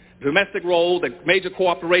role that major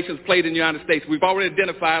corporations played in the United States. We've already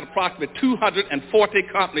identified approximately 240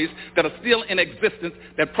 companies that are still in existence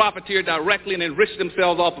that profiteer directly and enrich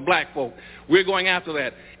themselves off of black folk. We're going after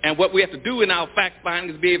that. And what we have to do in our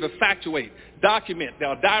fact-finding is be able to factuate, document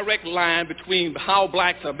the direct line between how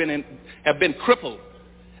blacks have been crippled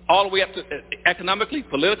all the way up to economically,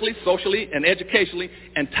 politically, socially, and educationally,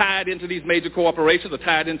 and tied into these major corporations or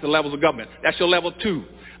tied into levels of government. That's your level 2.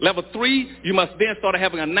 Level 3, you must then start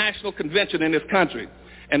having a national convention in this country.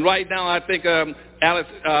 And right now, I think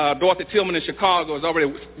Dorothy Tillman in Chicago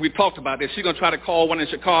we talked about this. She's going to try to call one in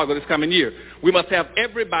Chicago this coming year. We must have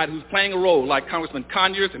everybody who's playing a role, like Congressman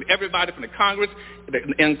Conyers and everybody from the Congress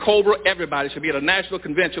and Cobra, everybody should be at a national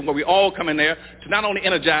convention where we all come in there to not only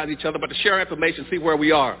energize each other, but to share information, see where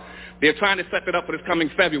we are. They're trying to set that up for this coming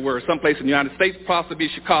February, someplace in the United States, possibly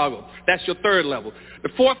Chicago. That's your 3rd level. The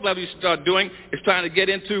 4th level you should start doing is out of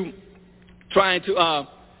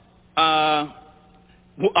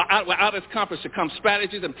this conference should come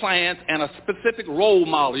strategies and plans and a specific role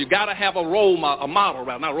model. You got to have a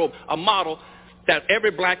model that every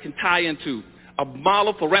black can tie into, a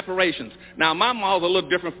model for reparations. Now, my model is a little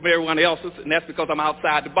different from everyone else's, and that's because I'm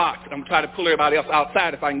outside the box. I'm trying to pull everybody else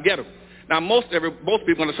outside if I can get them. Now, most people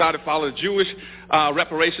are going to try to follow the Jewish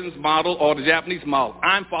reparations model or the Japanese model.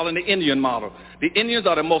 I'm following the Indian model. The Indians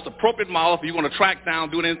are the most appropriate model if you want to track down,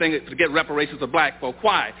 doing anything to get reparations of black folk.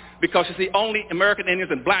 Why? Because you see, only American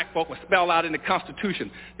Indians and black folk were spelled out in the Constitution.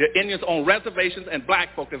 The Indians own reservations and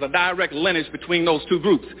black folk. There's a direct lineage between those 2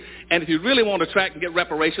 groups. And if you really want to track and get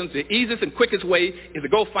reparations, the easiest and quickest way is to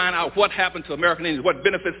go find out what happened to American Indians, what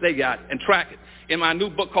benefits they got, and track it. In my new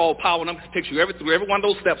book called Power Numbers, it takes you through every one of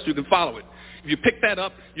those steps. You can follow it. If you pick that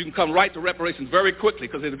up, you can come right to reparations very quickly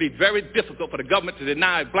because it would be very difficult for the government to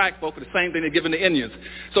deny black folk the same thing they're giving the Indians.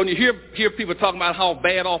 So when you hear people talking about how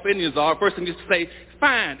bad off Indians are, first thing you say,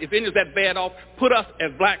 fine, if Indians that bad off, put us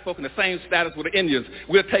as black folk in the same status with the Indians.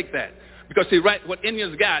 We'll take that. Because see, right, what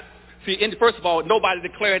Indians got, first of all, nobody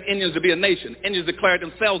declared Indians to be a nation. Indians declared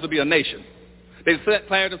themselves to be a nation. They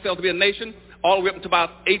declared themselves to be a nation all the way up to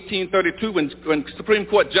about 1832 when Supreme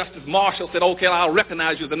Court Justice Marshall said, okay, I'll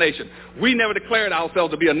recognize you as a nation. We never declared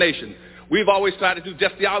ourselves to be a nation. We've always tried to do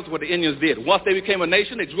just the opposite of what the Indians did. Once they became a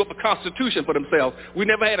nation, they drew up a constitution for themselves. We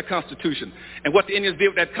never had a constitution. And what the Indians did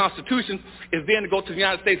with that constitution is then to go to the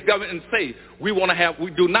United States government and say, we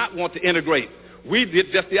do not want to integrate. We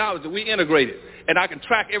did just the opposite. We integrated. And I can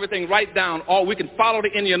track everything right down, or we can follow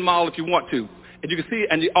the Indian model if you want to. And you can see,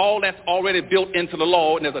 and all that's already built into the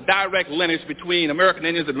law, and there's a direct lineage between American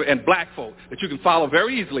Indians and black folk that you can follow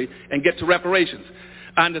very easily and get to reparations.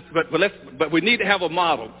 But we need to have a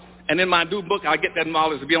model. And in my new book, I get that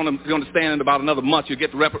model to be on the stand in about another month. You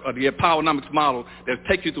get the Powernomics model that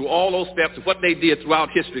take you through all those steps of what they did throughout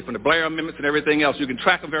history, from the Blair Amendments and everything else. You can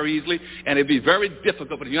track them very easily, and it'd be very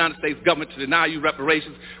difficult for the United States government to deny you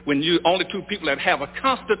reparations when you only two people that have a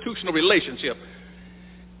constitutional relationship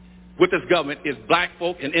with this government is black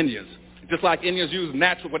folk and Indians. Just like Indians use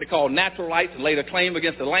what they call natural rights and lay a claim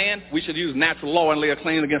against the land, we should use natural law and lay a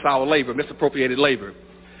claim against our labor, misappropriated labor.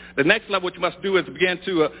 The next level what you must do is begin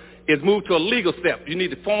to move to a legal step. You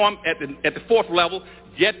need to form at the fourth level,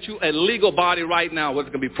 get you a legal body right now, whether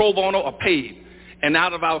it's going to be pro bono or paid. And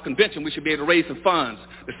out of our convention, we should be able to raise some funds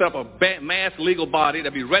to set up a mass legal body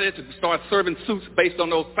that be ready to start serving suits based on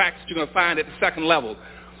those facts that you're going to find at the second level.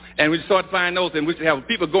 And we start to find those, and we should have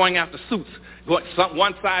people going after suits.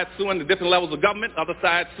 One side suing the different levels of government, other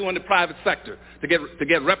side suing the private sector to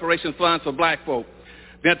get reparation funds for black folk.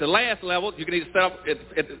 Then at the last level, you need to set up,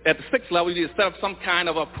 at the sixth level, you need to set up some kind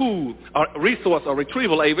of a pool, or resource, or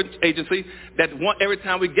retrieval agency that every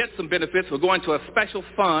time we get some benefits, we're going to a special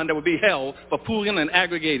fund that will be held for pooling and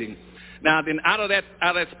aggregating. Now, then out of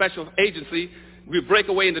that special agency, we break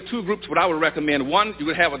away into two groups, what I would recommend. One, you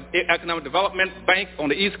would have an economic development bank on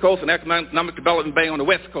the East Coast and an economic development bank on the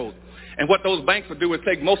West Coast. And what those banks would do is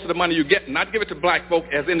take most of the money you get and not give it to black folk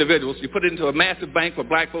as individuals. You put it into a massive bank where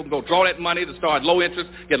black folk can go draw that money to start low interest,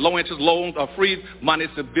 get low interest loans or free monies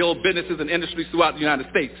to build businesses and industries throughout the United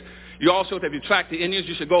States. You also, if you track the Indians,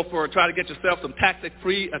 you should try to get yourself some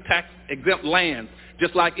tax-free, tax-exempt land.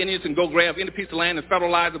 Just like Indians can go grab any piece of land and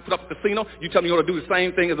federalize and put up a casino, you tell me you want to do the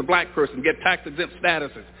same thing as a black person, get tax-exempt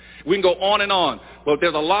statuses. We can go on and on. But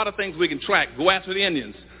there's a lot of things we can track. Go after the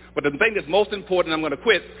Indians. But the thing that's most important, I'm going to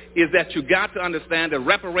quit, is that you got to understand that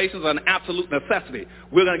reparations are an absolute necessity.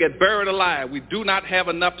 We're going to get buried alive. We do not have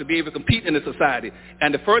enough to be able to compete in this society.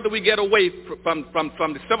 And the further we get away from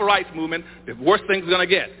the civil rights movement, the worse things are going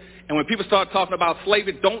to get. And when people start talking about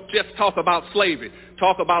slavery, don't just talk about slavery.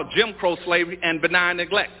 Talk about Jim Crow slavery and benign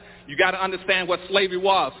neglect. You got to understand what slavery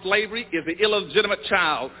was. Slavery is the illegitimate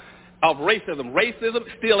child of racism. Racism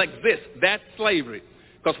still exists. That's slavery.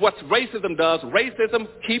 Because what racism does, racism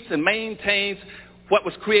keeps and maintains what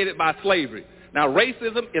was created by slavery. Now,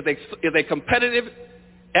 racism is a competitive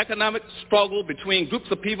economic struggle between groups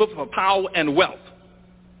of people for power and wealth.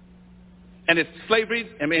 And it's slavery,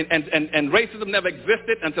 and racism never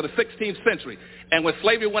existed until the 16th century. And when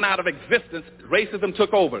slavery went out of existence, racism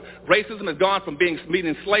took over. Racism has gone from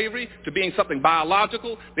meaning slavery to being something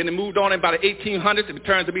biological. Then it moved on in about the 1800s. It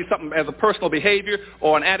turned to be something as a personal behavior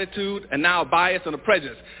or an attitude, and now a bias and a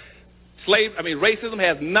prejudice. Racism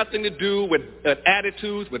has nothing to do with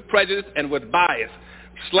attitudes, with prejudice, and with bias.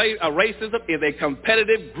 Racism is a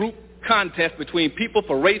competitive group contest between people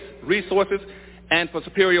for race, resources, and for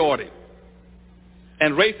superiority.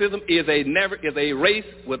 And racism is a race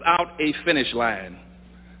without a finish line.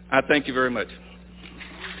 I thank you very much.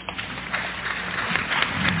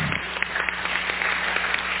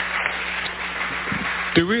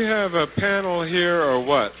 Do we have a panel here or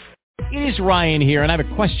what? It is Ryan here, and I have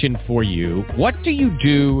a question for you. What do you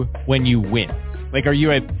do when you win? Like, are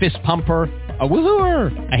you a fist pumper, a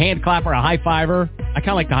woohooer, a hand clapper, a high fiver? I kind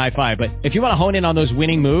of like the high five, but if you want to hone in on those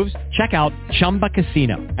winning moves, check out Chumba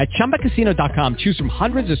Casino. At ChumbaCasino.com, choose from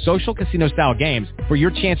hundreds of social casino-style games for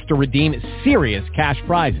your chance to redeem serious cash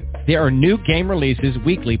prizes. There are new game releases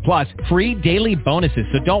weekly, plus free daily bonuses,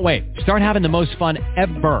 so don't wait. Start having the most fun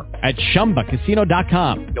ever at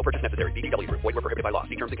ChumbaCasino.com. No purchase necessary. VGW Group. Void where prohibited by law.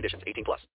 See terms and conditions. 18+.